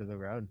fucker to the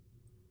ground.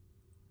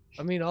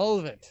 I mean all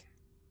of it.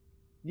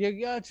 You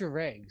got your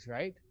eggs,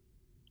 right?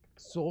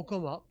 Soak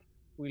them up.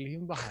 We leave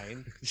them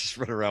behind. Just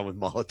run around with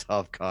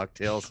Molotov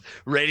cocktails,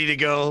 ready to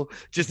go,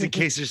 just in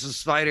case there's some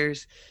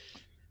spiders.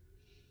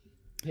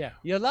 Yeah.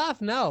 You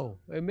laugh now.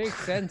 It makes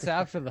sense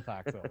after the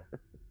fact though.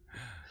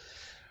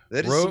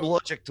 There is Ro- some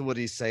logic to what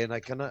he's saying. I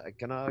cannot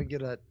argue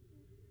that.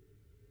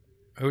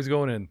 Who's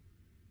going in?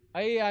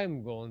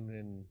 I'm going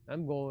in.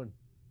 I'm going.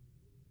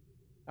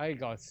 I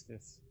got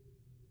this.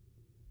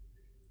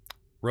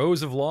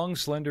 Rows of long,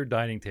 slender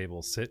dining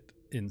tables sit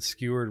in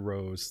skewered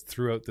rows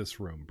throughout this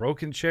room.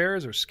 Broken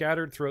chairs are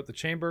scattered throughout the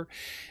chamber,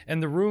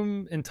 and the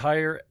room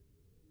entire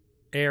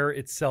air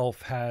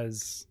itself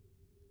has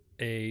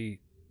a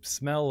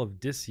smell of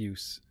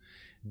disuse,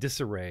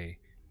 disarray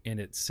in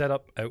its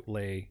setup,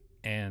 outlay,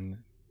 and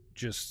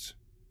just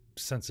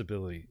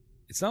sensibility.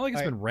 It's not like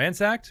it's been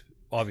ransacked.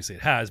 Obviously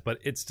it has, but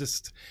it's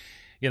just,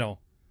 you know,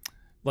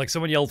 like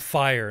someone yelled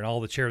fire and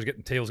all the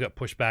tables got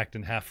pushed back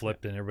and half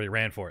flipped and everybody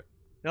ran for it.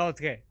 No,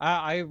 it's okay.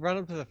 I run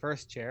up to the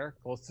first chair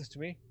closest to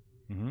me,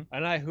 Mm-hmm.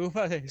 and I hoof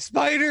out, say,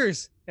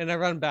 spiders! And I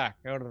run back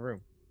out of the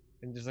room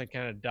and just like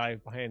kind of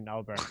dive behind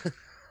Albert.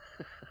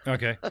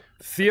 Okay.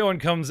 Theon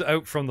comes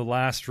out from the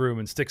last room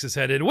and sticks his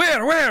head in.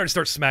 Where? And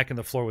starts smacking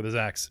the floor with his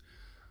axe.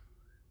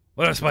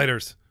 What are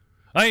spiders?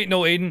 I ain't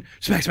no Aiden.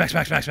 Smack, smack,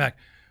 smack, smack, smack.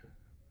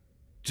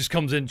 Just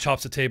comes in,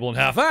 chops the table in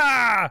half.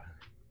 Ah!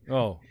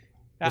 Oh.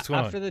 What's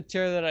going After on? the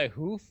chair that I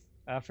hoof,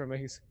 after it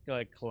makes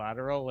like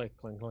collateral, like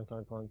clunk, clunk,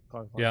 clunk, clunk,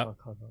 clunk, Yeah. clunk,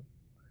 clunk, clunk.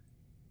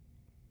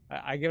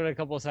 I give it a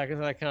couple of seconds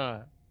and I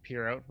kind of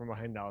peer out from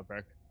behind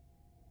Albrecht.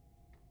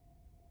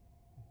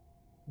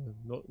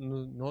 No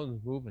one's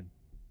moving.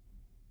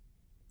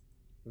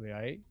 Are they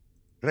alright?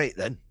 Right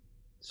then.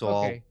 So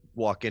Okay. I'll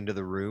walk into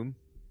the room.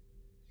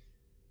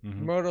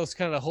 Mhm. Murdo's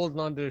kind of holding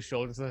on to his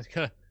shoulders. So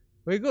kind of,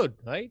 very good,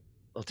 right?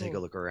 I'll take a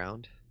look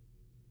around.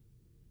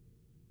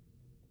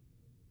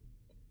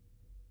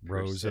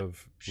 Rows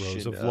of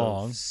Perception of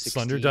long,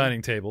 slender 16.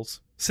 dining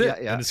tables. Sit Yeah,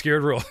 yeah. in a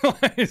scared row.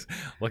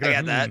 Look I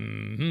at got that.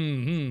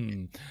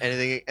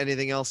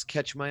 Anything else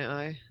catch my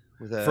eye?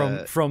 With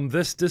a From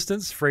this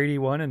distance, Frady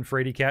 1 and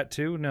Frady Cat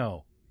 2,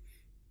 no.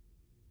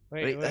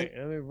 Wait, Wait,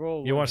 let me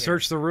roll. You one want to here.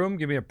 search the room?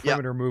 Give me a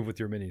perimeter move with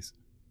your minis.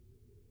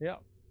 Yeah.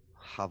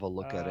 have a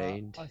look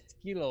around.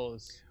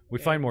 Kilos. We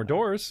find more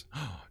doors.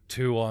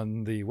 2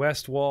 on the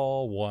west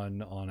wall,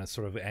 1 on a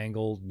sort of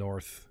angled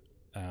north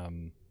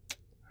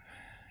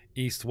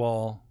east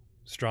wall.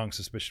 Strong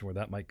suspicion where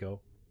that might go.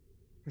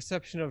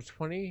 Perception of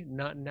 20,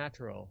 not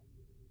natural.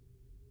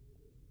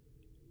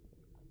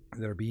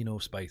 There be no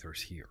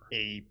spiders here.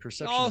 A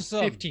perception Awesome.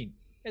 of 15.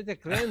 It's a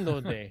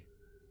grande day.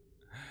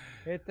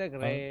 It's a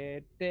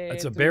great day.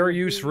 It's a to bare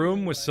use be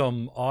room with alive.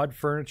 some odd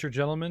furniture,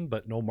 gentlemen,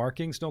 but no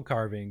markings, no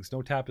carvings,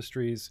 no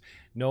tapestries,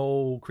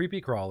 no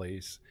creepy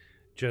crawlies.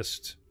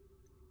 Just. So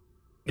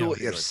you what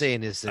know, you're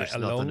saying is there's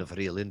alone? nothing of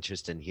real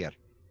interest in here.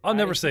 I'll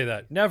never I- say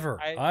that. Never.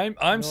 I'm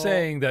no.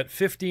 saying that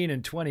 15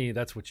 and 20,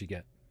 that's what you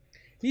get.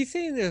 He's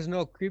saying there's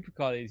no creepy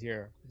collies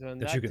here. So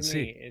That you can to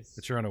see, me, it's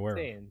that you're unaware of.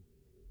 saying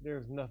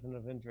there's nothing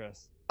of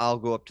interest. I'll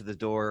go up to the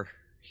door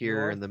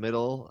here North. in the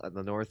middle on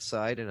the north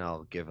side, and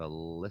I'll give a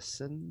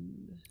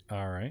listen.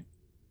 All right.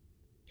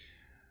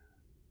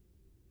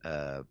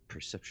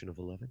 Perception of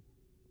 11.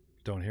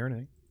 Don't hear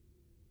anything.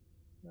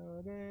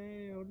 Ole,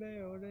 ole,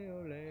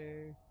 ole,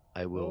 ole,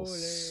 I will Ole.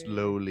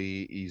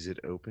 slowly ease it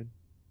open.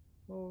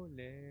 ole.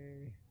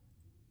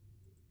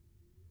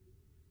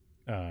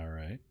 All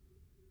right.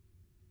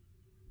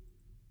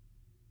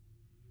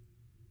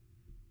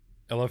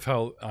 I love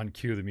how on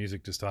cue the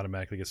music just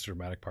automatically gets to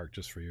dramatic part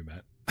just for you,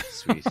 Matt.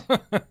 Sweet.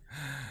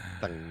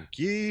 Thank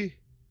you.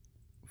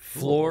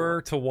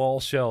 Floor to wall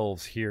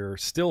shelves here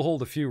still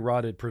hold a few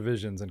rotted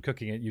provisions and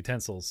cooking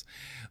utensils,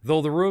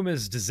 though the room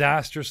is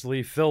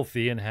disastrously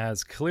filthy and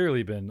has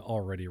clearly been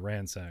already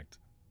ransacked.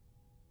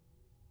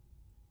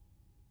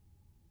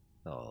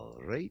 All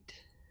right.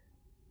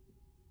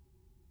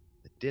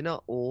 I do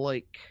not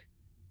like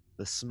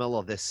the smell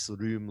of this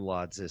room,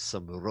 lads. There's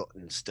some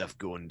rotten stuff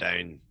going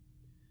down.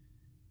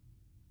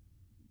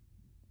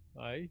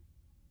 Aye.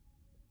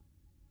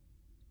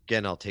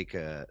 Again, I'll take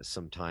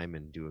some time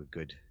and do a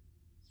good,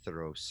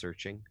 thorough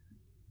searching.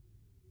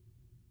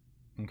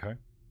 Okay.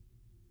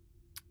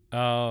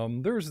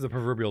 There's the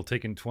proverbial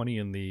taking 20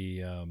 in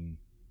the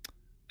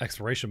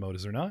exploration mode,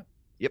 is there not?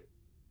 Yep.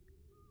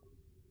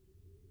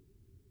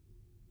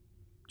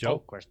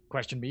 Joe? Oh,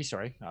 question me.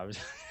 Sorry, I was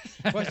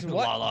Question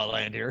what? La La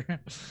Land here.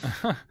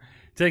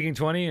 Taking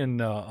 20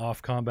 in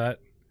off combat.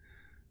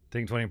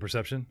 Taking 20 in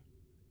perception.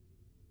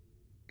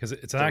 Because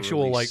it's an actual,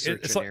 Thoroughly like, search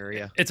it's an like,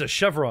 area. it's a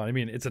chevron. I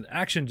mean, it's an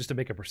action just to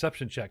make a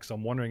perception check. So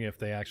I'm wondering if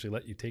they actually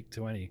let you take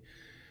 20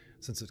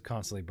 since it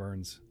constantly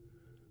burns.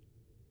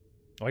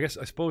 Well, I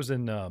suppose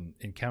in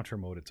counter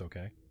mode, it's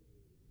okay.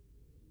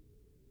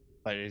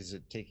 But is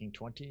it taking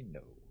 20? No.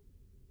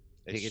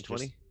 It's Taking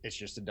 20? just- It's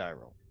just a die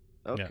roll.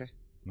 Okay.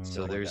 No,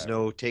 So no. there's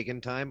no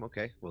taken time?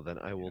 Okay. Well, then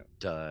I will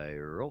die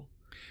roll.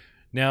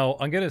 Now,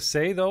 I'm going to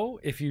say, though,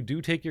 if you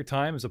do take your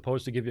time as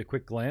opposed to give you a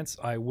quick glance,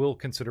 I will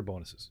consider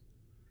bonuses.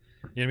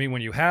 You know what I mean?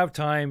 When you have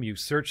time, you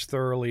search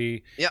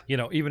thoroughly. Yep. You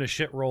know, even a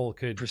shit roll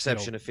could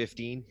Perception of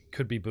 15.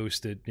 could be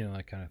boosted. You know,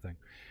 that kind of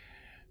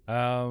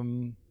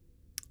thing.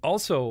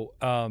 Also,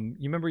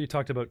 you remember you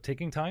talked about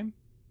taking time?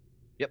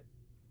 Yep.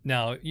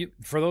 Now,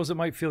 for those that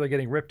might feel they're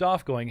getting ripped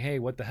off, going, "Hey,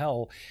 what the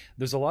hell?"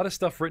 There's a lot of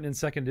stuff written in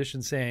second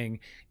edition saying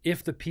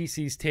if the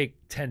PCs take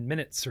 10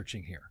 minutes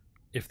searching here,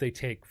 if they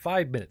take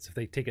 5 minutes, if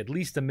they take at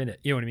least a minute,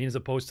 you know what I mean, as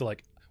opposed to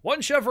like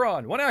one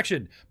chevron, one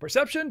action,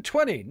 perception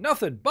 20,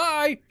 nothing,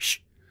 bye. Shh.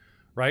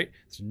 Right?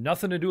 It's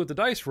nothing to do with the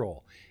dice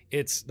roll.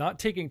 It's not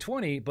taking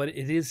 20, but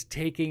it is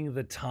taking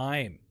the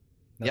time.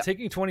 Now, Yep.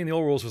 taking 20 in the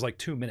old rules was like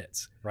 2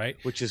 minutes, right?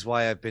 Which is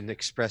why I've been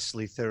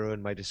expressly thorough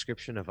in my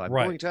description of I'm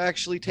Right. going to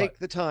actually take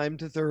the time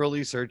to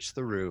thoroughly search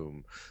the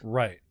room.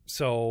 Right.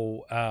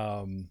 So,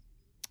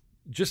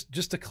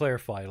 just to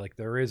clarify, like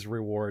there is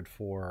reward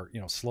for,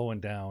 you know, slowing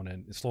down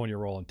and slowing your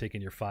roll and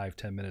taking your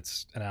 5-10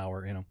 minutes, an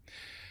hour, you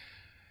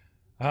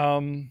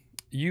know.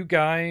 You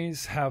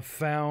guys have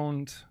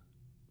found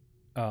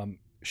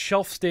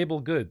shelf-stable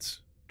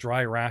goods,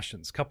 dry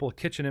rations, couple of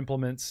kitchen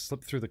implements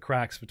slipped through the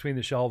cracks between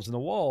the shelves and the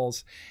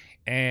walls,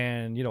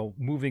 and, you know,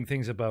 moving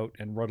things about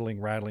and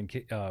rattling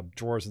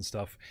drawers and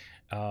stuff.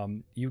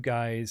 You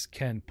guys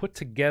can put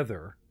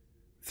together,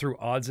 through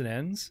odds and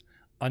ends,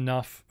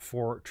 enough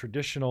for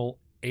traditional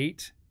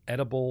 8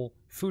 edible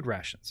food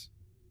rations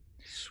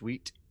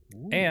Sweet.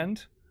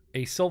 and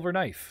a silver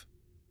knife,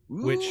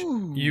 which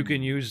you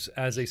can use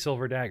as a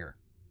silver dagger.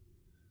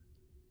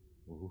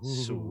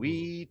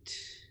 Sweet.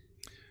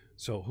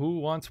 So who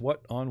wants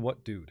what on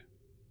what, dude?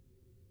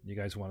 You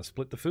guys want to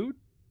split the food?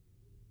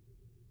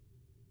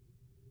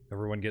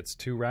 Everyone gets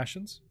 2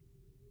 rations.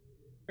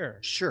 Sure.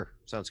 Sure.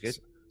 Sounds good.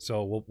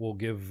 So we'll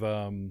give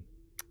 2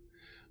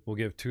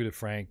 to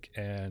Frank,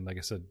 and like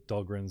I said,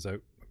 Dahlgren's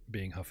out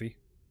being huffy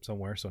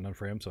somewhere, so none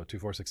for him. So 2,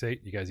 4, 6,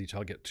 8. You guys each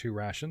all get 2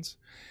 rations.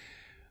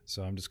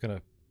 So I'm just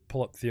gonna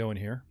pull up Theo in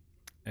here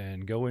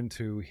and go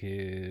into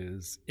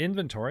his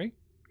inventory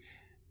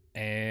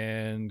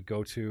and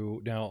go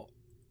to now.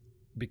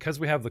 Because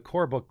we have the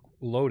core book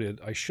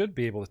loaded, I should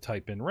be able to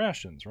type in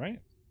rations, right?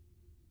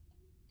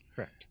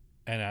 Correct.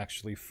 And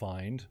actually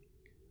find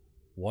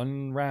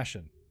 1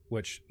 ration,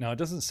 which now it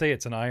doesn't say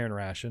it's an iron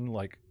ration.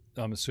 Like,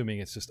 I'm assuming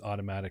it's just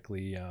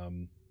automatically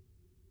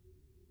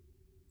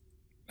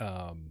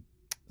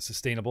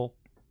sustainable.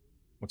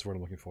 What's the word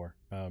I'm looking for?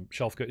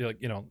 Shelf good, like,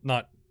 you know,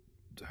 not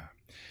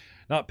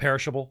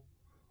perishable.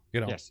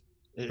 You know, Yes.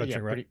 That's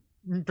right.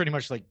 Pretty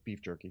much like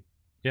beef jerky.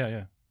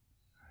 Yeah.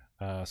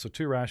 So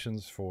 2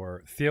 rations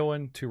for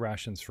Theowen, 2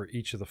 rations for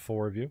each of the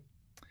 4 of you.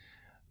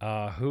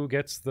 Who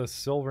gets the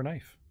silver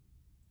knife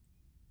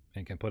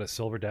and can put a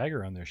silver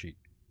dagger on their sheet?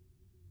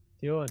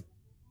 Doing.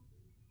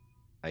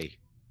 Aye.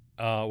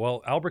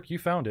 Well, Albrecht, you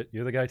found it.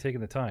 You're the guy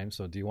taking the time.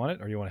 So do you want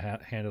it, or you want to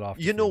hand it off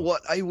to You know Theowen?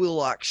 what? I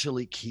will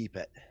actually keep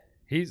it.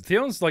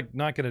 Theowen's like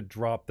not going to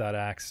drop that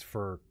axe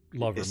for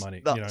love or money.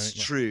 That's you know what I mean?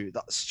 true.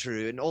 That's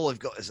true. And all I've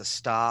got is a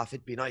staff.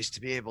 It'd be nice to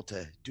be able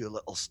to do a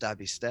little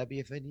stabby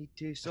if I need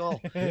to. So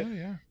I'll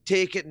Yeah.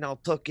 take it and I'll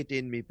tuck it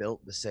in me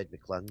belt beside my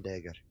clan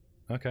dagger.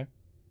 Okay.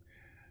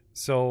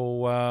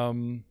 So,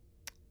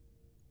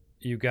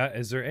 you got?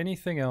 Is there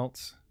anything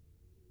else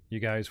you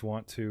guys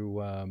want to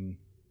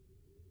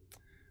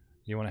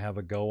have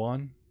a go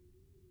on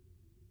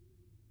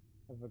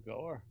Have a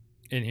goer.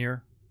 in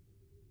here?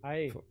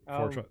 Hi.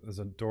 There's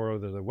a door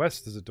to the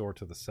west. There's a door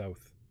to the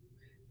south.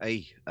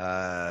 Aye.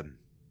 I'll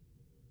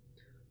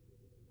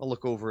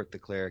look over at the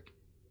cleric.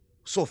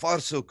 So far,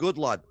 so good,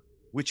 lad.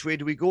 Which way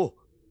do we go?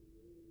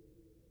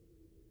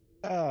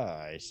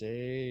 I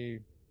say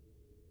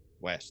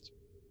west.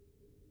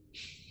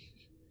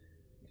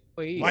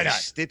 Wait. Why not?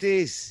 East it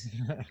is.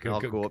 Go-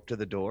 I'll go- go up to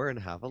the door and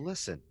have a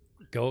listen.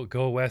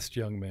 Go west,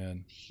 young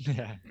man.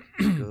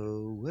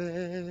 Go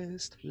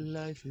west,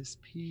 life is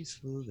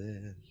peaceful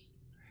there.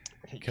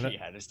 Can I-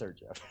 Yeah, to start,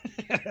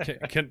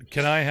 Jeff.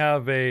 Can I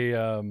have a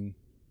a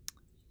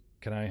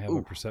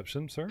Ooh.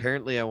 perception, sir?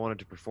 Apparently, I wanted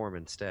to perform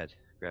instead.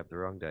 Grabbed the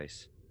wrong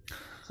dice.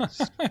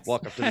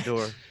 Walk up to the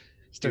door,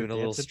 Start doing a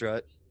little dancing.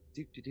 strut.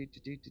 Do, do, do, do,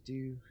 do, do,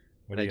 do.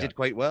 What And do I you did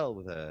quite well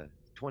with a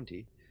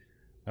 20.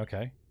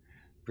 Okay.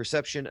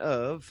 Perception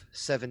of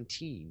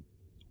 17.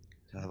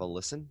 To have a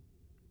listen.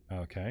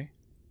 Okay.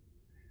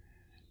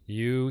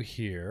 You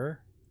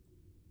hear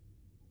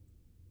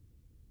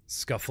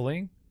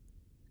scuffling,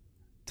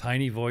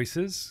 tiny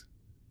voices,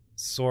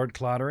 sword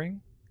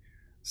clattering,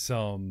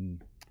 some,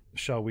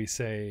 shall we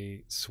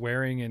say,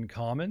 swearing in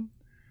common,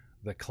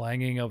 the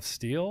clanging of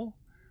steel.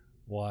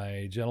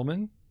 Why,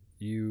 gentlemen,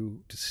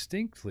 you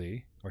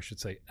distinctly, or I should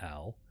say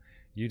Al,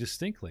 you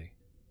distinctly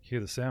hear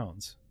the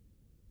sounds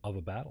of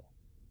a battle.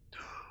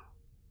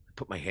 I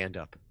put my hand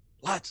up.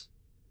 Lads,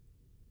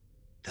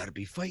 there'll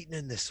be fighting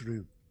in this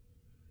room.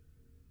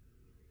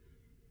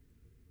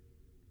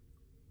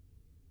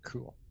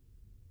 Cool.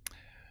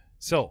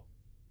 So,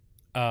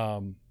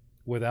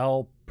 with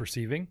Al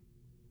perceiving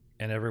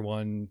and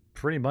everyone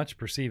pretty much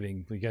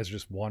perceiving, you guys are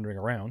just wandering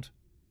around.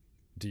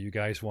 Do you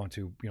guys want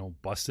to,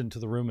 bust into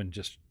the room and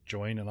just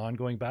join an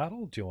ongoing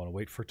battle? Do you want to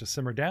wait for it to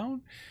simmer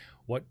down?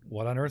 What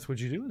on earth would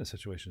you do in this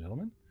situation,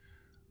 gentlemen?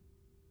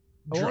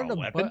 I Draw want a to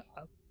weapon?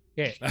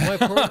 Okay.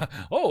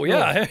 Oh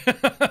yeah.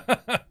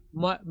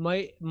 My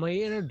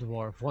inner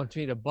dwarf wants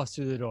me to bust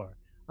through the door.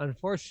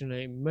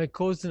 Unfortunately, my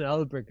cousin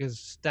Albrecht is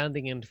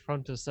standing in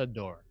front of said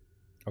door.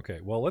 Okay.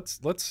 Well, let's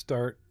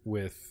start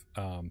with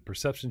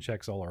perception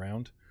checks all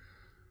around.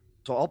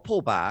 So I'll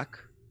pull back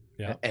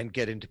Yeah. and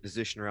get into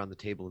position around the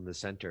table in the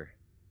center.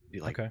 Be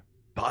like, Okay.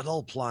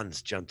 battle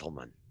plans,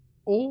 gentlemen.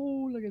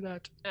 Oh, look at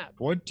that. Ah,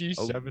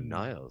 27.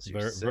 Niles,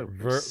 you're Ver- so ver-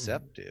 ver-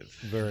 perceptive.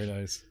 Very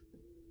nice.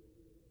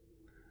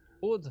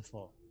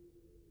 beautiful.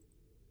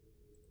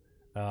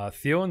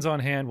 Theon's on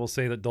hand. Will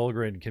say that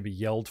Dulgrin can be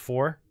yelled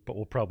for, but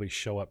will probably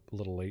show up a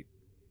little late.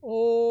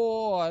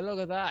 Oh, look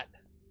at that.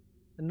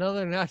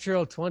 Another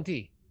natural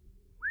 20.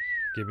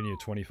 Giving you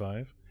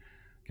 25.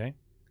 Okay.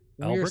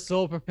 We're Albrecht?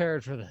 so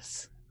prepared for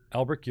this.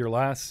 Albrecht, your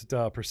last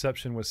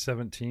perception was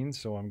 17,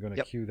 so I'm going to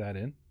Yep. cue that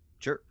in.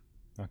 Sure.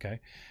 Okay.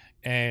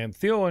 And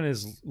Theon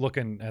is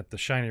looking at the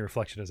shiny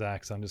reflection of his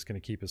axe. I'm just going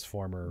to keep his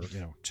former,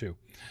 2.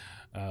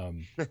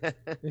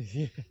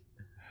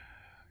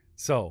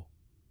 So,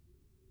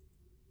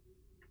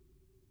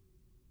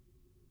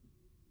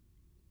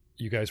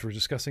 you guys were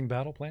discussing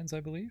battle plans,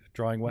 I believe?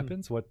 Drawing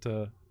weapons? What,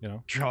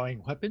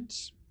 Drawing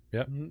weapons.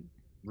 Yep.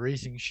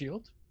 Raising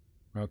shield.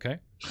 Okay.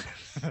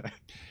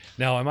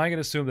 Now, am I going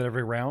to assume that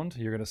every round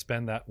you're going to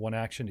spend that one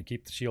action to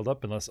keep the shield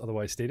up unless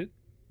otherwise stated?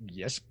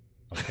 Yes.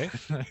 Okay.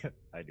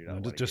 I do not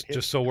want to just get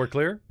hit. so we're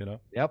clear,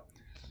 Yep.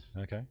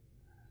 Okay.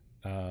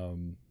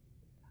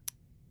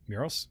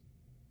 Murous,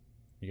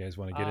 you guys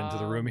want to get into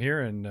the room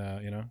here and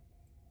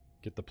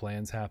get the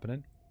plans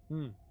happening?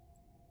 No,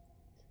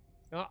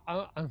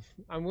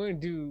 I'm going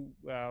to do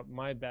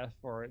my best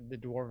for the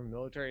dwarven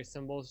military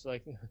symbols,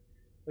 like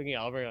looking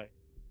at Albert, like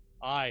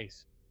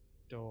eyes,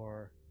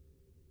 door.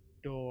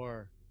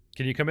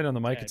 Can you come in on the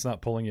mic? Yeah. It's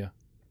not pulling you.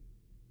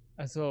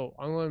 And so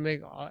I'm going to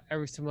make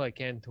every symbol I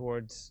can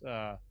towards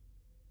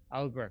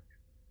Albert.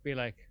 Be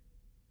like,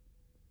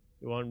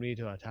 you want me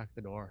to attack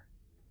the door?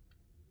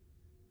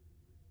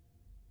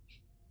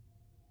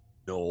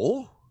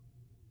 No.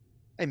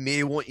 I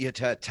may want you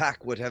to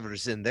attack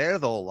whatever's in there,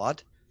 though,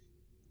 lad.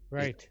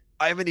 Right.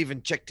 I haven't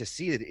even checked to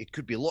see it. It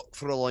could be locked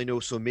for all I know,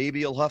 so maybe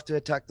you'll have to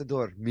attack the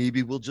door.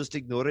 Maybe we'll just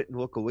ignore it and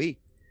walk away.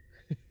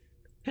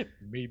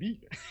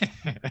 Maybe.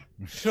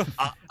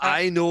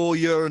 I know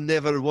you're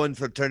never one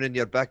for turning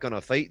your back on a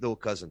fight, though,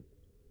 cousin.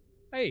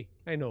 Hey,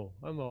 I know.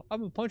 I'm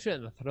a punch it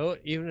in the throat,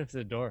 even if it's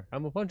a door.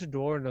 I'm a punch a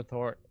door in the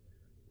throat.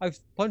 I've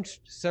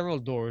punched several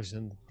doors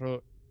in the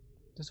throat.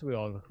 Just so we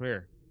all are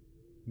clear.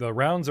 The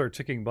rounds are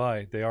ticking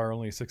by. They are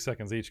only 6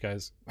 seconds each,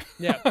 guys.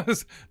 Yeah.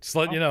 Just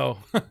letting you know.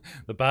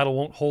 The battle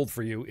won't hold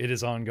for you. It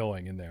is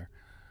ongoing in there.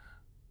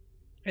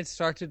 It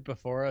started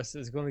before us.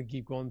 It's going to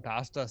keep going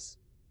past us.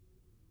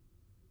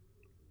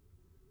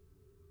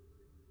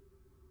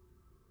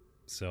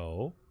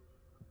 So,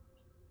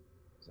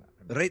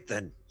 Right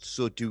then.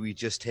 So do we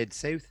just head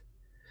south?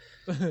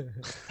 I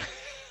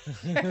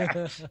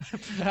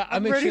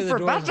I'm make ready sure the for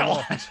door's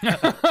battle.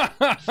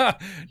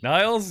 locked.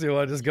 Niles, do you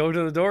want to just go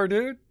to the door,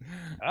 dude?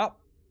 Oh,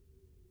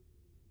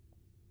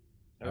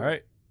 All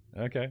right.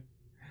 Okay.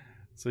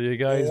 So you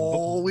guys.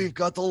 Oh, we've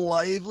got the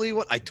lively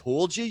one. I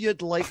told you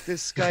you'd like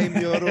this guy,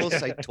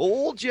 Murous. I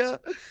told you.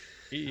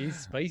 He's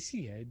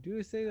spicy. I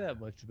do say that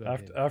much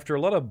about him. After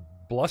a lot of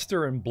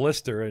bluster and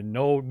blister and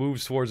no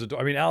moves towards the door.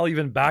 I mean, Al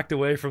even backed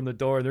away from the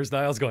door. And there's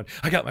Niles going,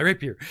 I got my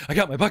rapier. I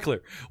got my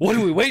buckler. What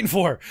are we waiting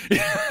for?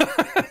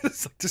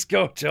 It's like, just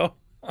go, Joe.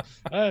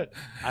 I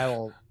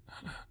will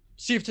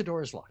see if the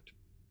door is locked.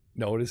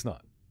 No, it is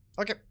not.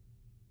 Okay.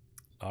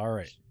 All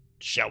right.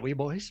 Shall we,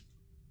 boys?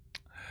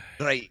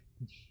 Right.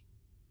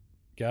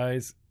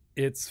 Guys,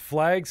 it's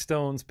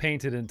flagstones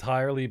painted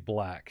entirely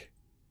black.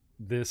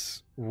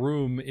 This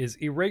room is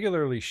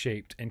irregularly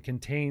shaped and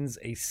contains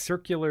a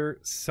circular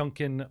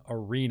sunken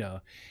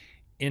arena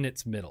in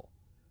its middle.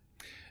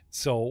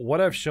 So what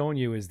I've shown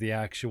you is the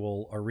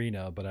actual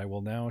arena, but I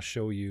will now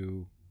show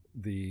you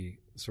the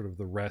sort of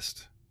the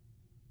rest,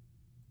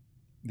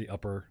 the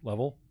upper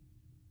level.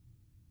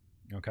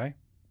 Okay.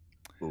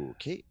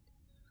 Okay.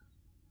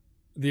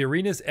 The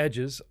arena's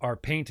edges are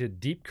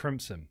painted deep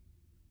crimson,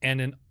 and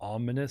an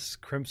ominous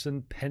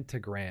crimson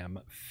pentagram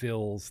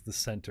fills the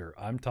center.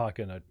 I'm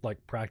talking a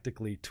like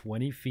practically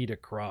 20 feet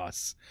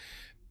across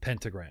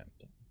pentagram.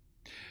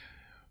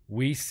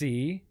 We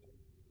see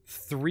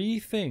 3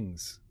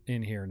 things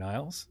in here,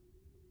 Niles.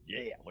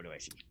 Yeah, what do I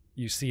see?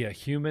 You see a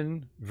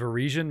human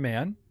Varisian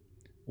man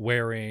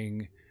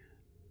wearing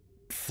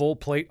full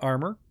plate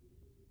armor,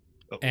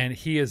 and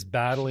he is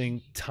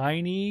battling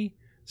tiny,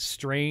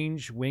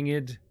 strange,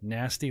 winged,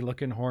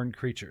 nasty-looking horned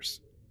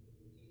creatures.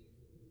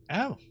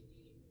 Oh.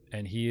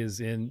 And he is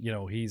in,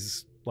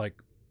 he's like,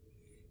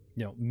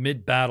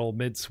 mid-battle,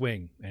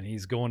 mid-swing, and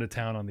he's going to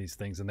town on these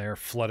things, and they're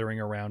fluttering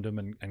around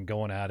him and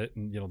going at it.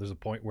 And, there's a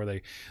point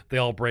where they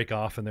all break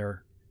off and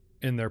they're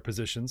in their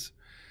positions.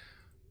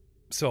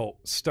 So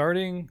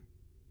starting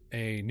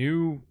a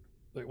new,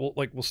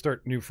 we'll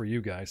start new for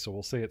you guys. So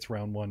we'll say it's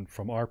round 1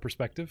 from our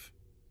perspective.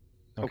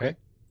 Okay.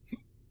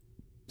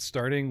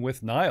 Starting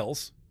with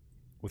Niles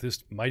with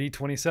his mighty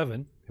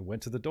 27 who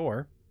went to the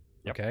door.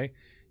 Yep. Okay.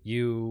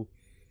 You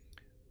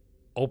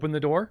open the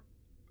door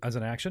as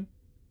an action.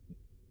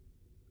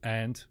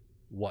 And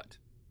what?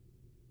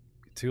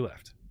 2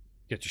 left.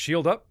 Get your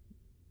shield up.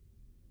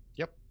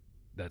 Yep.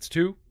 That's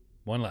 2.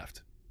 1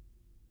 left.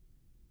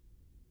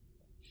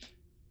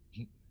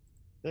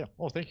 Yeah.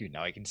 Oh, thank you.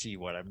 Now I can see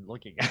what I'm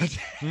looking at.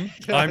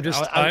 I'm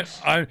just,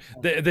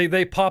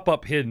 they pop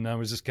up hidden. I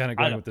was just kind of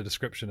I going know. with the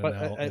description. But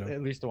And now,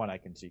 at least the one I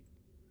can see.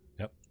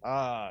 Yep.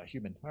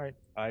 Human. All right.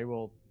 I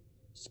will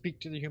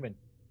speak to the human.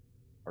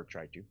 Or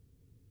try to. Do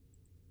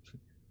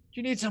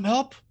you need some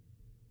help?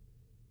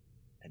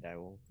 And I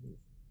will move.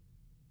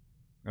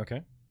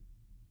 Okay.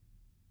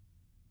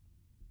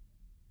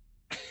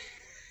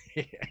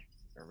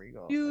 There we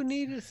go. You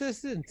need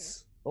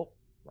assistance. Oh,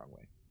 wrong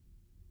way.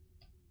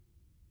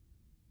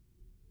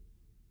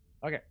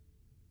 Okay.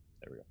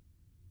 There we go.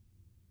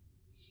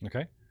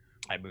 Okay.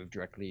 I move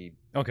directly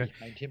Okay.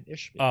 behind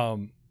him-ish.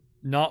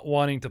 Not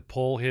wanting to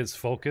pull his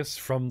focus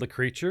from the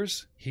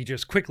creatures, he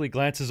just quickly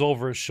glances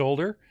over his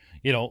shoulder,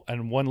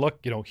 and one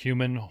look,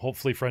 human,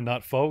 hopefully friend,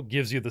 not foe,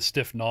 gives you the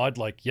stiff nod,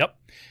 like, yep,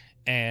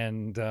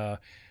 and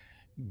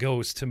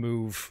goes to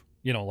move,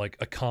 like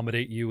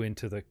accommodate you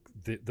into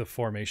the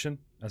formation,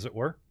 as it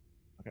were.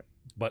 Okay.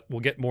 But we'll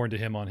get more into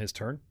him on his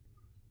turn.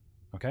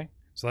 Okay.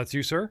 So that's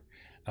you, sir.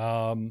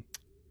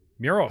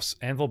 Murous,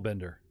 Anvil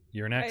Bender,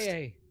 you're next.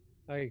 Hey.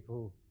 Okay,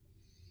 cool.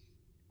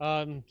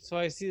 So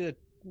I see the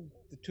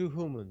 2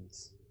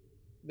 humans.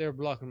 They're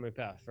blocking my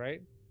path,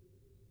 right?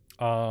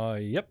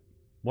 Yep.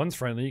 One's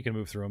friendly. You can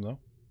move through them, though.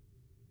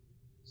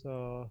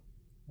 So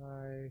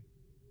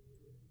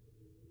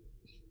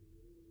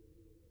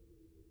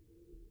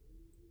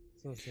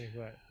let's think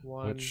what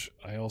one. Which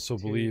I also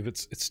 2. believe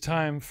it's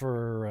time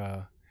for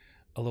a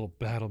little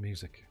battle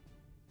music.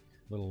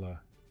 Little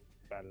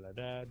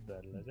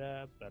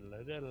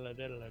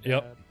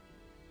Yep.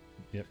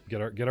 Yep.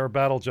 Get our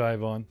battle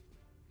jive on.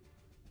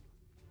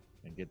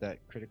 And get that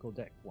critical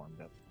deck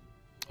warmed up.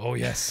 Oh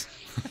yes.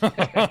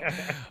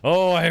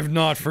 Oh, I have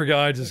not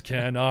forgot. I just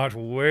cannot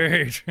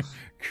wait.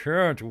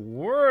 Can't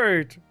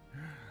wait.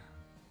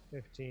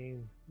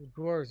 15. The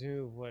dwarves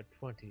move what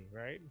 20,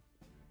 right?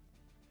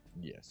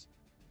 Yes.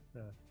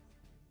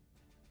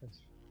 That's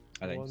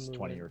I think one it's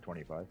 20 movement. or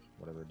 25,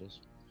 whatever it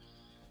is.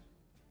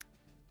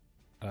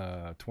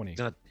 20.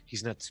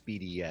 He's not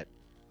speedy yet.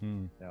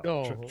 Hmm.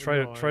 No. No,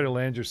 Try to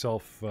land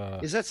yourself.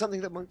 Is that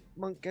something that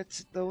Monk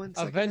gets though? In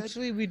second ed?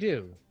 Eventually we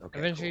do. Okay,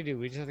 Eventually cool. we do.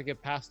 We just have to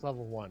get past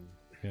level 1.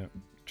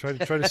 Try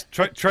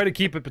to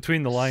keep it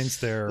between the lines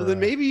there. Well, then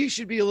maybe you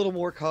should be a little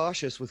more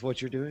cautious with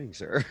what you're doing,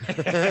 sir.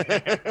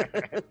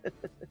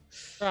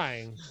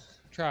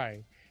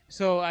 Trying.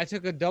 So I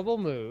took a double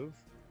move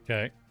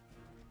Okay.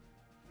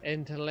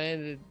 and to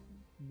landed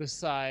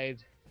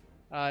beside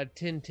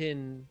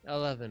Tintin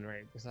 11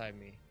 right beside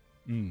me.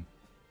 Mm.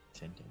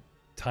 Tintin.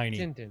 Tiny.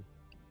 Tintin.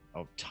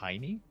 Oh,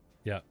 tiny?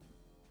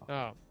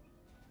 Oh.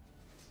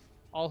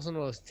 Also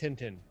known as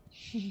Tintin.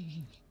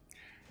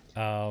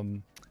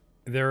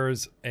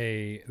 There's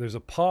a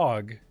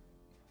pog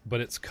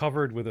but it's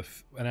covered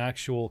with an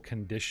actual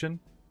condition.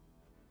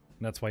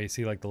 And that's why you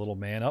see like the little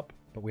man up.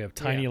 But we have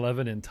tiny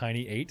 11 and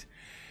tiny 8.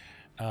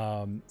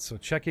 So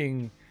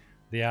checking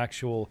the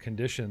actual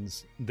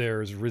conditions,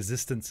 there's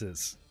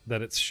resistances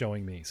that it's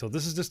showing me. So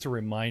this is just to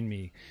remind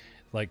me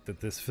like that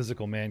this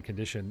physical man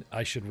condition,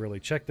 I should really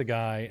check the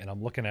guy, and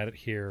I'm looking at it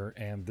here,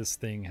 and this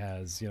thing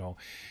has, you know,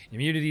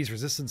 immunities,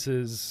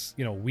 resistances,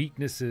 you know,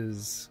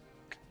 weaknesses,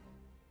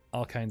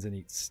 all kinds of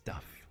neat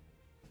stuff.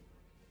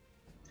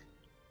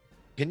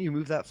 Can you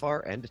move that far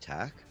and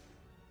attack?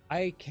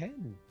 I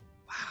can.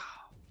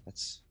 Wow,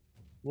 that's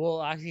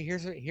Well, actually,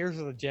 here's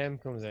where the gem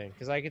comes in,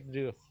 because I get to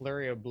do a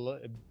flurry of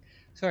blood.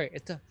 Sorry,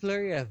 it's a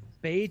flurry of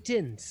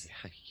baitins.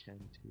 I can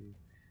too.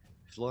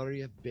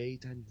 Flurry of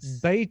baitins.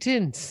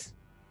 Baitins.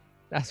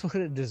 That's what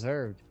it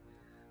deserved.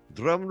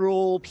 Drum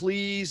roll,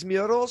 please,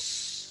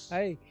 Murous.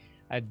 I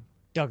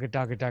dugga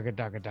dugga dugga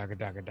dugga dugga dugga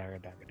dugga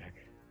dugga dugga.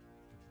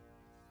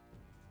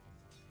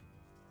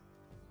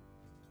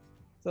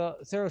 So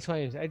several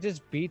times I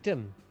just beat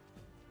him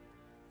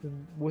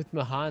with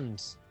my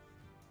hands.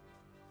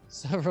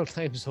 Several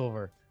times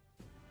over.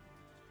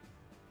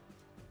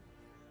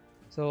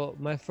 So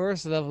my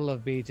first level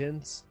of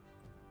beatings.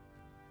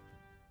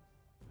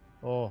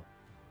 Oh,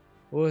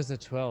 what was the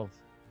 12?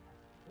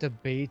 To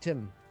beat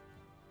him.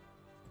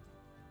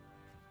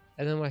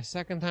 And then my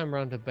second time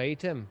around to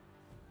bait him.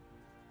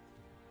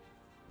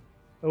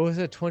 It was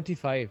a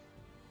 25.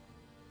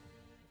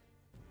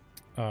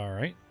 All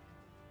right.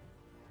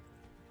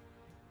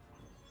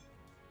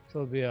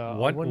 So it'll be a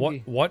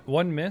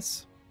one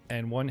miss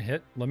and one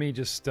hit. Let me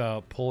just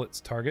pull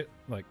its target,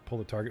 like pull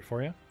the target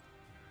for you.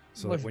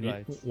 So that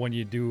when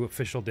you do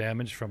official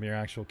damage from your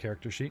actual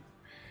character sheet,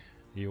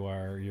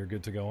 you're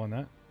good to go on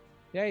that.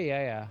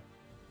 Yeah.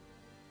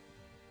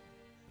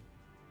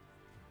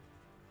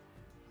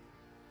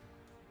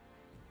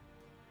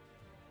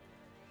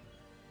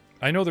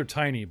 I know they're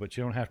tiny, but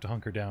you don't have to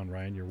hunker down,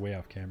 Ryan. You're way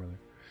off camera there.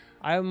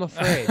 I'm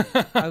afraid.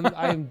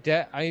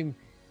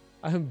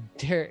 I'm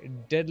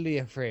deadly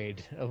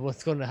afraid of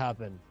what's going to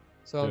happen.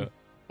 So I'm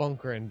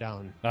bunkering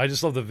down. I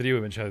just love the video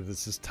image. How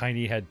this is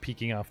tiny head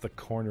peeking off the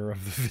corner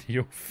of the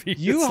video feed.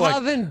 You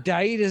haven't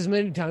died as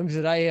many times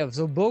as I have,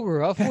 so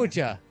booger off with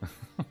ya.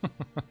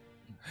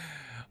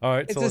 All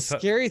right, it's a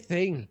scary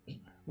thing.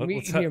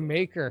 Meeting your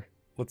maker.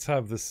 Let's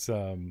have this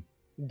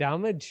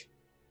damage.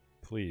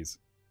 Please.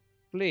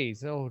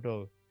 Please,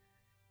 no.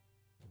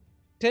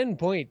 10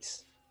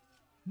 points.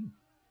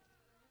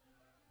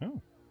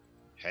 Oh.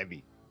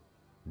 Heavy.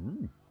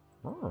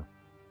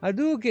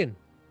 Hadouken.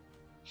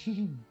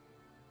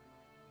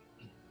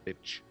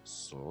 Bitch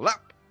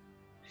slap.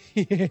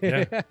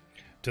 Yeah.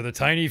 To the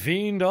tiny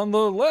fiend on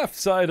the left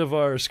side of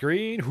our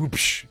screen.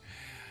 Whoopsh.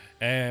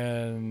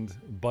 And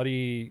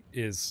Buddy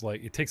is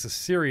like, it takes a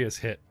serious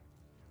hit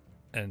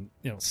and,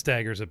 you know,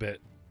 staggers a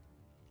bit.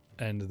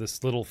 And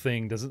this little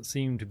thing doesn't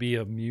seem to be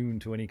immune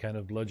to any kind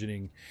of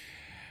bludgeoning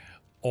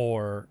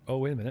or... Oh,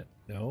 wait a minute.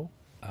 No.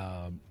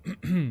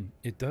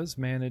 It does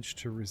manage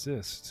to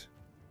resist.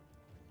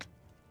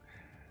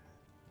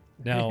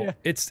 Now,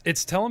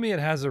 it's telling me it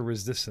has a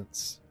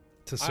resistance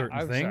to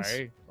certain things.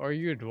 Sorry. Are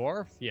you a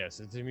dwarf? Yes,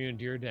 it's immune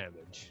to your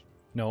damage.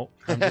 No,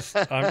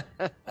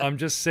 I'm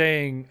just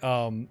saying,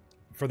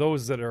 for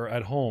those that are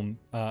at home,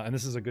 and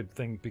this is a good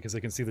thing because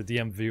they can see the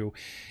DM view,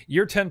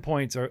 your 10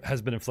 points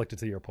has been inflicted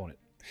to your opponent.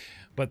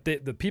 But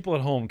the people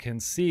at home can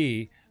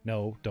see.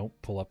 No, don't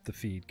pull up the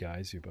feed,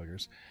 guys, you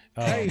buggers.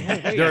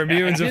 They're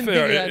immune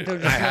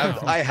to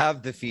I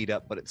have the feed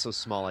up, but it's so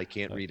small I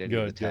can't read any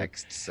of the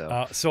text.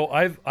 So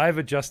I've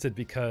adjusted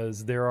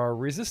because there are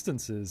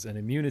resistances and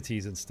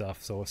immunities and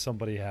stuff. So if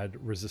somebody had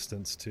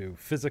resistance to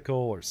physical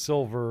or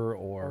silver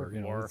or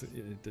you know,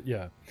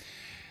 yeah.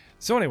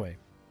 So anyway,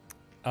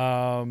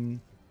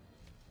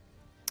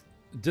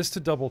 just to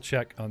double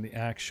check on the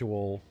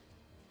actual.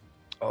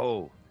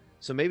 Oh.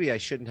 So maybe I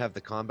shouldn't have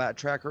the combat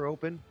tracker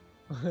open,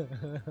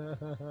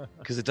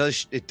 because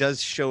it does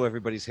show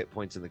everybody's hit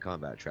points in the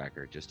combat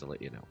tracker, just to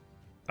let you know.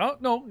 Oh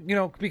no, you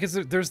know, because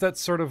there's that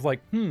sort of like,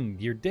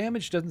 your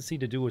damage doesn't seem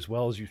to do as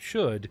well as you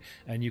should,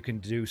 and you can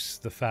deduce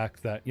the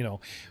fact that, you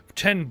know,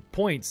 10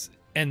 points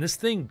and this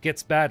thing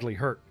gets badly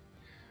hurt,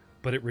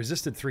 but it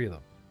resisted 3 of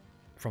them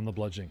from the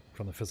bludgeoning,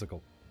 from the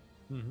physical.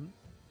 Mm-hmm.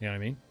 You know what I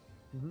mean?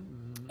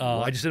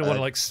 I just didn't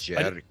want to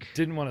I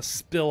didn't want to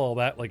spill all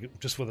that like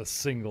just with a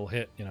single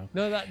hit, you know.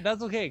 No,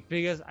 that's okay,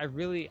 because I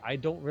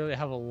don't really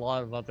have a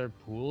lot of other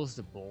pools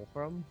to pull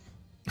from.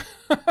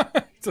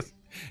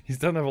 He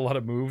doesn't have a lot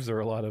of moves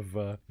or a lot of.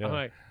 I'm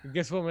like,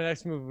 guess what my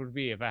next move would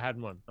be if I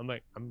had one? I'm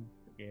like, I'm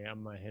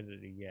gonna hit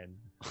it again.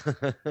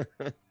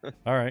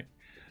 All right,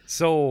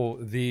 so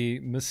the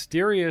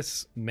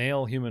mysterious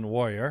male human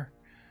warrior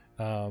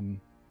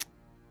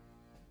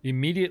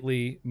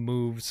immediately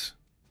moves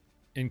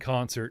in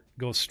concert,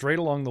 goes straight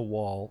along the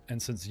wall,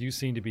 and since you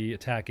seem to be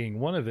attacking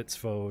one of its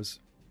foes,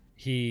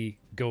 he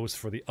goes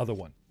for the other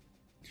one.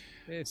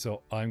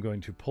 So I'm going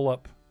to pull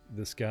up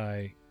this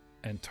guy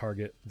and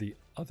target the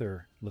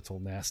other little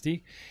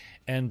nasty,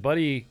 and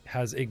Buddy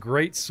has a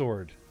great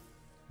sword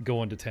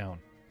going to town.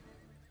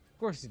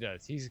 course he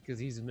does. Because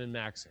he's a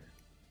min-maxer.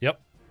 Yep.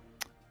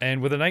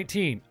 And with a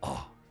 19,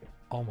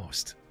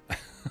 almost.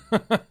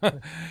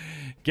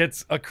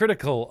 Gets a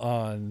critical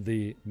on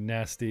the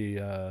nasty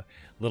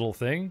little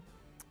thing.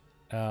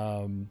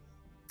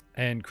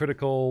 And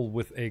critical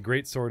with a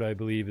greatsword, I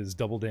believe, is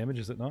double damage,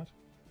 is it not?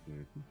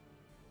 Mhm.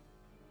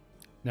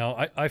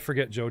 Now, I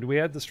forget, Joe, do we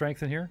add the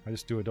strength in here? I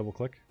just do a double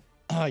click?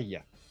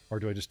 Yeah. Or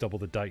do I just double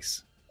the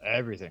dice?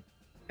 Everything.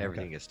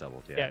 Everything is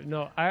doubled. Yeah, Yeah.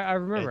 no, I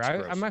remember. It's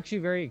gross. I'm actually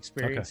very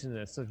experienced in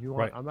this. So if you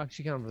want, Right. I'm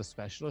actually kind of a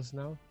specialist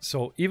now.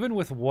 So even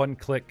with one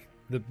click,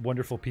 the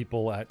wonderful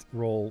people at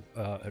Roll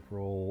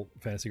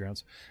Fantasy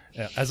Grounds,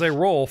 as I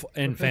roll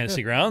in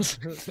Fantasy Grounds,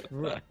 safe.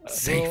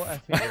 Roll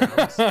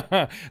effing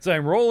rounds. So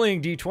I'm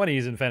rolling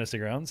d20s in Fantasy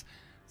Grounds,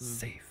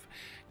 safe.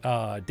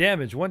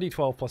 Damage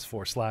 1d12 plus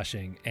 4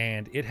 slashing,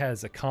 and it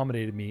has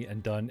accommodated me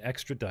and done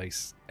extra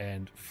dice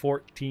and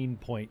 14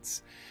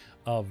 points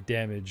of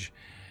damage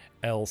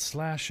El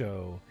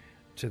Slasho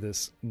to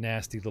this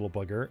nasty little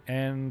bugger.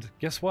 And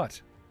guess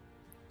what?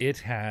 It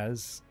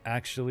has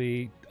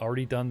actually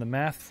already done the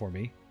math for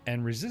me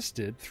and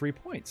resisted 3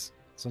 points.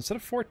 So instead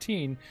of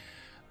 14,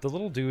 the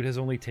little dude has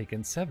only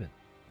taken 7.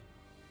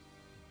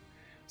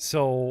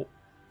 So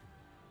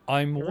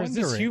I'm It resists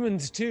wondering.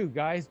 humans too,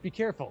 guys. Be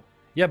careful.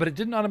 Yeah, but it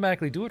didn't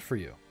automatically do it for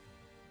you.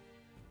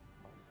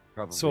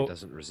 Probably So-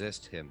 doesn't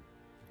resist him.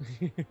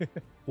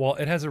 Well,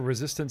 it has a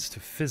resistance to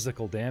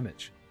physical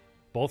damage.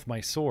 Both my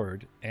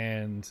sword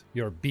and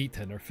your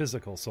beaten are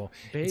physical, so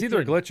it's either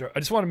a Bacon. glitch or I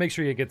just want to make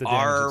sure you get the damage.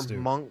 Are it's due.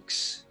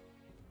 monks'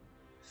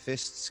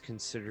 fists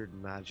considered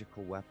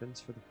magical weapons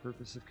for the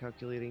purpose of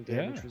calculating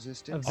damage Yeah.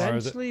 resistance?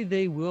 Eventually,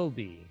 they will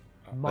be.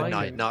 But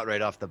Mine- not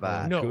right off the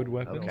bat. No. Good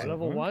weapons. Okay.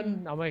 Level Okay.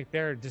 1, I'm like,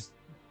 they're just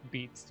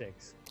beat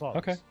sticks. Clogs.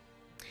 Okay.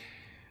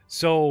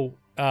 So,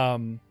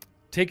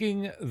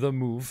 taking the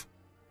move,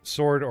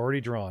 sword already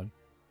drawn,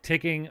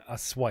 taking a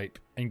swipe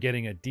and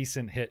getting a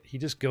decent hit, he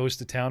just goes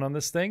to town on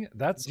this thing.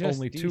 That's Just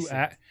only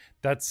decent.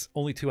 that's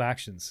only 2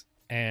 actions,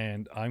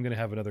 and I'm gonna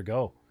have another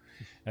go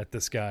at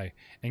this guy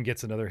and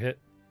gets another hit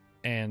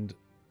and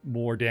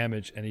more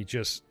damage, and he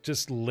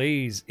just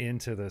lays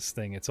into this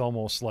thing. It's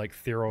almost like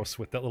Theros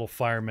with that little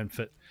fireman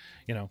fit,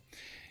 you know.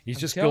 He's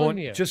I'm just telling going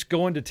you. just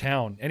going to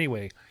town.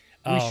 Anyway,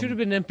 We should have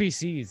been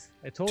NPCs.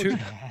 I told two- you.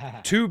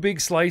 2 big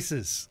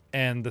slices,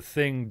 and the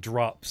thing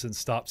drops and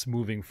stops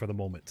moving for the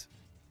moment.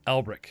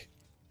 Albric,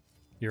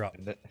 you're up.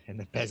 And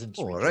the peasants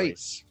All right.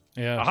 rejoice.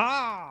 Yeah.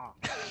 Aha!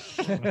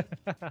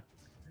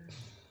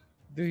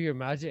 Do your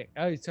magic.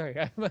 Oh, sorry.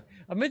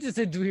 I meant to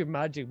say do your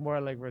magic more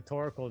like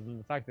rhetorical than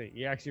the fact that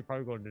you're actually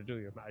probably going to do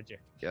your magic.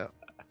 Yeah.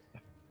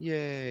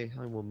 Yay!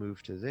 I will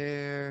move to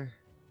there.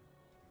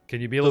 Can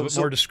you be a little bit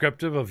So- more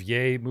descriptive of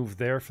yay, move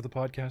there for the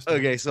podcast?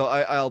 Okay, so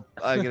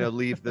I'm gonna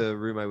leave the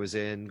room I was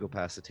in, go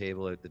past the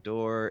table out the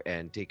door,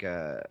 and take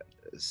a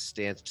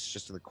stance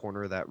just in the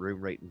corner of that room,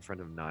 right in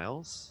front of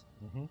Niles.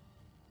 Mhm.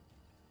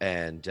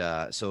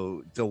 And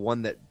so the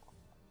one that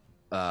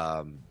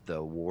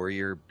the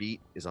warrior beat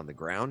is on the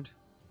ground,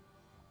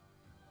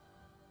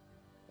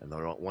 and the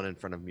one in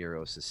front of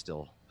Murous is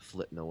still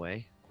flitting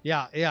away.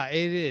 Yeah,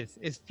 it is.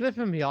 It's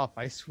flipping me off.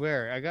 I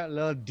swear. I got a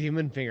little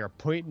demon finger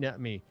pointing at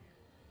me.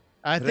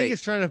 I think Right.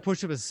 it's trying to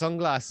push up his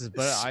sunglasses,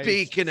 but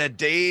Speaking of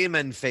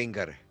demon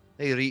finger,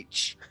 I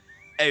reach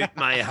out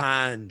my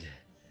hand,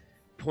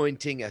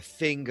 pointing a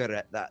finger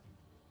at that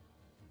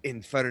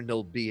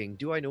infernal being.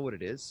 Do I know what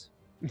it is?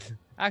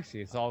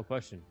 actually, it's all a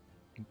question.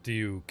 Do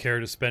you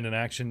care to spend an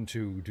action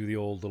to do the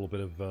old little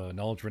bit of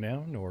knowledge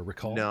renown or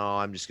recall? No,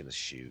 I'm just gonna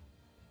shoot.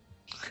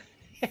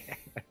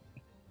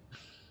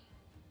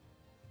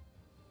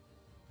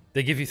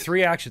 They give you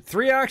 3 actions.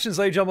 3 actions,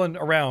 ladies and gentlemen,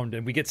 around,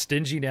 and we get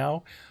stingy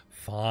now.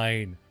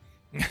 Fine.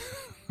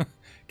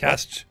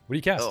 Cast. What do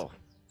you cast? Oh,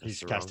 He's that's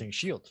the wrong- casting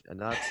shield. and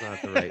that's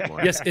not the right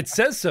one. Yes, it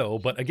says so,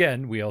 but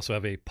again, we also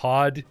have a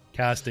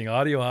podcasting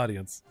audio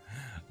audience.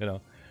 You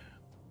know,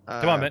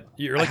 come on, man.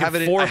 You're I like have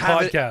in it 4 I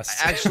have it-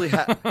 podcasts. I actually,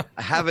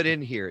 I have it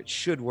in here. It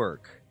should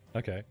work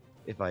Okay.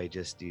 if I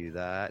just do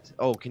that.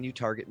 Oh, can you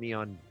target me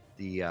on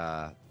the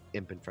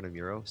imp in front of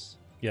Murous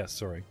Yes,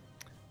 sorry.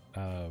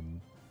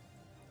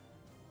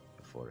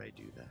 before I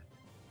do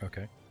that?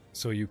 Okay.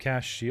 So you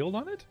cast shield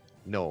on it?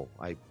 No,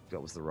 that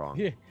was the wrong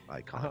Yeah.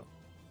 icon.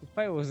 The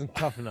fight wasn't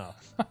tough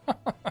enough.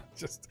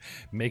 Just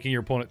making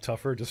your opponent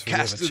tougher just for you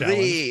to have Cast a challenge.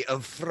 Ray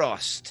of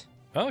Frost.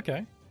 Oh,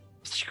 okay.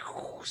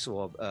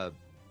 So a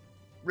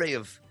ray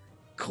of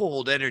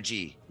cold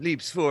energy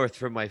leaps forth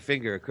from my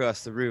finger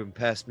across the room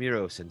past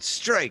Murous and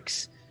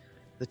strikes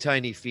the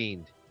tiny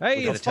fiend Hey,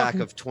 with an it's attack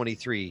fucking... of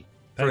 23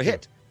 for Thank a you.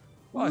 hit.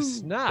 Oh,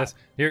 snap. That's,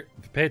 here,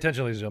 pay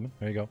attention, ladies and gentlemen.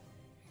 There you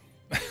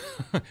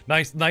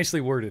go.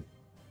 Nicely worded.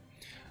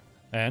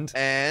 And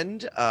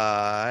And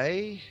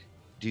I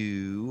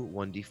do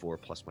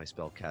 1d4 plus my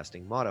spell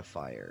casting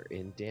modifier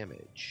in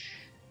damage.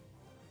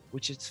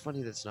 Which it's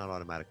funny that's not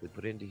automatically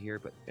put into here,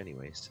 but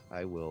anyways,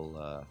 I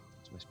will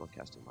it's my spell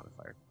casting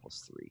modifier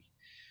plus 3.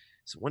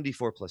 So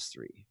 1d4 plus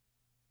 3.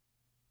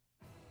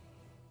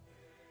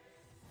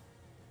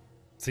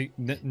 see,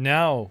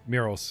 now,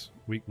 Murous,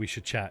 we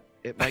should chat.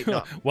 It might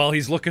not. While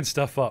he's looking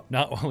stuff up,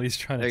 not while he's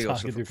trying There to you go.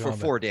 talk So it through for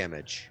combat. 4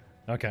 damage.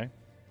 Okay.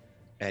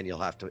 And you'll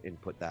have to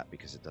input that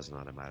because it doesn't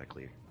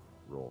automatically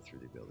roll through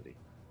the ability.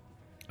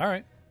 All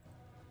right.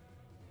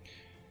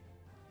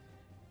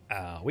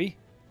 We.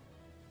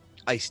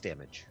 Ice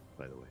damage,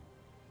 by the way.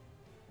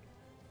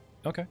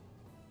 Okay.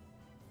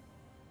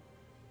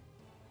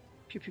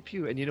 Pew, pew,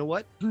 pew. And you know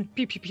what?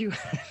 Pew pew pew.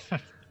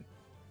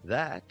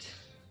 That,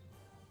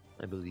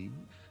 I believe,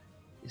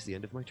 is the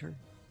end of my turn.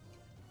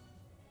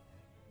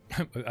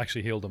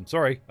 Actually healed him.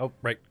 Sorry. Oh,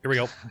 right. Here we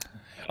go.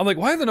 I'm like,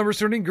 why are the numbers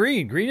turning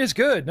green? Green is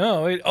good.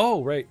 No.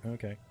 Oh, right.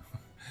 Okay.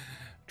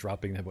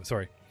 Dropping that.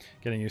 Sorry.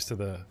 Getting used to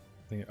the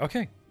thing.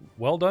 Okay.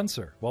 Well done,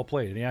 sir. Well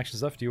played. Any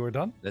actions left? You are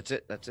done? That's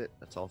it. That's it.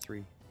 That's all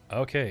 3.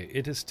 Okay.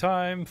 It is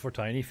time for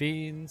Tiny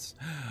Fiends.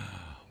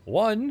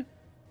 One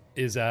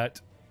is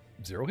at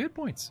 0 hit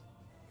points.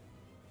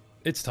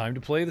 It's time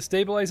to play the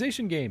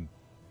stabilization game.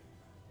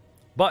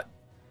 But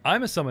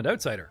I'm a summoned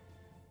outsider.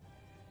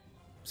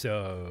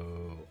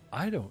 So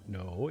I don't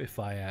know if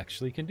I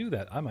actually can do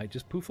that. I might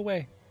just poof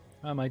away.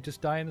 I might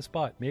just die in the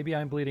spot. Maybe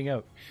I'm bleeding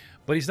out.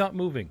 But he's not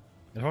moving.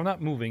 If I'm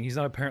not moving, he's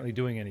not apparently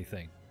doing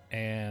anything.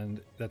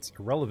 And that's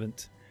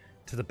irrelevant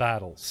to the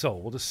battle. So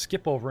we'll just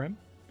skip over him.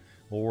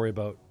 We'll worry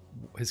about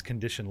his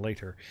condition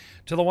later.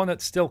 To the one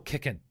that's still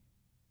kicking.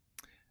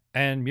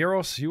 And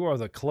Murous, you are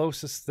the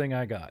closest thing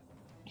I got.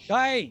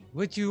 Hey,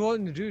 what you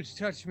want to do to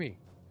touch me?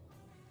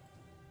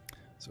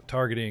 So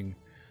targeting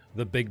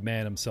the big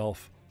man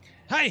himself.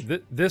 Hey!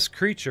 This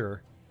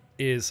creature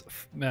is,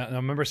 now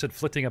remember I said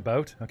flitting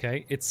about,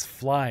 okay? It's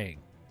flying.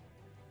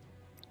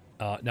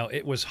 Now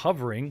it was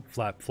hovering,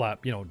 flap,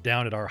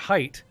 down at our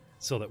height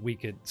so that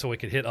it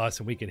could hit us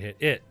and we could hit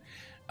it.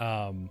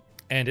 And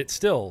it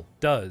still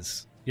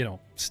does,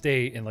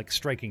 stay in like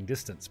striking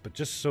distance. But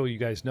just so you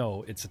guys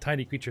know, it's a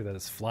tiny creature that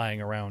is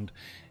flying around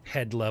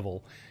head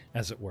level,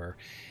 as it were.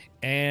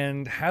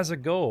 And has a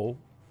go,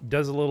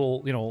 does a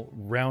little,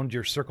 round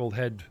your circled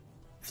head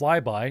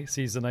flyby,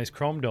 sees a nice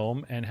chrome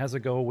dome, and has a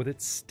go with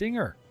its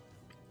stinger.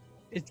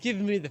 It's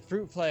giving me the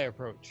fruit fly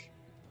approach.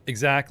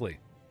 Exactly.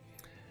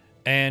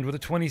 And with a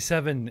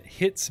 27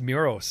 hits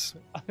Murous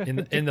in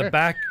the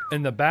back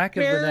of the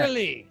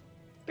neck.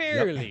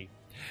 Barely. Yep.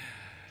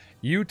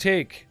 You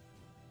take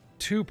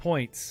 2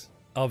 points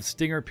of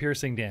stinger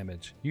piercing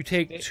damage. You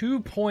take 2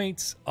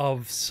 points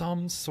of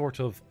some sort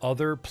of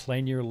other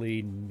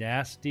planarly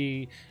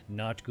nasty,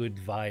 not good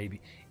vibe,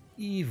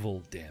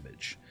 evil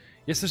damage.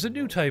 Yes, there's a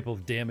new type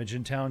of damage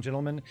in town,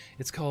 gentlemen.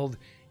 It's called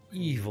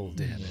evil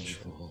damage.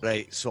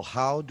 Right, so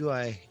how do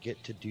I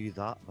get to do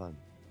that then?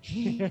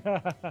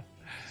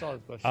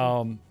 Solid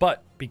question.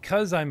 But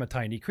because I'm a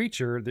tiny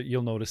creature, that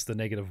you'll notice the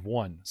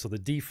 -1. So the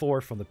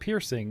D4 from the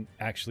piercing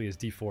actually is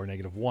D4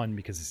 -1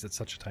 because it's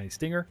such a tiny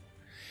stinger,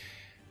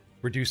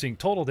 reducing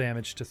total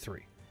damage to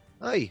 3.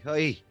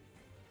 Aye.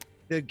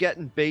 They're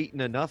getting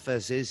beaten enough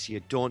as is. You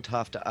don't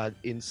have to add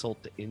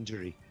insult to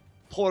injury.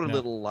 Poor No.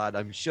 little lad,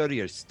 I'm sure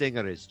your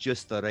stinger is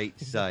just the right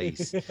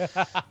size.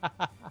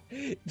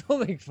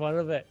 Don't make fun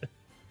of it.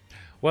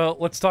 Well,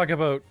 let's talk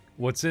about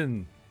what's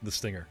in the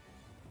stinger.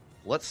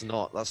 Let's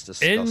not, that's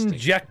disgusting.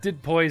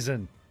 Injected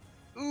poison.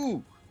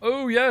 Ooh!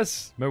 Oh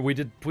yes, remember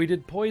we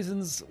did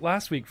poisons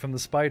last week from the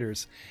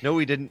spiders. No,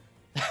 we didn't.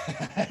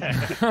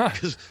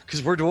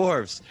 Because we're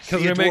dwarves.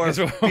 'Cause Be a we make-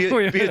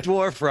 dwarf. Be a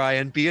dwarf,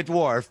 Ryan. Be a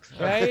dwarf.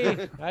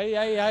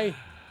 Aye.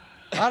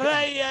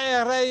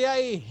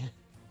 Aye.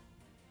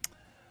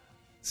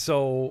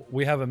 So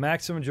we have a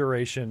maximum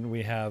duration.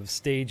 We have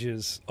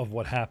stages of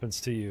what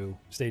happens to you.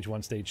 Stage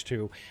 1, stage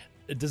 2.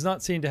 It does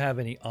not seem to have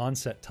any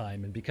onset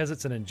time, and because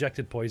it's an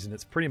injected poison,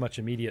 it's pretty much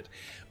immediate.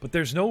 But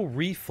there's no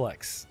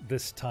reflex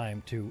this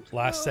time to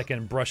last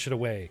second brush it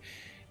away.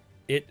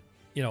 It,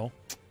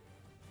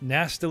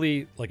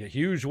 nastily, like a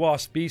huge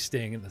wasp bee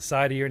sting in the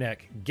side of your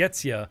neck,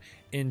 gets you,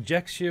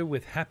 injects you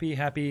with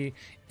happy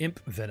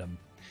imp venom.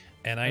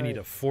 And I need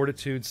a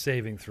fortitude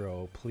saving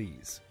throw,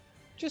 please.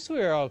 Just so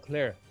we're all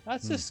clear,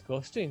 that's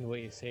disgusting the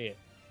way you say it.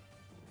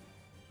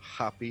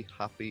 Happy.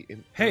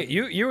 Hey,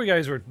 you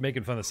guys were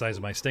making fun of the size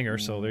of my stinger,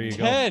 so there you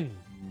go. 10.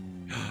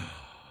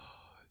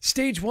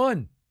 Stage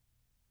 1.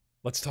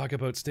 Let's talk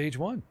about stage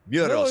 1.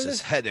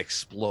 Murous' head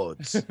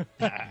explodes.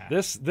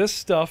 This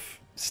stuff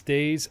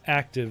stays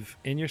active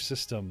in your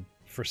system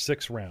for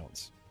 6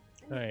 rounds.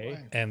 Right.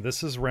 And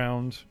this is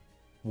round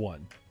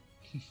 1.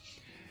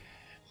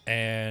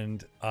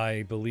 And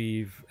I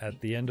believe at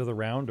the end of the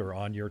round or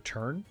on your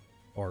turn,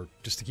 or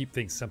just to keep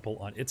things simple,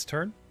 on its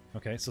turn.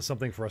 Okay, so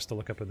something for us to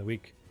look up in the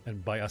week.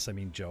 And by us, I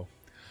mean Joe.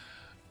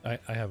 I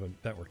have a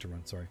network to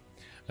run, sorry.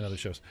 And other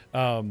shows.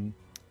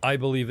 I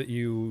believe that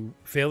you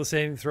fail the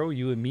saving throw,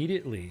 you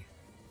immediately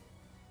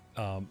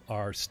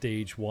are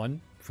stage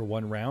 1 for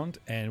 1 round,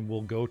 and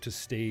we'll go to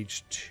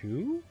stage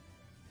 2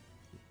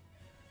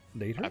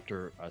 later.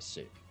 After a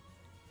save.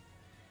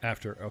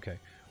 After, okay.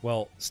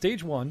 Well,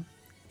 stage 1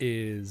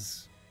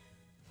 is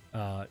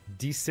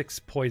D6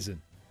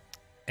 poison,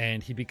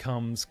 and he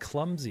becomes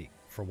clumsy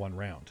for 1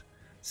 round.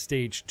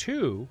 Stage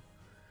 2,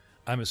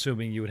 I'm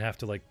assuming you would have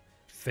to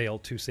fail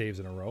 2 saves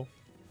in a row.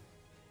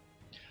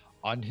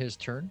 On his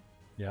turn,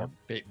 Yeah.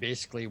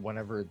 basically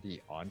whenever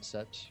the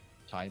onset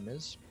time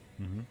is,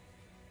 Mm-hmm.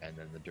 and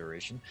then the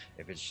duration.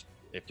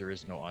 If there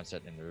is no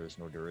onset and there is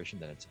no duration,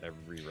 then it's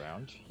every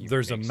round. He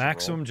There's a makes roll.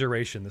 maximum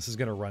duration. This is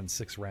going to run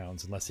 6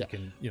 rounds unless he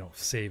can,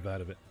 save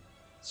out of it.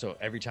 So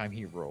every time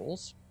he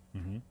rolls,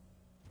 Mm-hmm.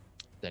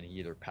 then he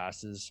either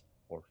passes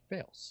or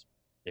fails.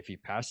 If he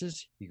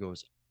passes, he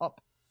goes up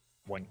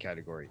 1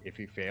 category. If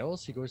he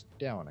fails, he goes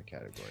down a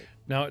category.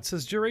 Now it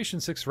says duration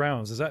 6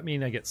 rounds. Does that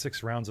mean I get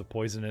 6 rounds of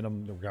poison in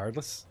him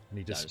regardless? And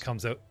he just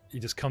comes out. He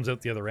just comes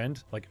out the other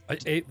end. Like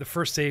the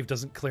first save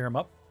doesn't clear him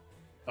up.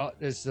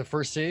 It's the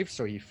first save,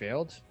 so he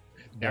failed.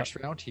 Next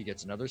round, he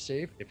gets another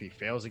save. If he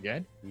fails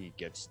again, he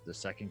gets the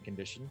second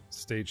condition.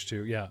 Stage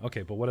 2, yeah.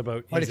 Okay, but what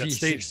about But he's if at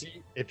he,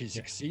 stage if he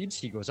succeeds,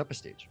 he goes up a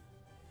stage.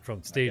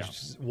 from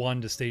stage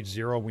 1 to stage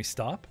 0 and we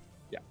stop?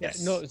 Yeah. Yeah,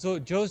 no, so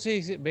Joe's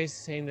basically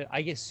saying that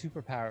I get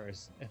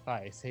superpowers if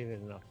I save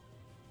it enough.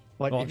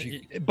 But Well,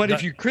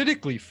 if you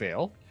critically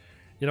fail,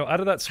 Out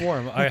of that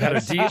swarm, I had a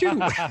D. I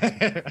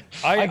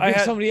give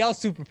had somebody else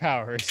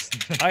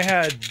superpowers. I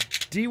had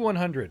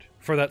D100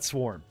 for that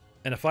swarm.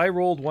 And if I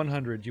rolled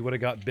 100, you would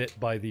have got bit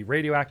by the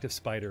radioactive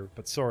spider.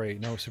 But sorry,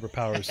 no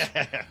superpowers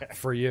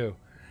for you.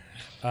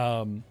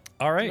 All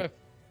right.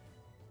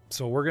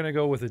 So we're going to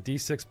go with a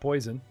D6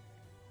 poison.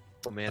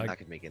 Oh man, that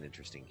could make an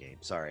interesting game.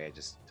 Sorry, I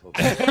just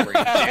totally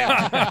brain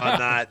jammed on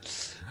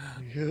that.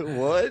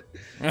 What?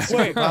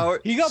 Wait,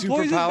 he got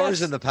poisoned.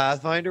 Superpowers in the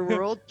Pathfinder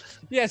world?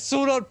 Yeah,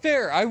 so not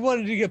fair. I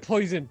wanted to get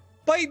poisoned.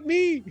 Bite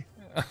me.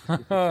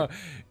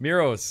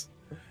 Murous,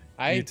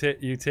 I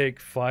you take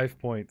 5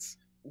 points,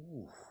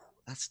 Ooh,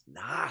 that's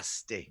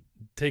nasty.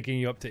 taking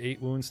you up to 8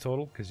 wounds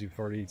total because you've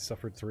already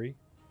suffered 3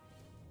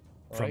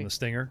 from Right. the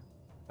stinger.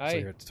 So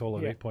you're at a total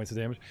of 8 points of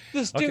damage.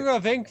 The stinger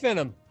of ink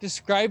venom.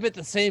 Describe it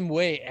the same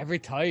way every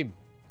time.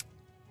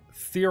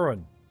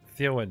 Theorin,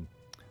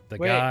 the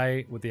Wait.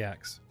 guy with the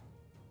axe,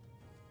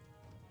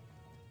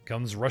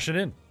 comes rushing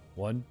in.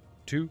 1,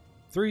 2,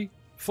 3,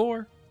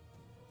 4.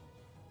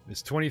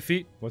 It's 20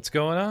 feet. What's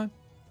going on?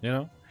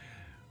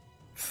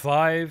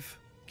 5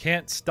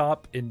 can't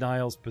stop in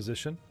Niall's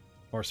position,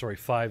 or sorry,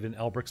 5 in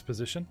Elbric's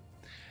position.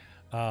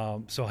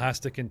 So has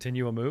to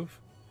continue a move.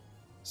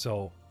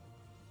 So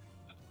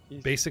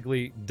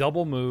basically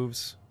double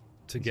moves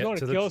to He's get going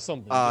to to kill the.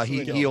 something. just so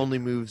we He know. only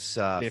moves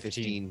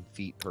 15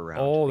 feet per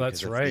round. Oh, because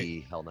that's of right.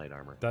 The Hell Knight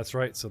armor. That's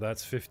right. So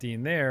that's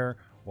 15 there.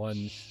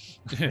 1,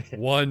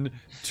 1,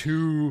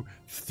 2,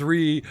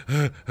 3.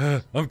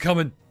 I'm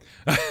coming.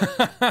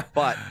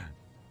 But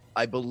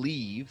I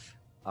believe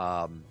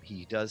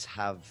he does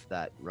have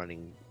that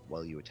running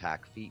while you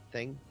attack feat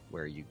thing,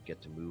 where you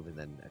get to move and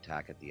then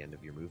attack at the end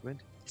of your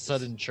movement.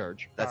 sudden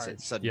charge. That's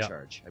it, sudden Yeah.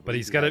 charge. I But believe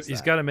he's he got to has he's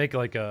that. got to make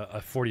like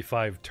a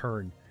 45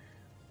 turn,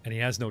 and he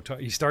has no.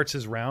 He starts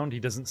his round. He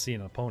doesn't see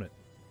an opponent.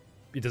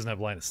 He doesn't have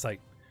line of sight.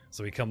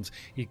 So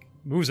he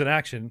moves an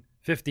action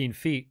 15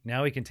 feet.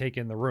 Now he can take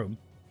in the room.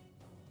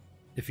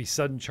 If he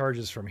sudden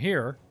charges from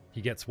here,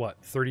 he gets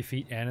what, 30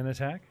 feet and an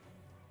attack.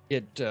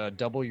 It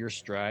double your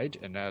stride,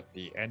 and at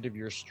the end of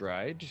your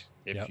stride,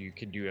 if Yep. you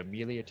can do a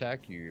melee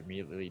attack, you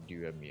immediately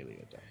do a melee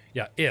attack.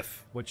 Yeah,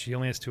 which he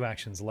only has 2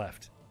 actions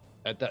left.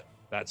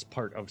 That's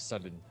part of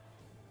sudden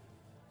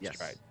Yes.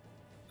 stride.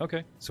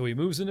 Okay, so he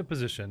moves into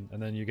position,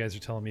 and then you guys are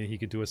telling me he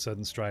could do a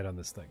sudden stride on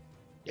this thing.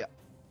 Yeah.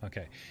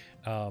 Okay.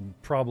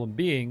 Problem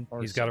being,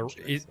 Or he's got sudden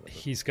stride, whatever.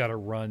 he's got to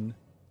run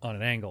on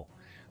an angle,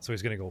 so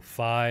he's going to go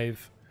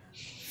 5,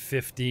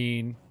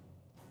 15.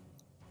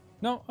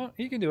 No,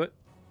 he can do it.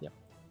 Yeah.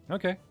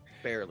 Okay.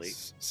 Barely.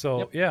 So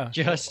Yep. yeah,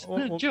 Just-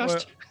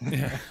 just.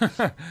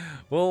 yeah.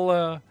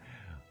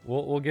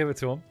 we'll give it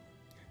to him.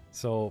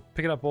 So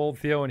picking up old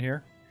Theo in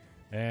here,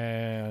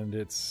 and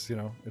it's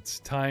it's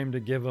time to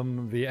give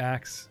him the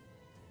axe.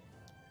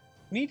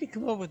 We need to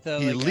come up with a.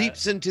 He like,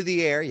 leaps into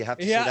the air. You have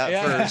to Yeah, say that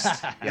yeah.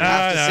 first. You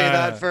have to say No.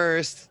 that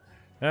first.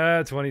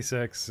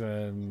 26,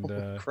 and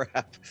Oh,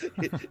 crap.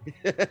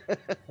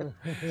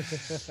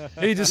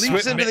 he just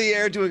Leaps into the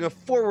air doing a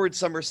forward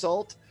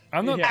somersault.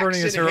 I'm not Yeah.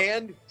 burning his Axe in hero.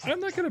 hand. I'm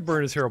not going to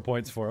burn his hero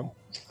points for him.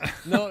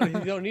 No, you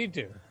don't need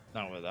to.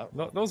 Not with that.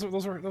 No, those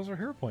are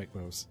hero point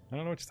moves. I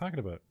don't know what you're talking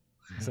about.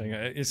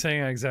 You're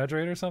saying I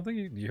exaggerate or something?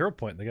 You hero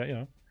point. They got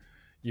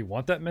You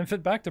want that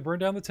Memphit back to burn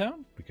down the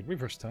town? We could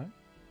reverse time.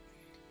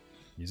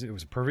 Use it. It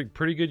was a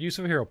pretty good use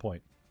of a hero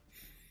point.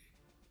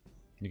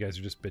 You guys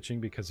are just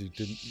bitching because you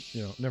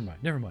didn't.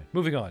 Never mind.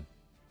 Moving on.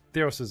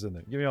 Theos is in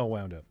there. Get me all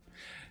wound up.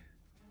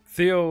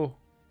 Theo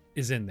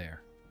is in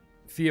there.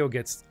 Theo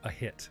gets a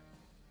hit.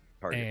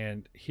 Target.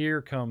 And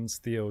here comes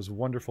Theo's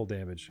wonderful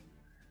damage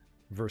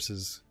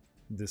versus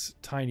this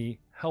tiny,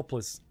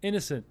 helpless,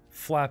 innocent,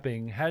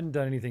 flapping, hadn't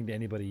done anything to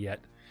anybody yet,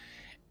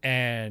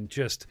 and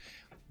just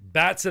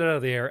bats it out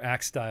of the air,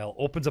 axe style,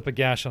 opens up a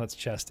gash on its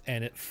chest,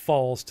 and it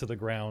falls to the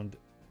ground,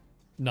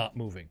 not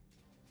moving.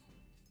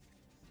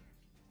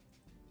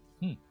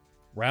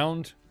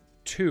 Round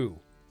 2,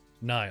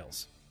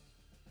 Niles.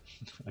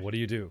 What do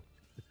you do?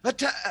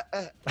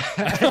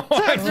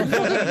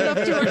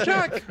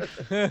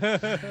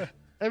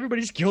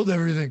 Everybody's killed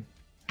everything.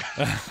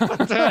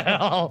 What the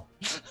hell?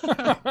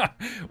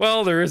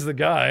 Well, there is the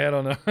guy. I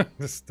don't know.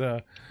 Just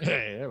Yeah,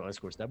 let's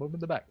go stab him in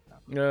the back.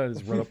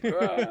 just run up.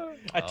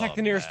 Attack Oh,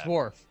 the nearest man.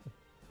 dwarf.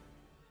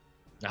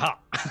 Aha.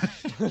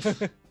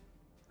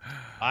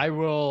 I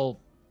will.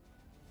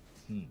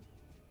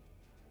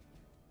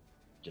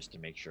 Just to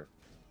make sure,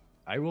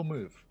 I will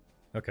move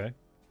Okay.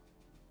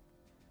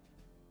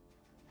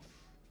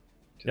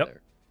 to Yep.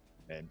 there.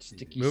 And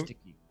sticky.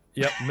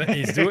 Yep.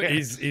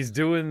 He's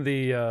doing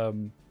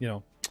the you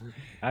know.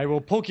 I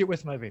will poke it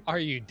with my vape. Are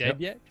you dead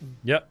yet?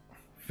 Yep.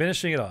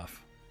 Finishing it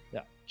off.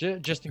 Yeah,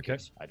 just in Okay.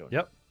 case. I don't.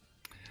 Yep.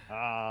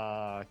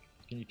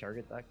 Can you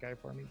target that guy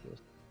for me?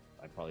 Just,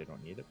 I probably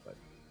don't need it, but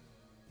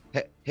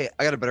Hey,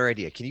 I got a better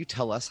idea. Can you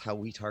tell us how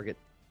we target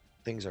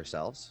things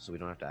ourselves so we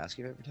don't have to ask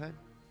you every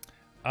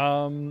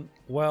time?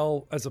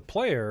 Well, as a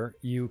player,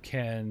 you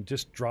can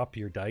just drop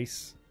your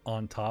dice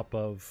on top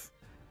of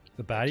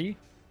the baddie,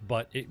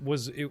 but it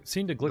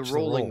seemed to glitch The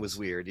rolling rolls. was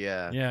weird,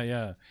 yeah.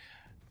 Yeah.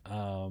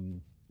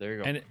 there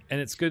you go. And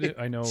it's good.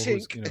 I know who's,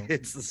 Tink. you know.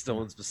 It's the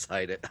stones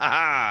beside it.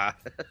 Ha!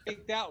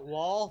 Take that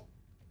wall.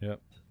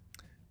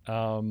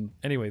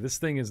 Anyway, this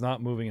thing is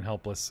not moving and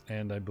helpless,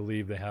 and I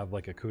believe they have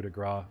like a coup de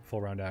grace,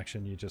 full round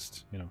action. You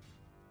just, you know,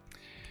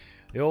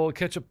 the old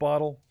ketchup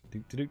bottle,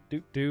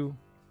 do,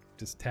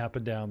 just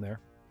tapping down there.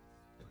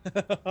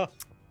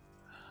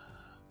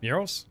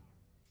 Murous,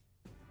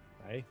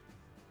 Hey,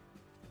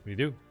 what do you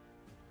do?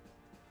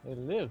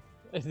 it'll live.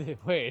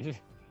 Wait,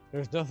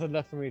 there's nothing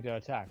left for me to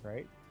attack,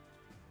 right?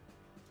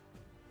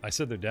 I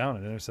said they're down.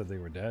 I never said they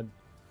were dead.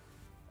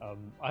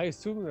 I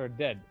assume they're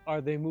dead. Are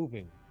they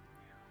moving?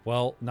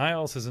 Well,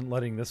 Niles isn't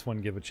letting this one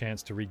give a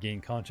chance to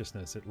regain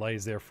consciousness. It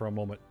lies there for a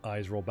moment,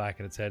 eyes roll back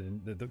in its head,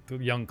 and the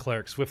young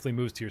cleric swiftly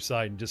moves to your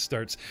side and just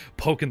starts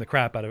poking the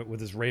crap out of it with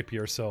his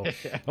rapier. So I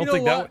don't know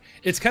think what? that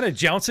it's kind of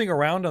jouncing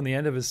around on the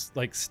end of his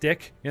like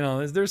stick. You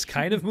know, there's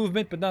kind of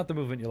movement, but not the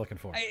movement you're looking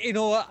for. You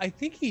know what? I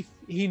think he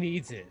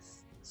needs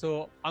this,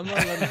 so I'm gonna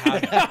let him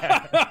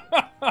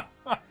have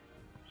it.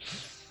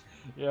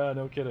 Yeah,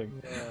 no kidding.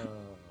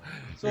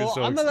 So You're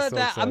so I'm gonna let so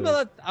that. I'm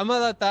gonna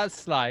let that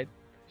slide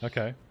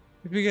Okay.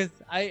 because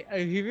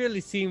he really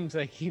seems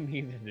like he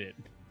needed it.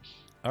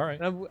 All right.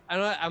 And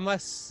I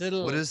must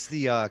settle. What does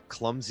the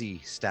clumsy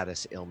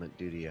status ailment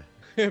do to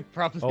you?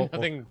 Probably Oh,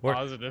 nothing we're-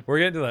 positive. We're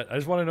getting to that. I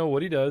just want to know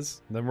what he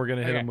does, and then we're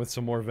gonna hit Okay. him with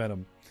some more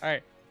venom. All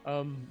right.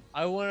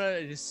 I want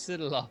to just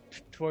settle up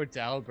towards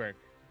Albert,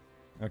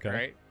 Okay.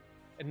 right?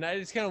 And I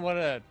just kind of want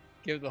to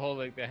give the whole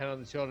like the hand on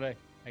the shoulder.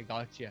 I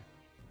got you.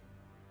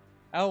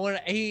 I want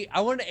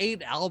to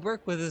aid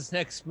Albert with his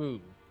next move.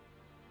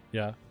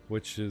 Yeah.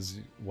 Which is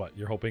what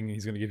you're hoping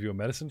he's gonna give you a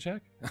medicine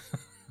check?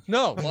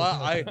 No,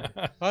 well, I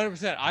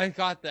 100%. I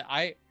got that.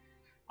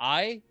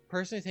 I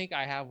personally think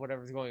I have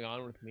whatever's going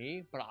on with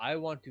me, but I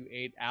want to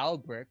aid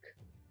Albrecht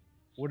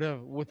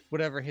with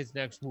whatever his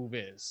next move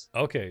is.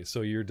 Okay,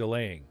 so you're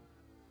delaying.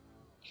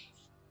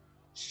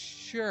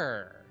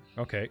 Sure.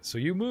 Okay, so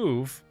you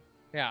move.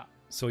 Yeah.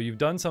 So you've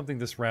done something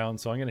this round,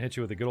 so I'm going to hit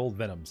you with a good old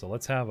venom. So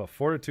let's have a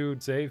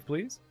fortitude save,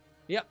 please.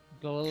 Yep.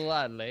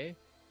 Gladly.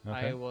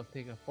 Okay. I will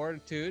take a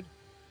fortitude,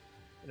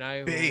 and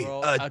I Be will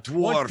roll a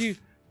dwarf.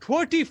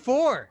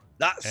 24.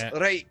 That's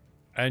right.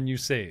 And you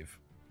save.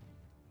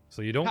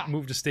 So you don't Ha.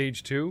 move to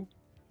stage 2.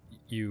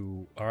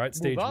 You are at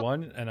stage up?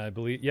 1, and I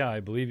believe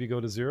you go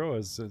to 0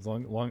 as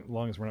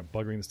long as we're not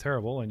buggering this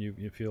terrible, and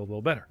you feel a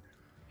little better.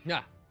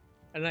 Yeah.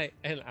 And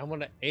I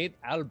want to aid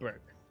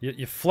Albrecht.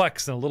 You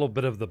flex, and a little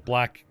bit of the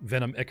black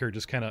venom ichor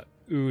just kind of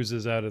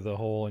oozes out of the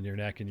hole in your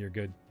neck, and you're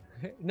good.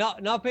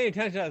 Not paying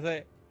attention. I was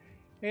like,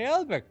 hey,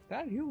 Albert,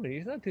 that human,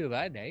 he's not too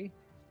bad, eh?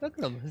 Look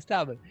at him,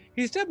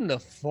 he's stabbing the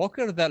fuck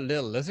out of that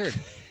little lizard.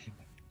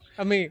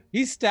 I mean,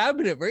 he's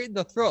stabbing it right in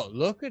the throat.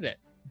 Look at it.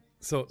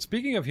 So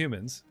speaking of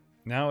humans,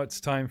 now it's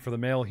time for the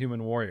male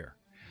human warrior.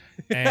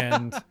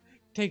 And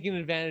Taking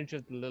advantage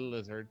of the little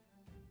lizard.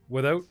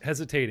 without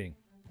hesitating,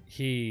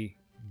 he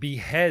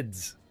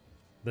beheads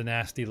the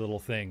nasty little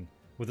thing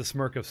with a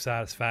smirk of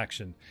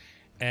satisfaction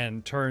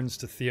and turns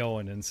to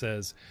Theowen and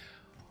says,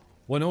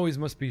 "One always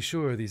must be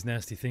sure these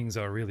nasty things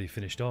are really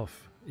finished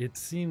off. It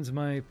seems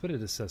my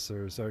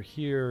predecessors are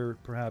here.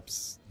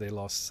 Perhaps they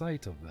lost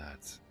sight of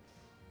that."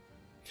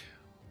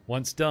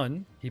 Once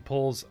done, he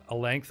pulls a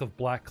length of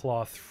black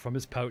cloth from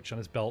his pouch on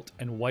his belt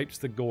and wipes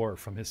the gore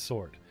from his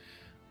sword.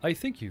 "I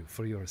thank you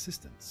for your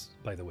assistance,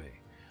 by the way.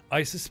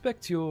 I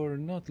suspect you're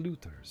not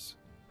looters.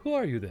 Who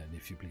are you then,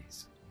 if you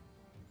please?"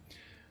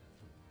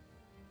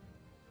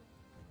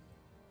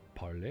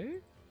 Parley?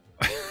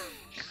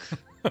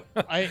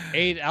 I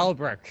aid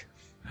Albrecht.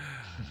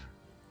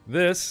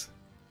 This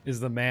is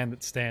the man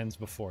that stands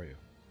before you.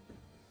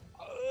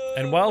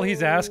 And while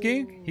he's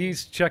asking,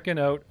 he's checking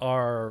out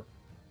our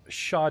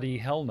shoddy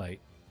Hell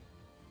Knight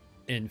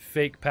in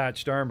fake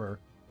patched armor.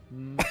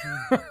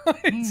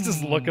 He's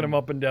just looking him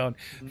up and down.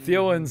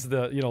 Theowen's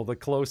the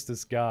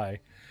closest guy.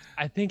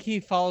 I think he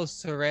follows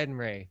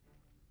Serenray.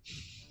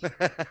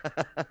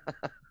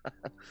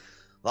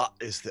 That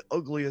is the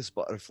ugliest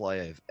butterfly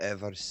I've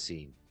ever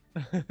seen.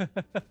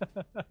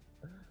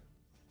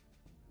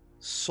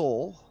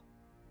 So,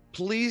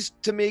 Pleased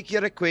to make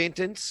your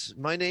acquaintance.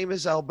 My name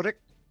is Albrecht.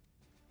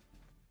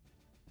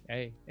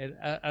 Hey, and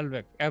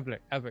Albrecht,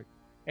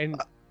 and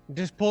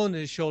just pulling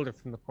his shoulder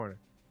from the corner.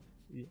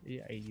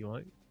 Yeah, you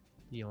want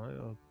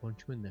to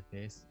punch him in the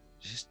face?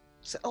 Just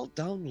settle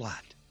down,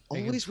 lad.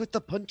 Like Always with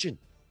the punching.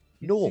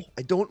 No,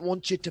 I don't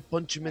want you to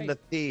punch him in the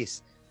Right.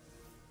 face.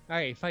 All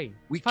right, fine.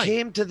 We fine.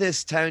 came to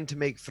this town to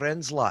make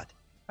friends, lad.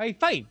 All right,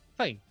 fine.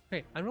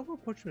 I'm not gonna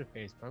punch him in the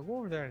face, but I'll go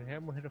over there and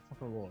have him hit a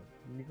fucking wall.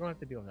 And you're gonna have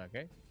to deal with that,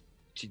 okay?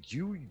 Did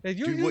you Hey,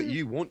 do what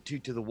you want to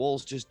the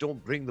walls? Just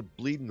don't bring the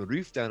bleeding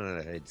roof down on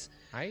our heads.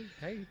 Hey.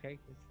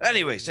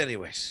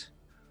 Anyways.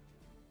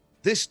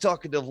 This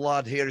talkative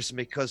lad here is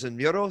my cousin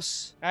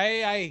Murous.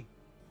 Hey.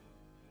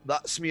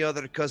 That's my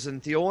other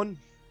cousin Theon.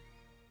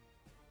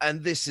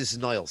 And this is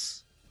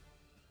Niles.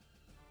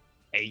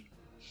 Hey.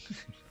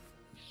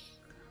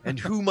 And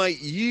who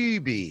might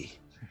you be?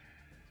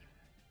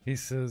 He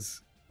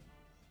says,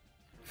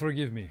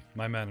 "Forgive me,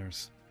 my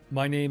manners.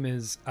 My name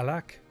is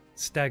Alak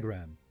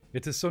Stagran.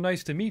 It is so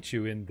nice to meet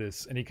you in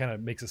this," and he kind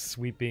of makes a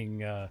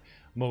sweeping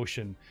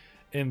motion,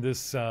 "in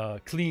this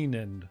clean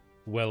and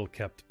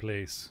well-kept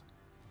place."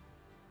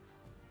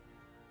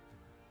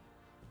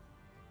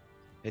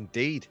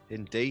 Indeed.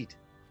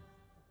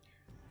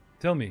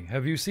 Tell me,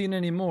 have you seen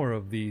any more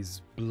of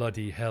these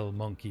bloody hell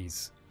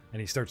monkeys? And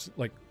he starts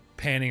like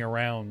panning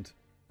around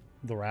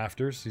the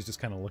rafters. He's just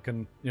kind of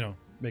looking,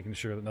 making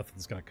sure that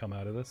nothing's going to come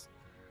out of this.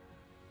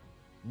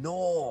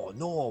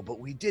 No, but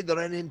we did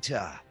run into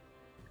a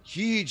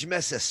huge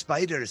mess of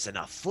spiders and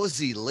a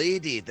fuzzy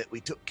lady that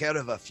we took care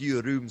of a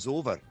few rooms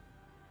over.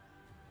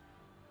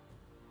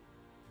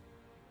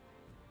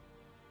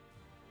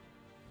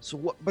 So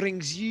what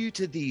brings you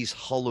to these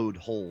hollowed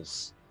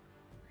halls?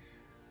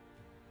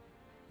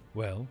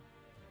 Well,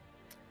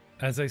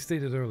 as I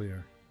stated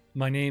earlier,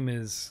 my name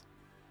is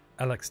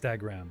Alex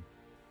Stagram,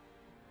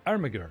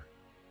 Armiger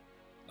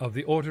of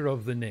the Order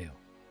of the Nail,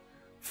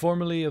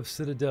 formerly of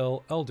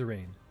Citidel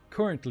Alterien,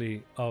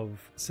 currently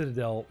of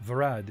Citidel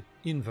Varad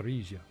in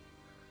Varesia.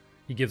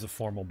 He gives a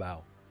formal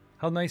bow.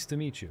 How nice to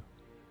meet you.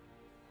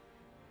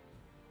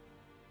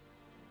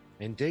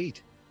 Indeed.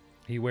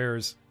 He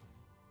wears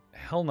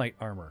Hell Knight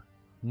armor,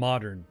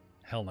 modern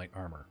Hell Knight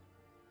armor.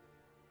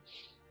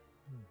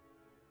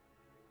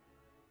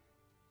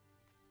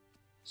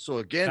 So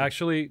again,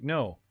 Actually,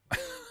 no.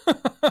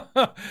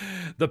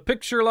 The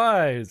picture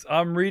lies.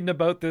 I'm reading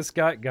about this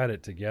guy. Got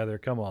it together.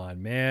 Come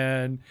on,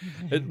 man.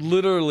 It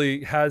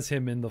literally has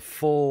him in the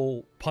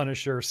full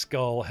Punisher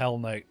skull Hell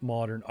Knight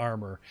modern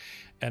armor.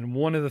 And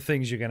one of the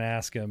things you can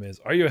ask him is,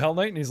 "Are you a Hell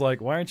Knight?" And he's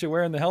like, "Why aren't you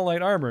wearing the Hell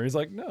Knight armor?" He's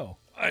like, "No,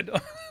 I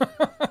don't."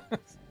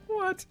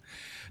 What?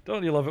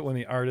 Don't you love it when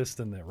the artist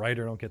and the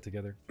writer don't get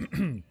together?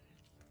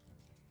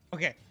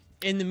 Okay.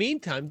 In the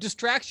meantime,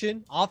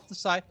 distraction off the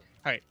side.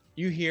 All right,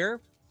 you hear,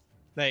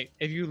 like,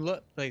 if you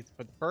look, like,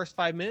 for the first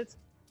 5 minutes,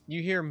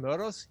 you hear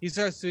Murous. He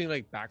starts doing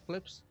like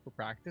backflips for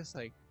practice.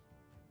 Like,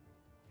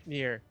 you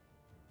hear,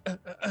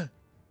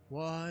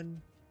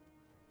 1,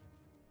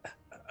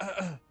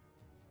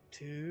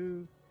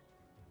 2,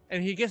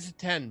 and he gets to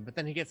 10, but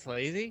then he gets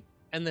lazy,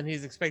 and then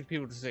he's expecting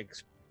people to like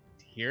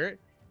hear it.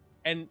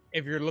 And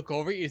if you look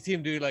over, you see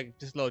him do like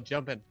just a little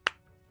jumping.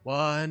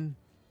 1,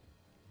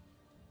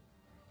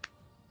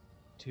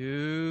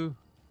 2.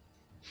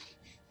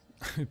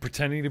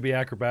 Pretending to be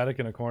acrobatic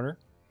in a corner.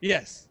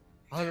 Yes,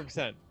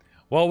 100%.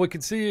 Well, we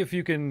can see if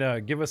you can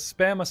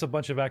spam us a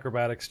bunch of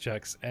acrobatics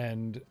checks,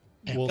 and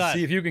we'll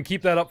see if you can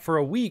keep that up for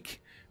a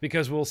week,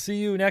 because we'll see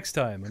you next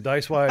time when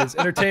Dicewise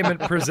Entertainment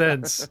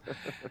presents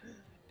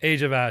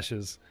Age of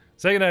Ashes.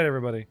 Say goodnight,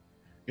 everybody.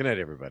 Good night,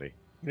 everybody.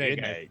 Good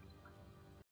Good night.